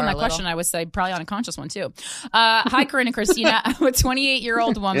 Based on that question, I would say probably on a conscious one too. Hi, Corinne and Christina. I'm a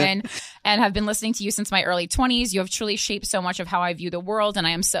 28-year-old woman and have been listening to you since my early 20s. You have truly shaped so much of how I view the world, and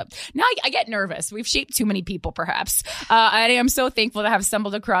I am so... Now I get nervous. We've shaped too many people, perhaps. I am so thankful to have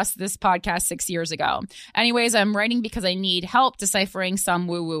stumbled across this podcast 6 years ago. Anyways, I'm writing because I need help deciphering some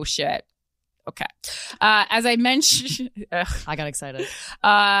woo-woo shit. Okay. As I mentioned, I got excited.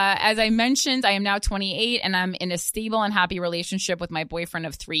 As I mentioned, I am now 28 and I'm in a stable and happy relationship with my boyfriend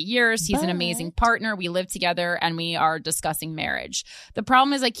of 3 years. He's an amazing partner. We live together and we are discussing marriage. The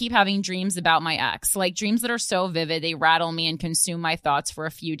problem is I keep having dreams about my ex, like dreams that are so vivid, they rattle me and consume my thoughts for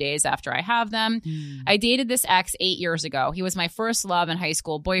a few days after I have them. I dated this ex 8 years ago. He was my first love and high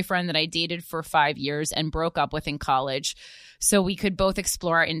school boyfriend that I dated for 5 years and broke up with in college, so we could both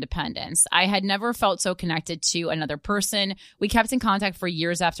explore our independence. I had never felt so connected to another person. We kept in contact for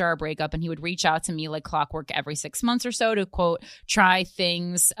years after our breakup, and he would reach out to me like clockwork every 6 months or so to, quote, try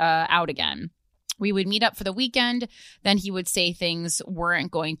things out again. We would meet up for the weekend. Then he would say things weren't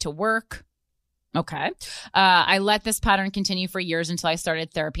going to work. Okay. I let this pattern continue for years until I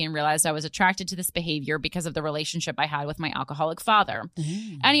started therapy and realized I was attracted to this behavior because of the relationship I had with my alcoholic father.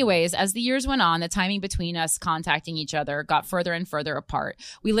 Anyways, as the years went on, the timing between us contacting each other got further and further apart.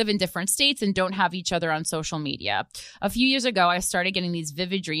 We live in different states and don't have each other on social media. A few years ago, I started getting these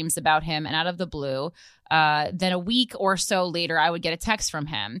vivid dreams about him, and out of the blue, then a week or so later, I would get a text from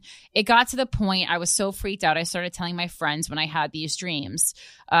him. It got to the point I was so freaked out, I started telling my friends when I had these dreams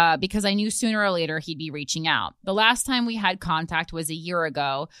because I knew sooner or later he'd be reaching out. The last time we had contact was a year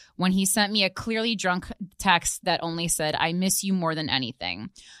ago when he sent me a clearly drunk text that only said, "I miss you more than anything."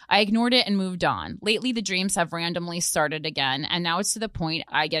 I ignored it and moved on. Lately, the dreams have randomly started again, and now it's to the point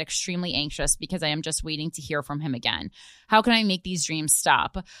I get extremely anxious because I am just waiting to hear from him again. How can I make these dreams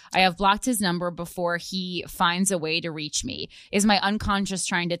stop? I have blocked his number before he finds a way to reach me. Is my unconscious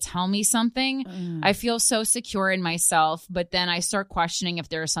trying to tell me something? I feel so secure in myself, but then I start questioning if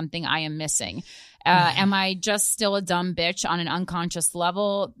there is something I am missing. Am I just still a dumb bitch on an unconscious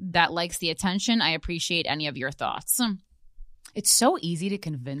level that likes the attention? I appreciate any of your thoughts. It's so easy to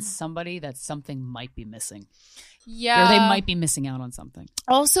convince somebody that something might be missing. Yeah. Or they might be missing out on something.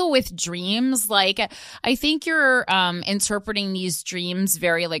 Also with dreams, like I think you're interpreting these dreams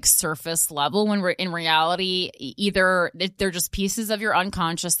very like surface level when we're in reality, either they're just pieces of your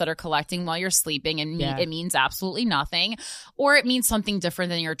unconscious that are collecting while you're sleeping and it means absolutely nothing, or it means something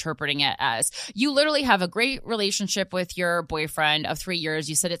different than you're interpreting it as. You literally have a great relationship with your boyfriend of 3 years.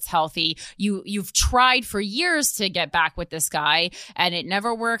 You said it's healthy. You've tried for years to get back with this guy and it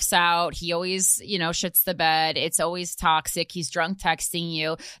never works out. He always, shits the bed. It's always toxic. He's drunk texting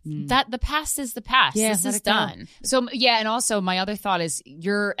you. That the past is the past. Yeah, this is done. So and also my other thought is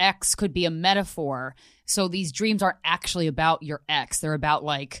your ex could be a metaphor. So these dreams aren't actually about your ex. They're about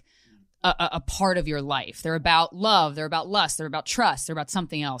like a part of your life. They're about love. They're about lust. They're about trust. They're about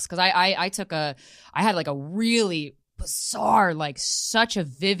something else. Because I had like a really bizarre, like such a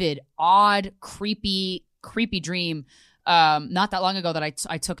vivid, odd, creepy dream not that long ago that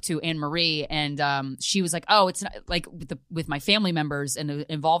I took to Anne Marie, and she was like, "Oh, it's not like with my family members," and it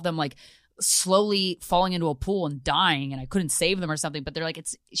involved them like slowly falling into a pool and dying, and I couldn't save them or something. But they're like,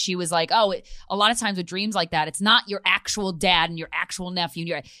 she was like, a lot of times with dreams like that, it's not your actual dad and your actual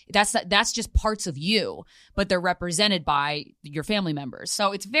nephew. That's just parts of you, but they're represented by your family members.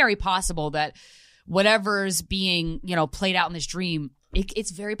 So it's very possible that whatever's being, played out in this dream,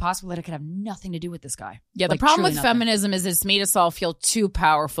 it's very possible that it could have nothing to do with this guy. Yeah, the problem with feminism is it's made us all feel too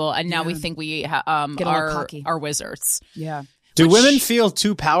powerful, and now we think we are wizards. Yeah. Do women feel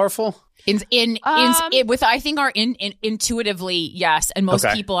too powerful? I think are intuitively, yes. And most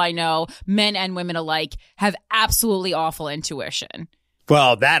people I know, men and women alike, have absolutely awful intuition.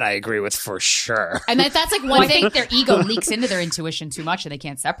 Well, that I agree with for sure. And that's like one thing. Their ego leaks into their intuition too much and they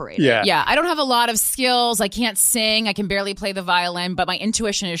can't separate it. Yeah. I don't have a lot of skills. I can't sing. I can barely play the violin, but my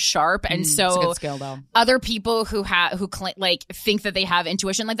intuition is sharp. And so it's a good skill, though. Other people who think that they have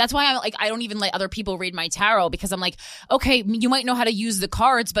intuition, like that's why I don't even let other people read my tarot, because I'm like, okay, you might know how to use the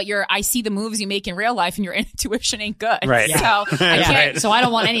cards, but I see the moves you make in real life and your intuition ain't good. Right. So I can't. So I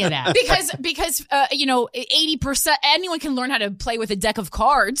don't want any of that. Because 80%, anyone can learn how to play with a deck of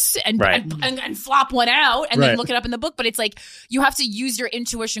cards and flop one out and then look it up in the book. But it's like you have to use your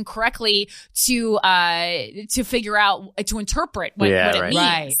intuition correctly to figure out, to interpret what it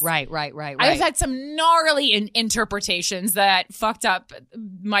means. Right. I've had some gnarly interpretations that fucked up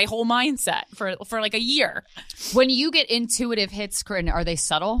my whole mindset for like a year. When you get intuitive hits, Corinne, are they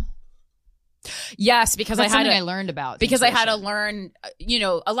subtle? Yes, because I learned about because I had to learn.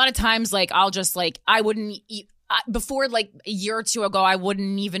 A lot of times, like I'll just I wouldn't. Before like a year or two ago, I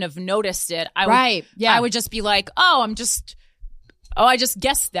wouldn't even have noticed it. I would just be like, I just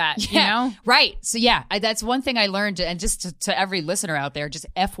guessed that, you know? Right. So that's one thing I learned. And just to every listener out there, just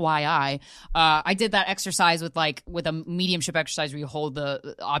FYI, I did that exercise with a mediumship exercise where you hold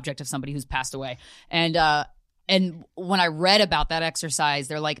the object of somebody who's passed away. And when I read about that exercise,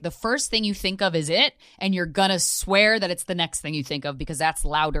 they're like, the first thing you think of is it, and you're gonna swear that it's the next thing you think of because that's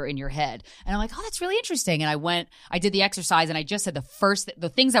louder in your head. And I'm like, oh, that's really interesting. And I did the exercise, and I just said the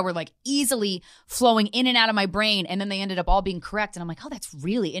things that were like easily flowing in and out of my brain, and then they ended up all being correct. And I'm like, oh, that's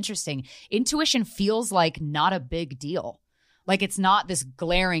really interesting. Intuition feels like not a big deal. Like it's not this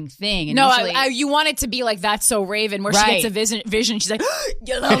glaring thing. And no, you want it to be like That's So Raven, where she gets a vision. She's like,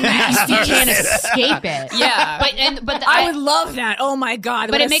 you little nasty. You can't escape it. Yeah, but I would love that. Oh my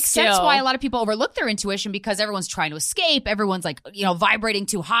god! But it makes sense why a lot of people overlook their intuition, because everyone's trying to escape. Everyone's like, vibrating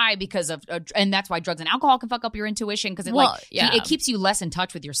too high because of, and that's why drugs and alcohol can fuck up your intuition, because it keeps you less in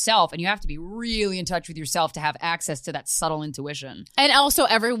touch with yourself, and you have to be really in touch with yourself to have access to that subtle intuition. And also,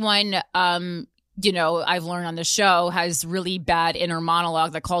 everyone. I've learned on the show has really bad inner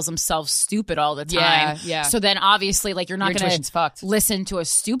monologue that calls themselves stupid all the time. Yeah. So then obviously, like, you're not going to listen to a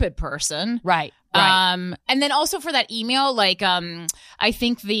stupid person. Right. And then also for that email, like, I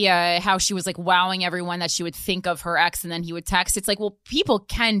think how she was like wowing everyone that she would think of her ex and then he would text. It's like, well, people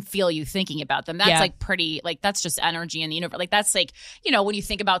can feel you thinking about them. That's like pretty, like, that's just energy in the universe. Like, that's like, when you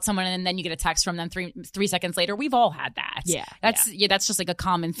think about someone and then you get a text from them three seconds later, we've all had that. That's just like a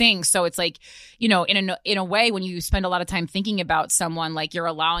common thing. So it's like, in a way, when you spend a lot of time thinking about someone, like, you're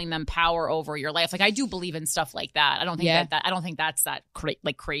allowing them power over your life. Like, I do believe in stuff like that. I don't think I don't think that's that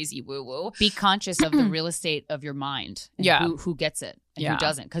crazy woo woo. Be conscious of the real estate of your mind and who gets it and who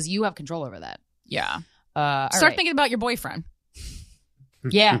doesn't, because you have control over that. Start thinking about your boyfriend.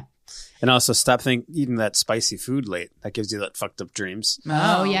 And also stop eating that spicy food late. That gives you that fucked up dreams.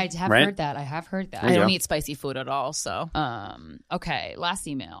 Oh yeah, I have heard that. I don't eat spicy food at all. So okay, last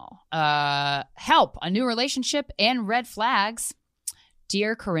email. Help, a new relationship and red flags.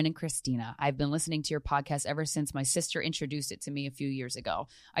 Dear Corinne and Christina, I've been listening to your podcast ever since my sister introduced it to me a few years ago.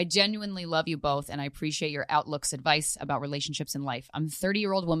 I genuinely love you both, and I appreciate your outlooks, advice about relationships and life. I'm a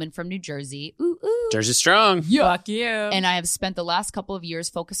 30-year-old woman from New Jersey. Ooh, ooh. Jersey strong. Fuck you. And I have spent the last couple of years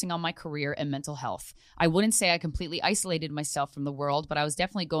focusing on my career and mental health. I wouldn't say I completely isolated myself from the world, but I was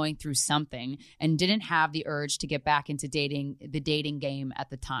definitely going through something and didn't have the urge to get back into the dating game at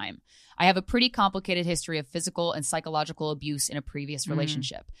the time. I have a pretty complicated history of physical and psychological abuse in a previous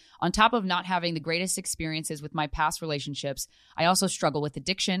relationship. On top of not having the greatest experiences with my past relationships, I also struggle with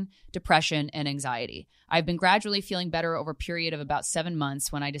addiction, depression, and anxiety. I've been gradually feeling better over a period of about 7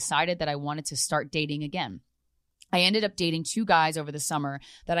 months when I decided that I wanted to start dating again. I ended up dating 2 guys over the summer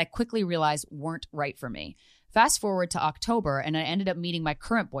that I quickly realized weren't right for me. Fast forward to October, and I ended up meeting my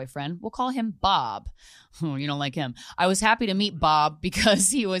current boyfriend. We'll call him Bob. Oh, you don't like him. I was happy to meet Bob because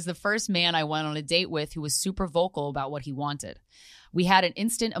he was the first man I went on a date with who was super vocal about what he wanted. We had an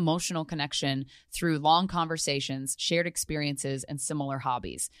instant emotional connection through long conversations, shared experiences, and similar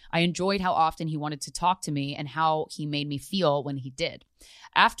hobbies. I enjoyed how often he wanted to talk to me and how he made me feel when he did.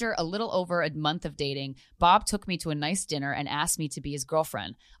 After a little over a month of dating, Bob took me to a nice dinner and asked me to be his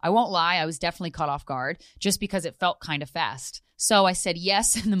girlfriend. I won't lie, I was definitely caught off guard just because it felt kind of fast. So I said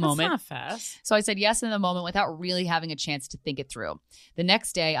yes in the moment. That's not fast. So I said yes in the moment without really having a chance to think it through. The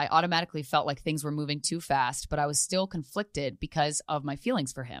next day, I automatically felt like things were moving too fast, but I was still conflicted because of my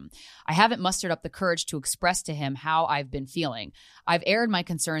feelings for him. I haven't mustered up the courage to express to him how I've been feeling. I've aired my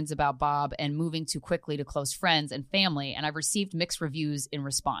concerns about Bob and moving too quickly to close friends and family, and I've received mixed reviews in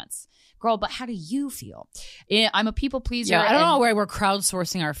response. Girl, but how do you feel? I'm a people pleaser. Yeah, I don't know why we're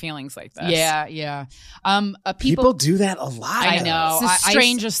crowdsourcing our feelings like this. Yeah. People do that a lot. I know. It's the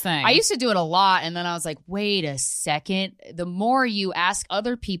strangest thing. I used to do it a lot, and then I was like, wait a second. The more you ask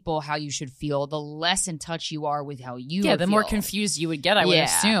other people how you should feel, the less in touch you are with how you the feel. more confused you would get, I would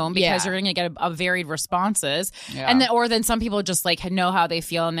assume, because you're going to get a varied responses. Yeah. And then some people just like know how they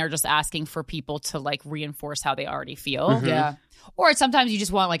feel, and they're just asking for people to like reinforce how they already feel. Mm-hmm. Yeah. Or sometimes you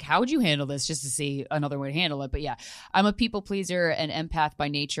just want, like, how would you handle this, just to see another way to handle it. But yeah, I'm a people pleaser and empath by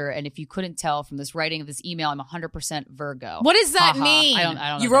nature. And if you couldn't tell from this writing of this email, I'm 100% Virgo. What does that mean? I don't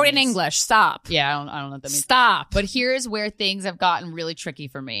know. You wrote in English. Stop. Yeah, I don't know what that means. Stop. But here's where things have gotten really tricky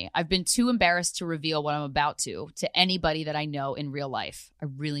for me. I've been too embarrassed to reveal what I'm about to anybody that I know in real life. I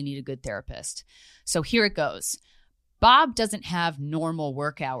really need a good therapist. So here it goes. Bob doesn't have normal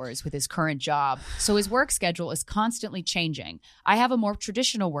work hours with his current job, so his work schedule is constantly changing. I have a more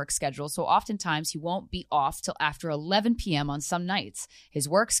traditional work schedule, so oftentimes he won't be off till after 11 p.m. on some nights. His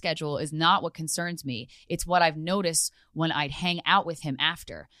work schedule is not what concerns me. It's what I've noticed when I'd hang out with him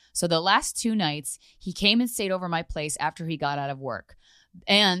after. So the last 2 nights, he came and stayed over my place after he got out of work.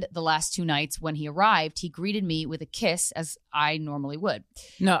 And the last 2 nights when he arrived, he greeted me with a kiss as I normally would.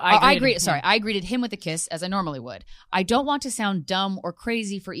 I greeted him with a kiss as I normally would. I don't want to sound dumb or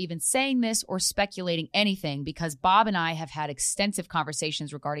crazy for even saying this or speculating anything, because Bob and I have had extensive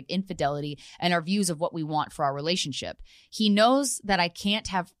conversations regarding infidelity and our views of what we want for our relationship. He knows that I can't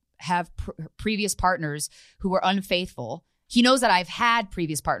have previous partners who were unfaithful. He knows that I've had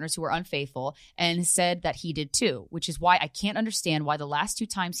previous partners who were unfaithful and said that he did too, which is why I can't understand why the last 2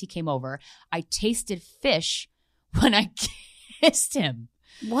 times he came over, I tasted fish when I kissed him.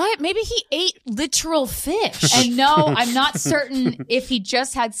 What? Maybe he ate literal fish. And no, I'm not certain if he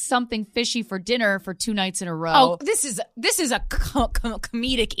just had something fishy for dinner for 2 nights in a row. Oh, this is a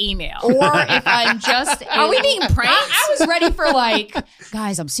comedic email. Or if I'm just... Are we being pranked? I was ready for like,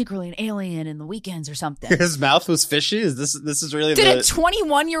 guys, I'm secretly an alien in the weekends or something. His mouth was fishy? Is this really Did a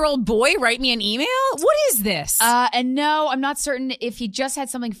 21-year-old boy write me an email? What is this? And no, I'm not certain if he just had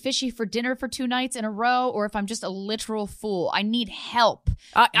something fishy for dinner for 2 nights in a row or if I'm just a literal fool. I need help.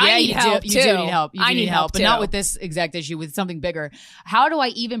 I need help, too. You do need help. You do need help, but too. not with this exact issue, with something bigger. How do I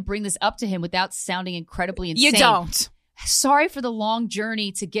even bring this up to him without sounding incredibly insane? You don't. Sorry for the long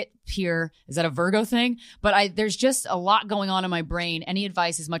journey to get here. Is that a Virgo thing? But there's just a lot going on in my brain. Any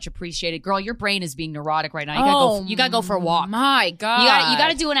advice is much appreciated. Girl, your brain is being neurotic right now. You gotta go for a walk. My God. You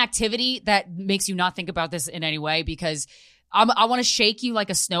gotta do an activity that makes you not think about this in any way, because I want to shake you like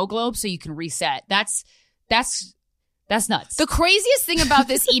a snow globe so you can reset. That's nuts. The craziest thing about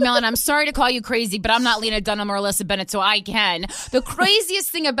this email, and I'm sorry to call you crazy, but I'm not Lena Dunham or Alyssa Bennett, so I can. The craziest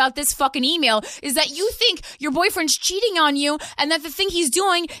thing about this fucking email is that you think your boyfriend's cheating on you and that the thing he's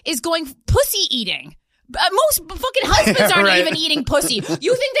doing is going pussy eating. Most fucking husbands aren't even eating pussy. You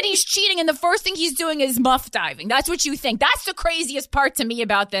think that he's cheating and the first thing he's doing is muff diving. That's what you think. That's the craziest part to me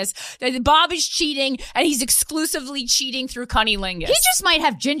about this. That Bob is cheating and he's exclusively cheating through cunnilingus. He just might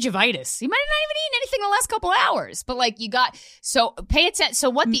have gingivitis. He might not even eaten anything in the last couple hours. But so pay attention. So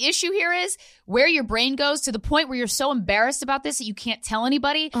what the issue here is, where your brain goes to the point where you're so embarrassed about this that you can't tell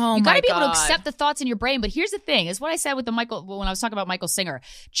anybody. You got to be able to accept the thoughts in your brain. But here's the thing, is what I said with when I was talking about Michael Singer.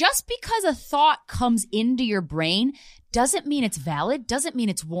 Just because a thought comes into your brain doesn't mean it's valid, doesn't mean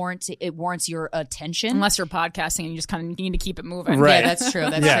it warrants your attention. Unless you're podcasting and you just kind of need to keep it moving. Right. Yeah, that's true.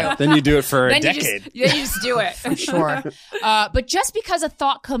 That's true. true. Then you do it for a decade. Then you just do it. For sure. But just because a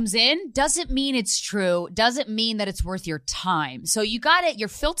thought comes in doesn't mean it's true, doesn't mean that it's worth your time. So you got it. Your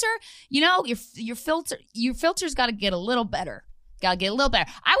filter, your filter's got to get a little better. Got to get a little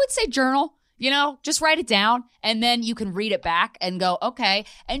better. I would say journal. Just write it down, and then you can read it back and go, okay,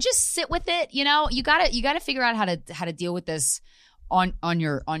 and just sit with it. You gotta figure out how to deal with this on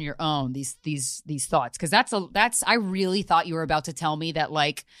your own. These thoughts, because that's I really thought you were about to tell me that,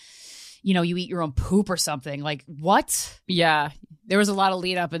 like, you eat your own poop or something. Like, what? Yeah. There was a lot of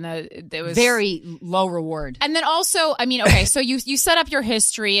lead up, and there was very low reward. And then also, I mean, okay, so you set up your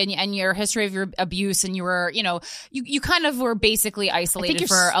history and your history of your abuse, and you were, you kind of were basically isolated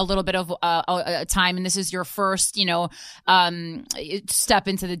for a little bit of a time, and this is your first, step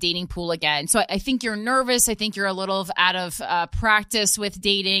into the dating pool again. So I think you're nervous. I think you're a little out of practice with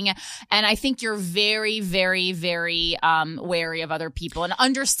dating, and I think you're very, very, very wary of other people, and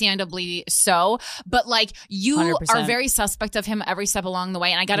understandably so. But like, you 100%. are very suspect of him every step along the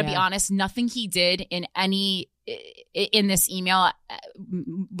way. And I got to be honest, nothing he did in this email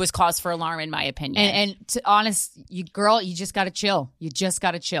was cause for alarm, in my opinion. And to honest, you just got to chill. You just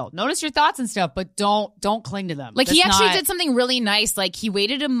got to chill. Notice your thoughts and stuff, but don't cling to them. Like, he actually did something really nice. Like, he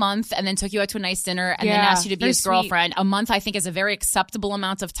waited a month and then took you out to a nice dinner and then asked you to be his girlfriend. A month, I think, is a very acceptable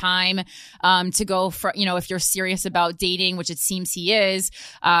amount of time to go for, if you're serious about dating, which it seems he is.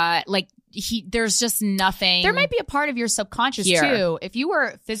 There's just nothing. There might be a part of your subconscious too. If you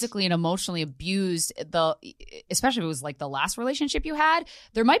were physically and emotionally abused, especially if it was like the last relationship you had,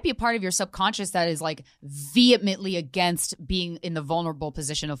 there might be a part of your subconscious that is like vehemently against being in the vulnerable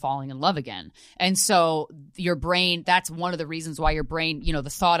position of falling in love again. And so your brain, that's one of the reasons why your brain, the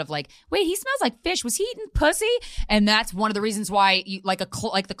thought of like, wait, he smells like fish. Was he eating pussy? And that's one of the reasons why you like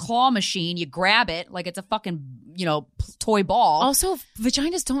the claw machine, you grab it like it's a fucking, toy ball. Also,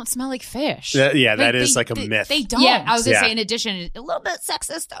 vaginas don't smell like fish. That is like a myth. They don't. Yeah, I was going to say, in addition, a little bit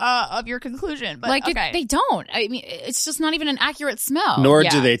sexist of your conclusion. But they don't. I mean, it's just not even an accurate smell. Nor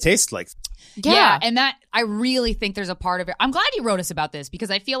do they taste like. Yeah, and that, I really think there's a part of it. I'm glad you wrote us about this,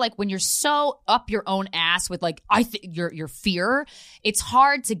 because I feel like when you're so up your own ass with like, your fear, it's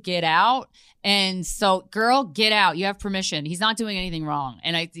hard to get out. And so, girl, get out. You have permission. He's not doing anything wrong.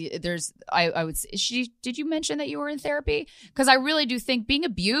 And did you mention that you were in therapy? Because I really do think being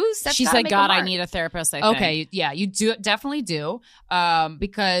abused, she said, God, I need a therapist, I think. Okay, yeah, you definitely do.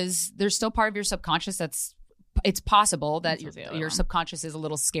 Because there's still part of your subconscious it's possible that your subconscious is a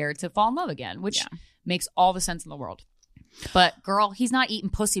little scared to fall in love again, which makes all the sense in the world. But girl, he's not eating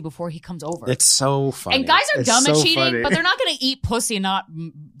pussy before he comes over. It's so funny. And guys are dumb at cheating, but they're not going to eat pussy and not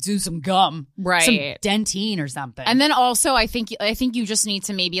do some gum, right? Some Dentine or something. And then also, I think you just need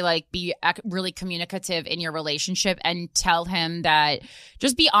to maybe like be really communicative in your relationship and tell him that.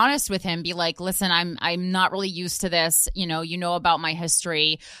 Just be honest with him. Be like, listen, I'm not really used to this. You know about my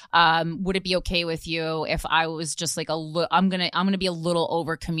history. Would it be okay with you if I was just like I'm gonna be a little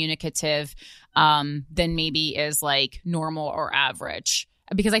over communicative than maybe is like normal or average,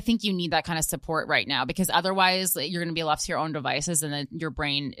 because I think you need that kind of support right now, because otherwise you're going to be left to your own devices, and then your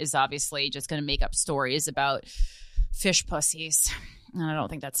brain is obviously just going to make up stories about fish pussies, and I don't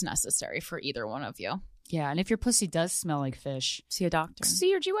think that's necessary for either one of you. Yeah, and if your pussy does smell like fish, see a doctor. See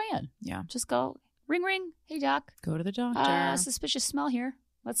your GYN. Yeah, just go ring ring. Hey doc, go to the doctor. Suspicious smell here.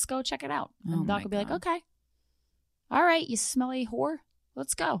 Let's go check it out. And the doc will be like, okay, all right, you smelly whore,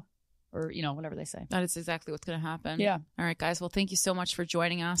 let's go. Or, whatever they say. That is exactly what's going to happen. Yeah. All right, guys. Well, thank you so much for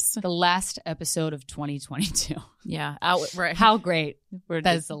joining us. The last episode of 2022. Yeah. Right. How great.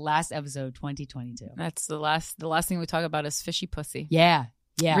 That is the last episode of 2022. That's the last thing we talk about is fishy pussy. Yeah.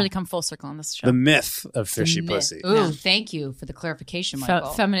 Yeah. Really come full circle on this show. The myth of fishy pussy. Ooh, thank you for the clarification, Michael.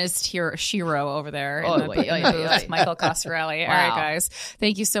 Feminist Shiro over there in the booth, Michael Coscarelli. Wow. All right, guys.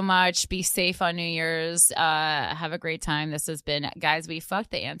 Thank you so much. Be safe on New Year's. Have a great time. This has been Guys We Fucked,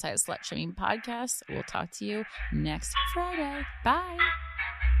 the Anti-Slut Shaming Podcast. We'll talk to you next Friday. Bye.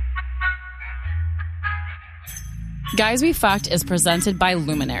 Guys We Fucked is presented by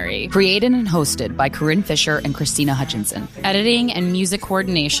Luminary. Created and hosted by Corinne Fisher and Christina Hutchinson. Editing and music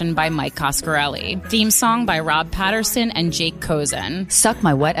coordination by Mike Coscarelli. Theme song by Rob Patterson and Jake Cozen. Suck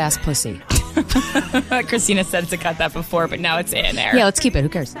my wet ass pussy. Christina said to cut that before, but now it's in there. Yeah, let's keep it. Who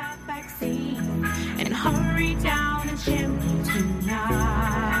cares? And hurry down the chimney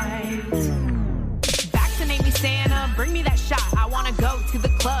tonight. Vaccinate me, Santa. Bring me that shot. I want to go to the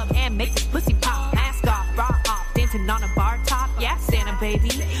club and make this pussy pop. Mask off, bra off. Dancing on a bar top. Yeah, Santa, baby.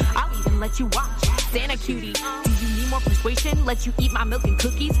 I'll even let you watch. Santa cutie. Do you need more persuasion? Let you eat my milk and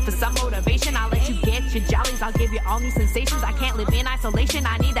cookies. For some motivation, I'll let you get your jollies. I'll give you all new sensations. I can't live in isolation.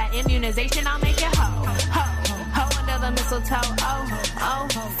 I need that immunization. I'll make you ho, ho, ho under the mistletoe. Oh, oh,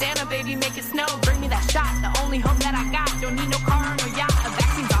 Santa, baby, make it snow. Bring me that shot. The only hope that I got. Don't need no car or no yacht. A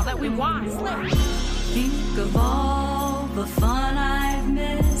vaccine's all that we want. Think of all the fun I've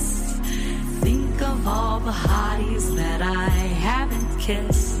missed. Think of all the hotties that I haven't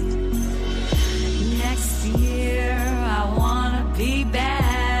kissed. Next year I wanna be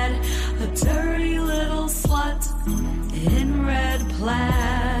bad, a dirty little slut in red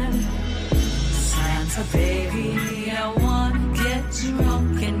plaid. Santa baby, I wanna get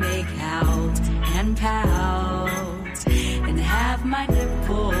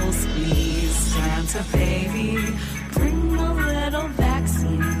Santa baby, bring a little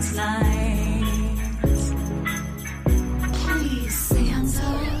vaccine tonight. Please,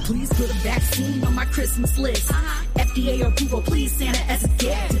 Santa, please put a vaccine on my Christmas list. FDA approval, please, Santa, as a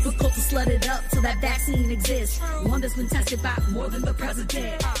gift. Difficult to slut it up till that vaccine exists. One that's been tested by more than the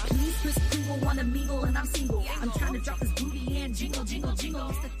president. Please, Chris approval, want to mingle and I'm single. I'm trying to drop this booty and jingle, jingle, jingle.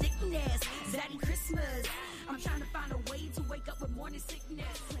 It's the thickness, Zaddy Christmas. I'm trying to find a way to wake up with morning sickness.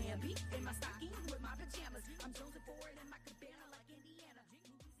 Slam beat in my stocking with my pajamas. I'm chosen for it in my cabana like Indiana.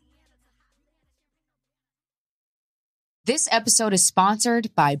 This episode is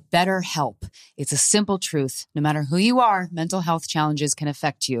sponsored by BetterHelp. It's a simple truth. No matter who you are, mental health challenges can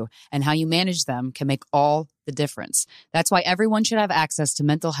affect you, and how you manage them can make all the difference. That's why everyone should have access to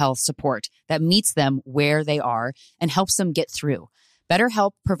mental health support that meets them where they are and helps them get through.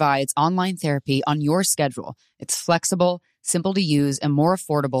 BetterHelp provides online therapy on your schedule. It's flexible, simple to use, and more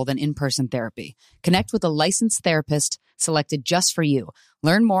affordable than in-person therapy. Connect with a licensed therapist selected just for you.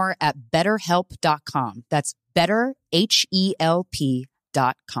 Learn more at BetterHelp.com. That's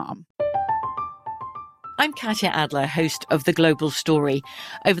BetterHelp.com. I'm Katya Adler, host of The Global Story.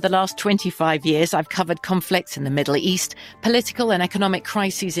 Over the last 25 years, I've covered conflicts in the Middle East, political and economic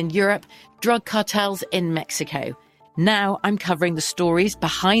crises in Europe, drug cartels in Mexico. Now I'm covering the stories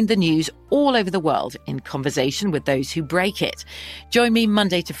behind the news all over the world in conversation with those who break it. Join me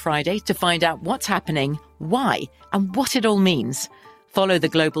Monday to Friday to find out what's happening, why, and what it all means. Follow The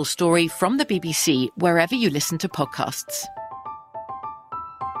Global Story from the BBC wherever you listen to podcasts.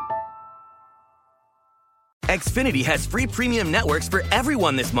 Xfinity has free premium networks for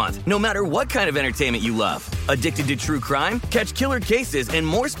everyone this month, no matter what kind of entertainment you love. Addicted to true crime? Catch killer cases and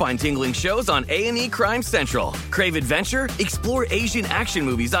more spine-tingling shows on A&E Crime Central. Crave adventure? Explore Asian action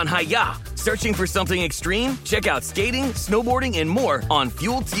movies on Hi-Ya. Searching for something extreme? Check out skating, snowboarding, and more on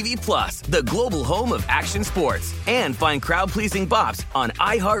Fuel TV Plus, the global home of action sports. And find crowd-pleasing bops on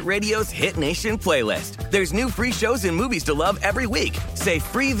iHeartRadio's Hit Nation playlist. There's new free shows and movies to love every week. Say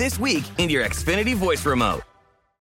free this week in your Xfinity voice remote.